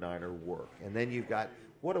Milford Diner work. And then you've got,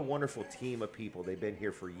 what a wonderful team of people. They've been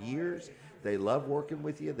here for years. They love working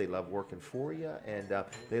with you. They love working for you. And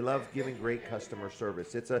they love giving great customer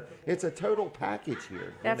service. It's a total package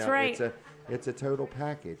here. That's right. It's a total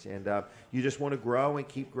package. And you just want to grow and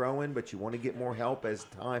keep growing, but you want to get more help as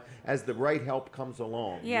the right help comes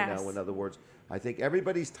along. Yes. You know, in other words, I think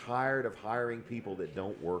everybody's tired of hiring people that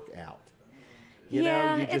don't work out. You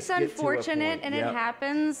know, you it's just get to a unfortunate point. and Yep. it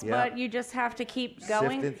happens, Yep. but you just have to keep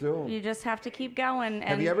going. Sifting through 'em. You just have to keep going. And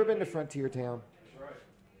Have you ever been to Frontier Town?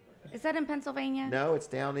 Is that in Pennsylvania? No, it's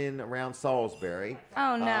down in around Salisbury.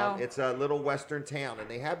 Oh, no. It's a little western town, and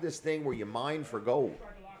they have this thing where you mine for gold.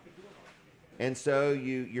 And so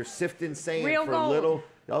you're sifting sand Real for gold.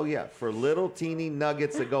 for little teeny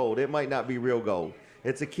nuggets of gold. It might not be real gold.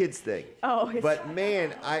 It's a kid's thing. Oh, but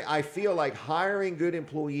man, I feel like hiring good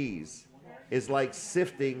employees is like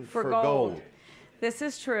sifting for gold. This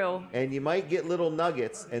is true. And you might get little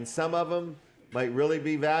nuggets, and some of them might really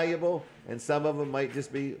be valuable, and some of them might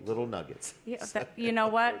just be little nuggets. Yeah, you know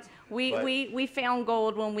what? We found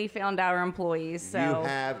gold when we found our employees. So You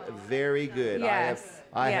have very good. Yes.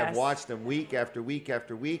 I have Yes. watched them week after week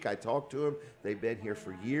after week. I talk to them. They've been here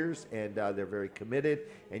for years, and they're very committed,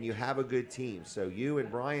 and you have a good team. So you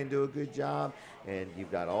and Brian do a good job, and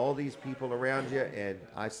you've got all these people around you, and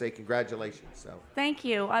I say congratulations. So Thank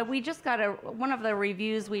you. We just got one of the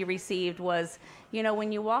reviews we received was, you know,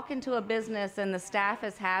 when you walk into a business and the staff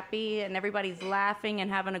is happy and everybody's laughing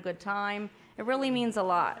and having a good time, it really means a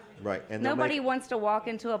lot. Right. And Nobody wants to walk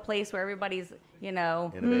into a place where everybody's, you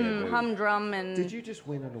know, In a bad mood. humdrum and. Did you just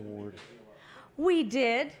win an award? We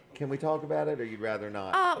did. Can we talk about it, or you'd rather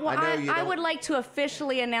not? Well, I don't- would like to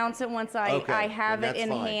officially announce it once I have then it in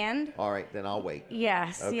that's fine. hand. All right, then I'll wait.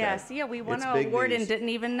 Yes, Okay. yes. Yeah, we won It's an big award news. and didn't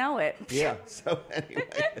even know it. Yeah. So anyway,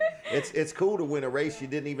 it's cool to win a race you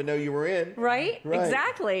didn't even know you were in. Right? Right.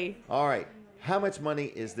 Exactly. All right. How much money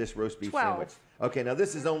is this roast beef 12. sandwich? Okay, now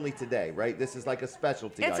this is only today, right? This is like a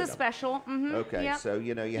specialty It's item. a special. Mm-hmm. Okay, yep. so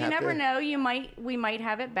you You have never to. know. We might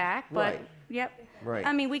have it back, but Right. yep. Right.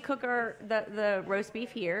 I mean, we cook the roast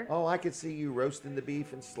beef here. Oh, I could see you roasting the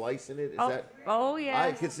beef and slicing it. Is Oh, that? oh yes.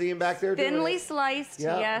 I could see him back there doing Thinly it. sliced.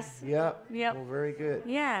 Yep. Yes. Yep. Yep. Well, very good.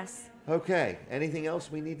 Yes. Okay. Anything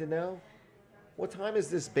else we need to know? What time is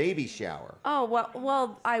this baby shower? Oh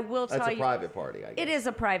well, I will tell you. That's a private party, I guess. It is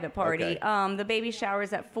a private party. Okay. The baby shower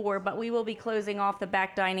is at 4, but we will be closing off the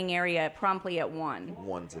back dining area promptly at 1.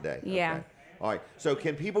 1 today. Yeah. Okay. All right. So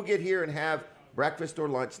can people get here and have breakfast or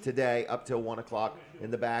lunch today up till 1 o'clock in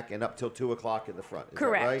the back and up till 2 o'clock in the front? Is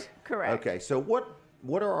Correct. That right? Correct. Okay. So what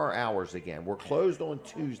are our hours again? We're closed on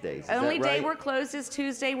Tuesdays. Is Only that day right? we're closed is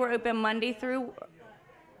Tuesday. We're open Monday through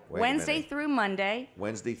Wait a Wednesday minute. through Monday.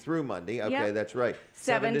 Wednesday through Monday. Okay, Yep. that's right.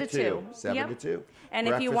 7 to 2. 7 Yep. to 2. And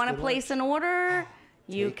if you Breakfast want to and place lunch. an order,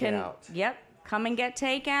 you can. Takeout. Yep. Come and get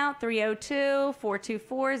takeout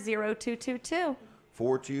 302-424-0222.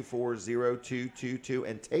 424-0222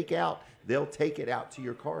 and take out. They'll take it out to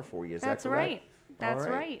your car for you. Is That's that correct? right. That's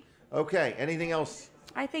All right. Okay. Anything else?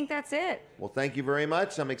 I think that's it. Well, thank you very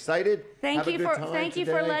much. I'm excited. Thank Have a you good for time thank you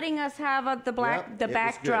for today. letting us have the Yep, the it was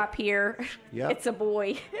backdrop good. here. Yep. It's a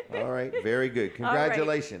boy. All right. Very good. All right.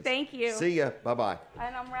 Congratulations. Thank you. See ya. Bye-bye.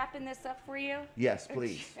 And I'm wrapping this up for you. Yes,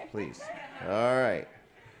 please. Please. All right.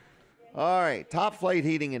 All right. Top Flight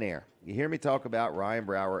Heating and Air. You hear me talk about Ryan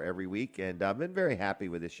Brower every week, and I've been very happy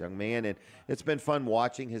with this young man, and it's been fun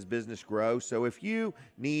watching his business grow. So if you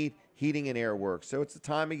need heating and air work, so it's the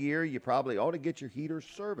time of year you probably ought to get your heater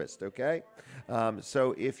serviced, okay?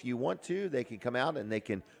 So if you want to, they can come out and they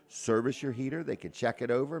can service your heater. They can check it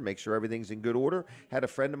over, make sure everything's in good order. Had a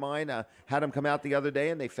friend of mine, had them come out the other day,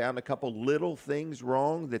 and they found a couple little things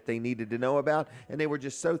wrong that they needed to know about, and they were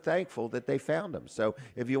just so thankful that they found them. So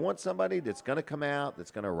if you want somebody that's going to come out,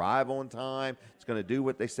 that's going to arrive on time, it's going to do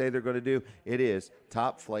what they say they're going to do, it is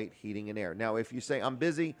Top Flight Heating and Air. Now, if you say, I'm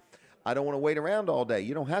busy, I don't want to wait around all day,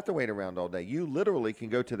 you don't have to wait around all day. You literally can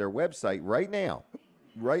go to their website right now.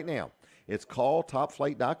 Right now. It's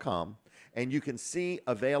calltopflight.com, and you can see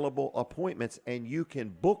available appointments, and you can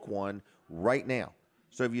book one right now.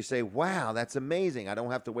 So if you say, wow, that's amazing, I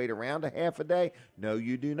don't have to wait around a half a day. No,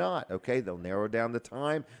 you do not. Okay, they'll narrow down the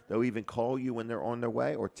time. They'll even call you when they're on their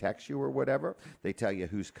way or text you or whatever. They tell you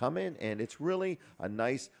who's coming, and it's really a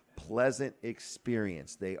nice, pleasant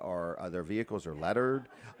experience. They are their vehicles are lettered.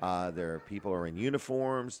 Their people are in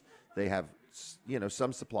uniforms. They have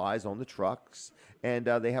some supplies on the trucks. And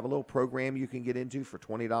they have a little program you can get into for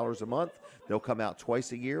 $20 a month. They'll come out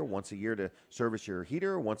twice a year, once a year to service your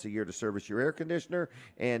heater, once a year to service your air conditioner,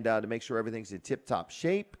 and to make sure everything's in tip-top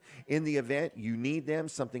shape. In the event you need them,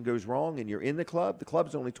 something goes wrong, and you're in the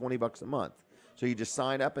club's only $20 a month. So you just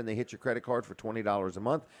sign up and they hit your credit card for $20 a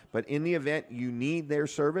month. But in the event you need their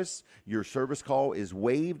service, your service call is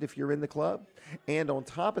waived if you're in the club. And on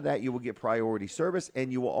top of that, you will get priority service,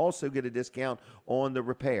 and you will also get a discount on the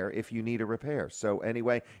repair if you need a repair. So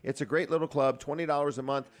anyway, it's a great little club, $20 a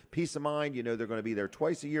month, peace of mind. They're going to be there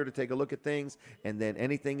twice a year to take a look at things, and then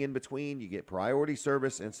anything in between, you get priority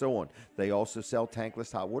service and so on. They also sell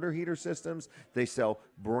tankless hot water heater systems. They sell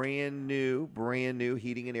brand new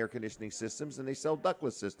heating and air conditioning systems, and they sell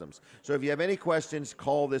ductless systems. So if you have any questions,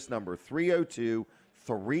 call this number,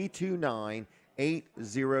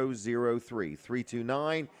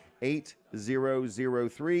 302-329-8003,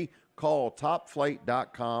 329-8003. Call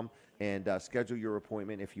topflight.com and schedule your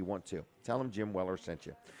appointment if you want to. Tell them Jim Weller sent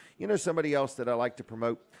you. Somebody else that I like to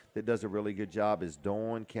promote that does a really good job is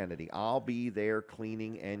Dawn Kennedy. I'll Be There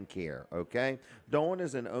Cleaning and Care, okay? Dawn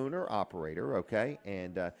is an owner-operator, okay?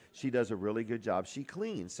 And she does a really good job. She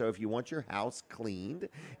cleans. So if you want your house cleaned,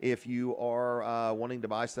 if you are wanting to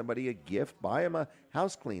buy somebody a gift, buy them a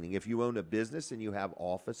house cleaning. If you own a business and you have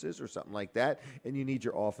offices or something like that and you need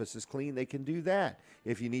your offices clean, they can do that.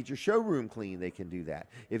 If you need your showroom clean, they can do that.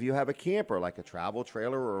 If you have a camper like a travel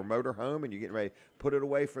trailer or a motor home and you're getting ready to put it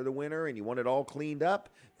away for the winter and you want it all cleaned up,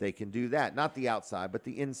 they can do that. Not the outside, but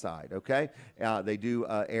the inside, okay? They do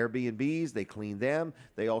Airbnbs. They clean them.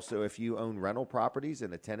 They also, if you own rental properties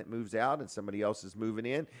and a tenant moves out and somebody else is moving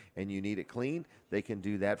in and you need it cleaned, they can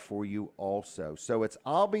do that for you also. So it's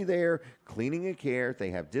I'll Be There Cleaning and Care. They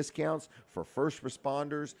have discounts for first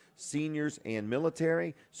responders, seniors, and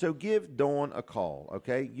military. So give Dawn a call,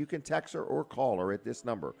 okay? You can text her or call her at this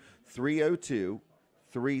number,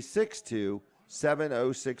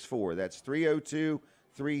 302-362-7064. That's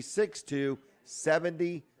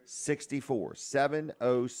 302-362-7064.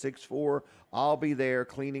 7064. I'll Be There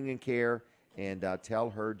Cleaning and Care, and tell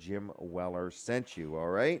her Jim Weller sent you, all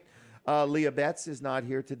right? Leah Betts is not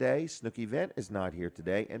here today. Snooky Vent is not here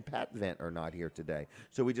today. And Pat Vent are not here today.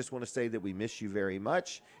 So we just want to say that we miss you very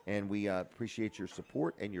much, and we appreciate your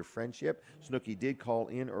support and your friendship. Snooky did call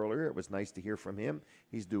in earlier. It was nice to hear from him.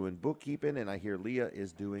 He's doing bookkeeping, and I hear Leah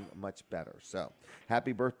is doing much better. So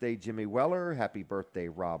happy birthday, Jimmy Weller. Happy birthday,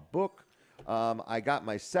 Rob Book. I got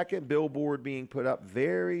my second billboard being put up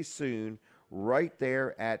very soon right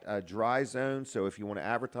there at Dry Zone. So if you want to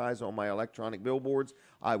advertise on my electronic billboards,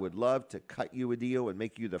 I would love to cut you a deal and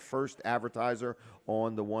make you the first advertiser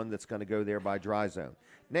on the one that's going to go there by Dry Zone.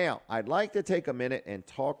 Now, I'd like to take a minute and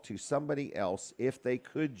talk to somebody else if they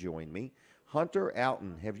could join me. Hunter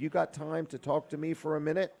Alton, have you got time to talk to me for a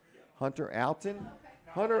minute? Hunter Alton?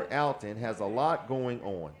 Hunter Alton has a lot going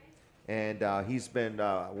on. And he's been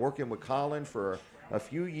working with Colin for a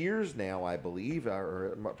few years now, I believe,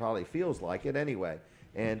 or it probably feels like it anyway.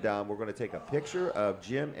 And we're going to take a picture of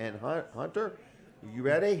Jim and Hunter. You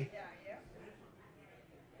ready? Yeah.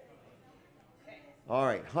 All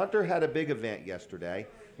right. Hunter had a big event yesterday,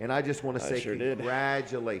 and I just want to say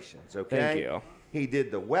congratulations, okay? Thank you. He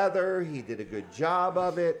did the weather. He did a good job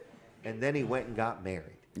of it, and then he went and got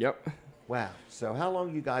married. Yep. Wow. So how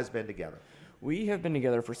long you guys been together? We have been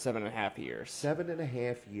together for 7.5 years.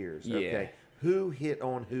 7.5 years. Yeah. Okay. Who hit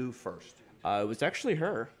on who first? It was actually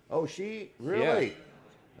her. Oh, she? Really?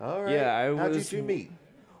 Yeah. All right. Yeah, How'd you two meet?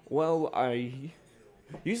 Well, I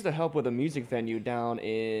used to help with a music venue down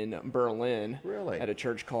in Berlin. Really? At a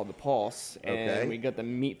church called The Pulse. And we got to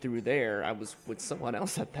meet through there. I was with someone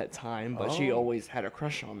else at that time, but she always had a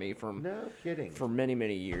crush on me for many,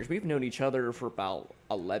 many years. We've known each other for about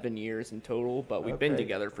 11 years in total, but we've been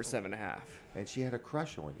together for 7.5. And she had a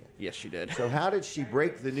crush on you? Yes, she did. So how did she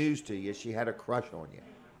break the news to you she had a crush on you?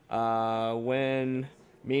 When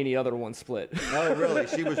me and the other one split. Oh, really?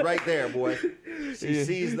 She was right there, boy. She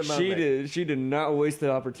seized the moment. She did not waste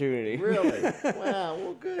the opportunity. Really? Wow.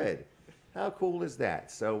 Well, good. How cool is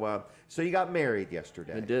that? So so you got married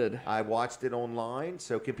yesterday. I did. I watched it online.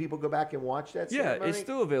 So can people go back and watch that ceremony? Yeah, it's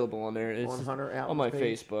still available on there. It's on Hunter Alton's on my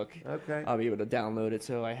page? Facebook. Okay. I'll be able to download it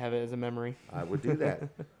so I have it as a memory. I would do that.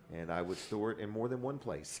 And I would store it in more than one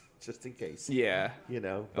place, just in case. Yeah. You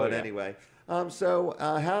know. But anyway. So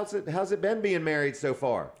how's it been being married so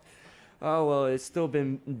far? Oh, well, it's still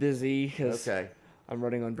been busy because I'm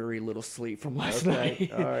running on very little sleep from last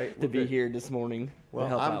night All right. to be here this morning.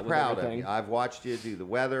 Well, I'm proud of you. I've watched you do the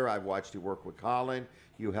weather. I've watched you work with Colin.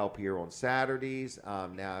 You help here on Saturdays.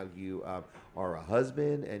 Now you are a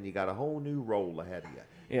husband, and you got a whole new role ahead of you.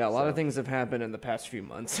 Yeah, a lot of things have happened in the past few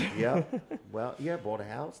months. Yeah. Well, yeah, bought a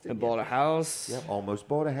house, didn't you? Bought a house. Yep, almost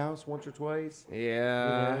bought a house once or twice.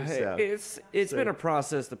 Yeah. You know, it's been a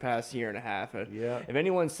process the past year and a half. Yeah. If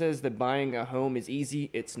anyone says that buying a home is easy,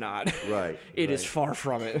 it's not. Right. It is far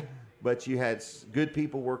from it. But you had good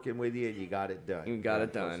people working with you, and you got it done. You got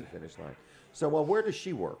it done. Finish line. So, well, where does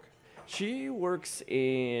she work? She works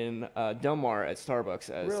in Delmar at Starbucks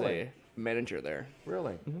as a manager there.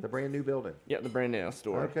 Really? The brand new building? Yeah, the brand new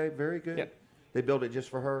store. Okay, very good. Yep. They built it just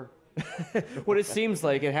for her? What it seems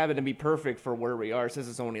like it happened to be perfect for where we are, since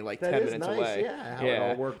it's only like 10 minutes away. Yeah, how it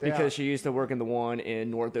all worked out. Because she used to work in the one in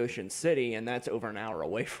North Ocean City, and that's over an hour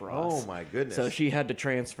away from us. Oh my goodness! So she had to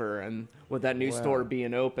transfer, and with that new store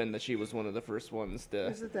being open, that she was one of the first ones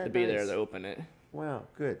to be there to open it. Wow,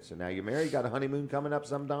 good. So now you're married. Got a honeymoon coming up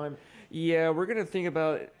sometime? Yeah, we're gonna think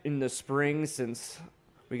about it in the spring, since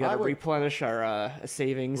we got to replenish our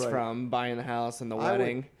savings from buying the house and the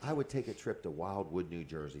wedding. I would take a trip to Wildwood, New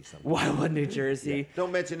Jersey sometime. Wildwood, New Jersey. Yeah.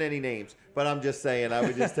 Don't mention any names, but I'm just saying I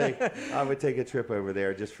would take a trip over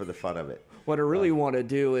there just for the fun of it. What I really want to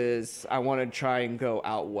do is I want to try and go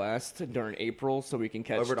out west during April so we can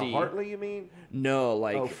catch over to Hartley, you mean? No,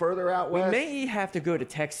 like further out west. We may have to go to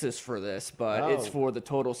Texas for this, but it's for the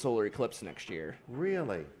total solar eclipse next year.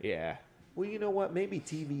 Really? Yeah. Well, you know what? Maybe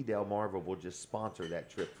TV Delmarva will just sponsor that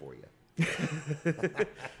trip for you.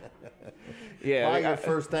 Yeah, buy your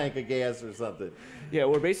first tank of gas or something. Yeah,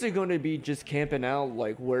 we're basically going to be just camping out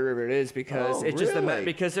like wherever it is, because it's just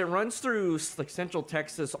because it runs through like central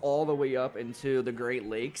Texas all the way up into the Great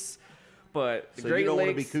Lakes. But the so Great you don't Lakes,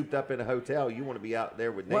 want to be cooped up in a hotel. You want to be out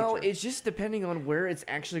there with nature. Well, it's just depending on where it's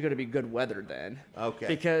actually going to be good weather then. Okay.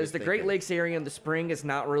 Because the Great Lakes area in the spring is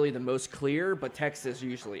not really the most clear, but Texas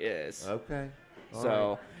usually is. Okay.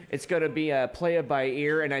 So it's going to be play it by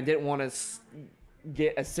ear, and I didn't want to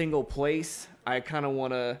get a single place. I kind of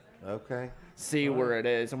want to see where it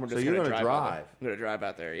is, and we're just going to drive. I'm going to drive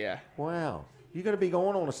out there, yeah. Wow. You going to be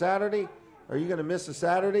going on a Saturday? Are you going to miss a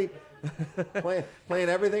Saturday? Playing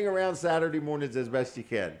everything around Saturday mornings as best you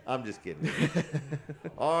can. I'm just kidding.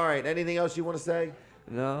 All right. Anything else you want to say?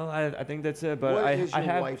 No, I think that's it. But what is your I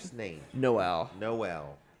have wife's name? Noelle.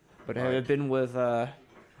 Noelle. But I have been with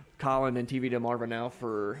Colin and TV Delmarva now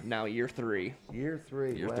for year 3. Year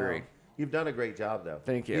 3. Year wow. 3. You've done a great job, though.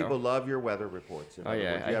 Thank you. People love your weather reports. Oh,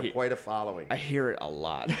 yeah. You have quite a following. I hear it a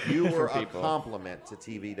lot. You were a compliment to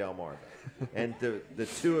TV Delmarva. And the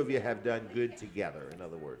two of you have done good together, in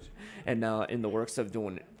other words. And now in the works of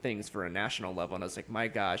doing things for a national level, and I was like, my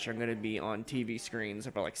gosh, I'm going to be on TV screens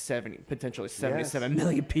for like potentially 77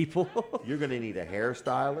 million people. You're going to need a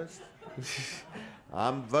hairstylist.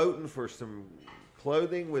 I'm voting for some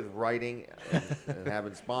clothing with writing and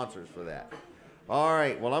having sponsors for that. All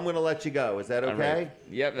right. Well, I'm going to let you go. Is that okay? Right.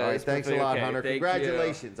 Yep. All right. Thanks a lot, Hunter.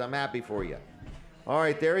 Congratulations. I'm happy for you. All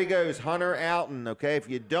right. There he goes, Hunter Alton. Okay. If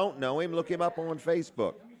you don't know him, look him up on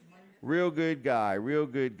Facebook. Real good guy. Real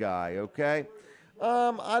good guy. Okay.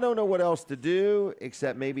 I don't know what else to do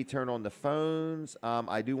except maybe turn on the phones.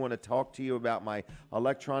 I do want to talk to you about my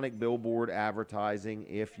electronic billboard advertising.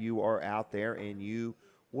 If you are out there and you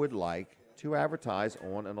would like to advertise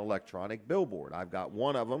on an electronic billboard, I've got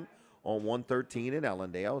one of them on 113 in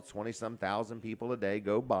Ellendale. It's 20-some thousand people a day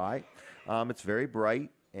go by. It's very bright,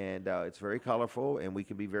 and it's very colorful, and we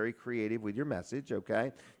can be very creative with your message,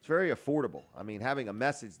 okay? It's very affordable. I mean, having a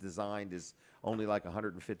message designed is only like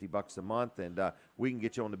 $150 a month, and we can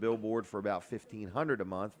get you on the billboard for about $1,500 a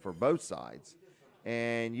month for both sides,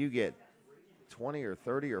 and you get 20 or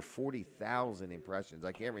 30 or 40,000 impressions.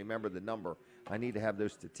 I can't remember the number. I need to have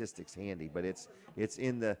those statistics handy, but it's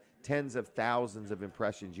in the tens of thousands of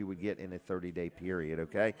impressions you would get in a 30-day period,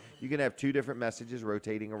 okay? You can have 2 different messages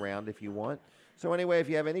rotating around if you want. So anyway, if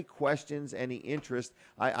you have any questions, any interest,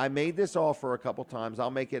 I made this offer a couple times.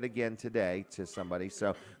 I'll make it again today to somebody. So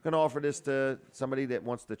I'm going to offer this to somebody that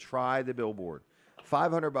wants to try the billboard.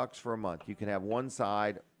 $500 for a month. You can have one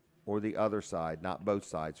side or the other side, not both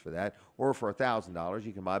sides for that. Or for $1,000,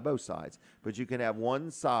 you can buy both sides. But you can have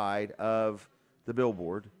one side of the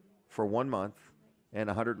billboard for 1 month and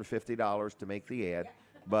 $150 to make the ad.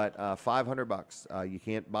 But $500, you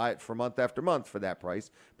can't buy it for month after month for that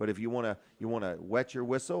price. But if you want to wet your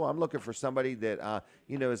whistle, I'm looking for somebody that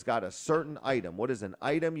has got a certain item. What is an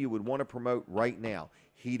item you would want to promote right now?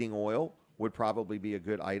 Heating oil would probably be a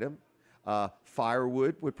good item.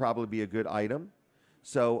 Firewood would probably be a good item.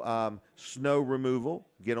 So snow removal,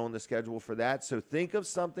 get on the schedule for that. So think of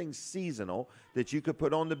something seasonal that you could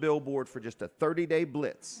put on the billboard for just a 30-day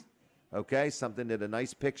blitz, okay? Something that a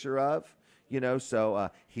nice picture of, so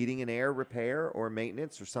heating and air repair or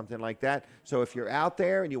maintenance or something like that. So if you're out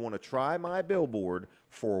there and you want to try my billboard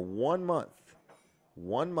for 1 month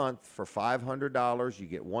for $500, you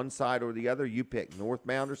get one side or the other. You pick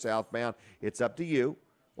northbound or southbound. It's up to you.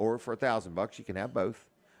 Or for $1,000, you can have both.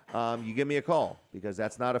 You give me a call, because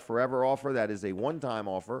that's not a forever offer. That is a one-time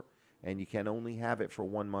offer, and you can only have it for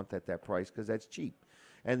 1 month at that price, because that's cheap.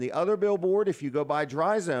 And the other billboard, if you go by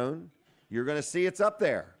Dry Zone, you're going to see it's up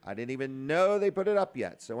there. I didn't even know they put it up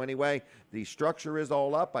yet. So anyway, the structure is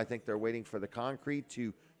all up. I think they're waiting for the concrete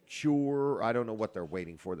to cure. I don't know what they're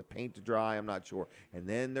waiting for, the paint to dry. I'm not sure. And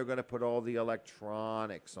then they're going to put all the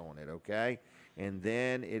electronics on it, okay? And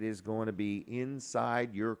then it is going to be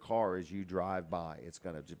inside your car as you drive by. It's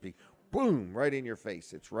going to just be boom, right in your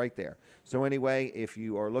face. It's right there. So anyway, if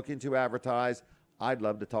you are looking to advertise, I'd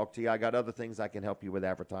love to talk to you. I got other things I can help you with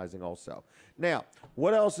advertising also. Now,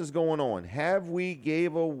 what else is going on? Have we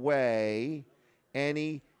gave away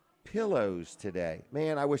any pillows today?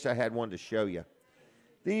 Man, I wish I had one to show you.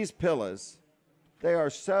 These pillows, they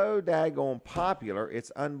are so daggone popular,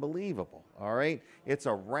 it's unbelievable, all right? It's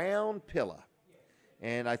a round pillow,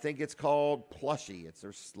 and I think it's called Plushie.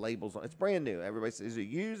 There's labels on it. It's brand new. Everybody says, is it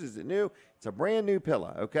used? Is it new? It's a brand new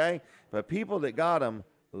pillow, okay? But people that got them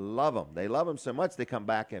love them. They love them so much they come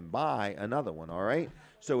back and buy another one, all right?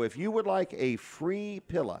 So if you would like a free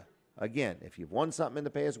pillow, again, if you've won something in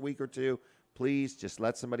the past week or two, please just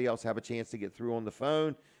let somebody else have a chance to get through on the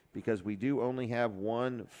phone, because we do only have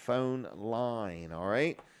one phone line, all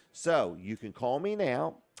right? So you can call me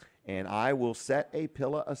now, and I will set a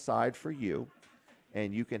pillow aside for you,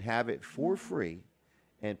 and you can have it for free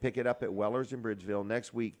and pick it up at Weller's in Bridgeville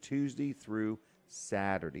next week, Tuesday through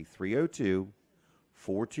Saturday,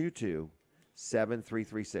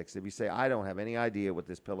 302-422-7336. If you say, I don't have any idea what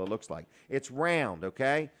this pillow looks like, it's round,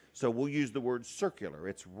 okay? So we'll use the word circular.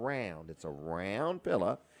 It's round. It's a round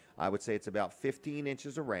pillow. I would say it's about 15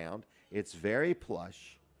 inches around. It's very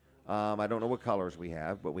plush. I don't know what colors we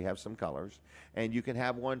have, but we have some colors. And you can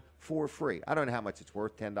have one for free. I don't know how much it's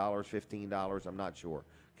worth, $10, $15, I'm not sure.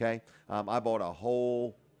 Okay? I bought a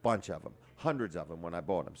whole bunch of them, hundreds of them when I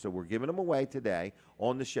bought them. So we're giving them away today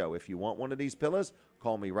on the show. If you want one of these pillows,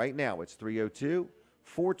 call me right now. It's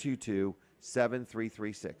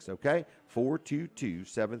 302-422-7336, okay?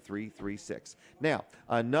 422-7336. Now,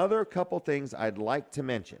 another couple things I'd like to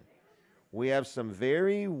mention. We have some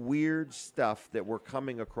very weird stuff that we're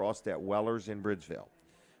coming across at Weller's in Bridgeville,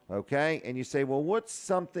 okay? And you say, well, what's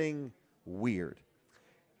something weird?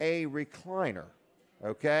 A recliner,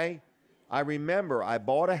 okay? I remember I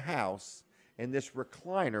bought a house, and this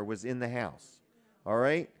recliner was in the house, all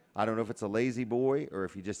right? I don't know if it's a lazy boy or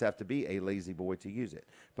if you just have to be a lazy boy to use it.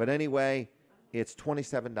 But anyway, it's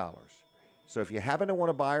 $27. So if you happen to want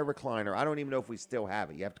to buy a recliner, I don't even know if we still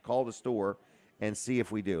have it. You have to call the store and see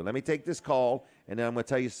if we do. Let me take this call, and then I'm going to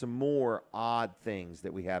tell you some more odd things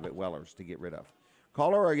that we have at Weller's to get rid of.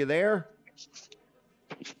 Caller, are you there?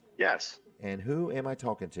 Yes. And who am I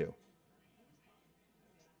talking to?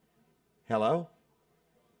 Hello?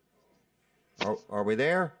 Are we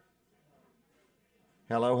there?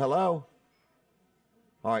 Hello, hello?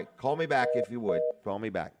 All right, call me back if you would. Call me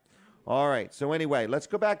back. All right, so anyway, let's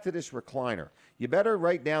go back to this recliner. You better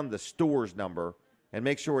write down the store's number and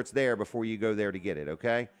make sure it's there before you go there to get it,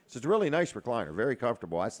 okay? So it's a really nice recliner, very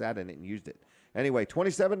comfortable. I sat in it and used it. Anyway,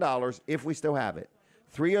 $27 if we still have it.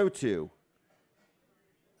 302,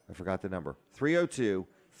 I forgot the number,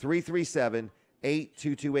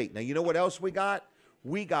 302-337-8228. Now, you know what else we got?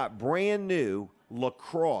 We got brand new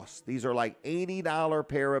Lacrosse. These are like $80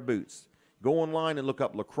 pair of boots. Go online and look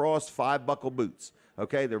up Lacrosse 5-buckle boots.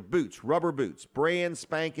 Okay, they're boots, rubber boots, brand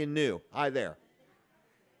spanking new. Hi there.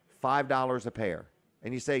 $5 a pair.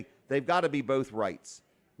 And you say, they've got to be both rights.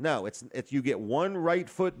 No, it's you get one right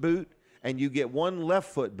foot boot and you get one left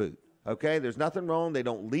foot boot. Okay, there's nothing wrong. They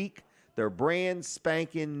don't leak. They're brand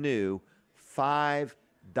spanking new,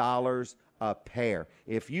 $5 a pair.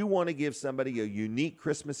 If you want to give somebody a unique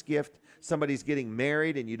Christmas gift, somebody's getting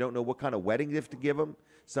married and you don't know what kind of wedding gift to give them,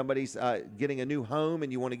 somebody's getting a new home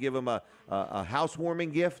and you want to give them a housewarming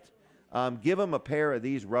gift, give them a pair of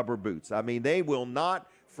these rubber boots. I mean, they will not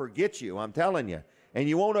forget you, I'm telling you. And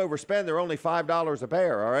you won't overspend. They're only $5 a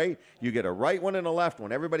pair, all right? You get a right one and a left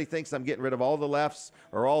one. Everybody thinks I'm getting rid of all the lefts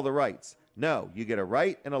or all the rights. No, you get a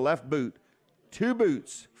right and a left boot. 2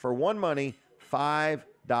 boots for one money,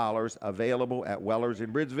 $5 available at Weller's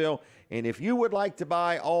in Bridgeville. And if you would like to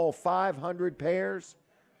buy all 500 pairs,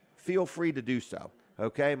 feel free to do so.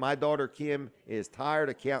 Okay, my daughter Kim is tired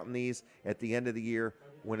of counting these at the end of the year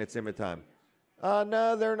when it's inventory time.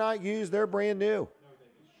 No, they're not used. They're brand new.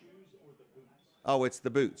 Oh, it's the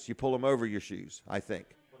boots. You pull them over your shoes, I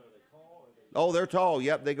think. Oh, they're tall.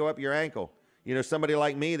 Yep, they go up your ankle. You know, somebody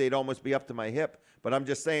like me, they'd almost be up to my hip. But I'm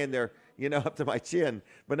just saying they're, you know, up to my chin.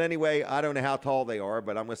 But anyway, I don't know how tall they are,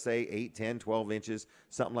 but I'm going to say 8, 10, 12 inches,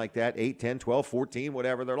 something like that. 8, 10, 12, 14,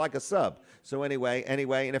 whatever. They're like a sub. So anyway, and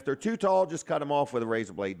if they're too tall, just cut them off with a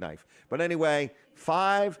razor blade knife. But anyway,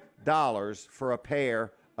 $5 for a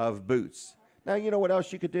pair of boots. Now, you know what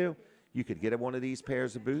else you could do? You could get one of these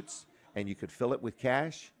pairs of boots, and you could fill it with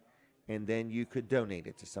cash, and then you could donate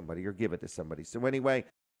it to somebody or give it to somebody. So anyway,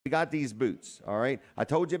 we got these boots, all right? I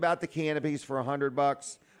told you about the canopies for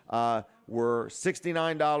 $100. We're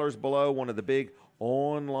 $69 below one of the big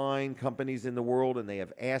online companies in the world, and they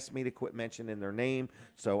have asked me to quit mentioning their name,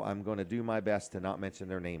 so I'm going to do my best to not mention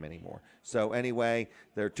their name anymore. So anyway,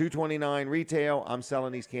 they're $229 retail. I'm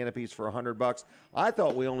selling these canopies for $100. I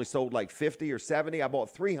thought we only sold like 50 or 70. I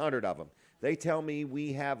bought 300 of them. They tell me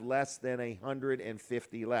we have less than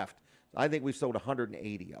 150 left. I think we've sold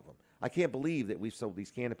 180 of them. I can't believe that we've sold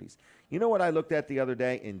these canopies. You know what I looked at the other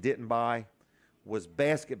day and didn't buy? Was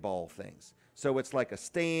basketball things. So it's like a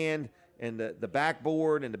stand and the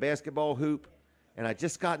backboard and the basketball hoop, and I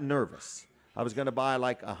just got nervous. I was going to buy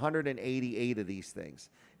like 188 of these things,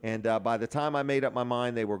 and by the time I made up my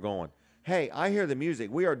mind, they were gone. Hey, I hear the music.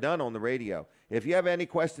 We are done on the radio. If you have any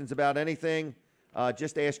questions about anything,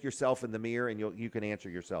 just ask yourself in the mirror, and you can answer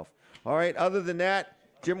yourself. All right, other than that,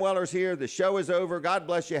 Jim Weller's here. The show is over. God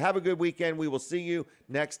bless you. Have a good weekend. We will see you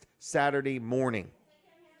next Saturday morning.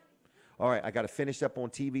 All right, I got to finish up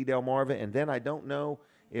on TV Delmarva, and then I don't know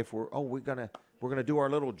if we're gonna do our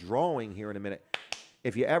little drawing here in a minute.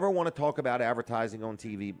 If you ever want to talk about advertising on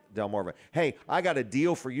TV Delmarva, hey, I got a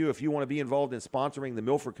deal for you if you want to be involved in sponsoring the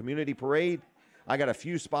Milford Community Parade. I got a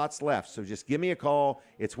few spots left, so just give me a call.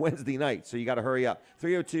 It's Wednesday night, so you got to hurry up.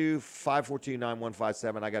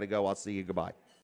 302-542-9157. I got to go. I'll see you. Goodbye.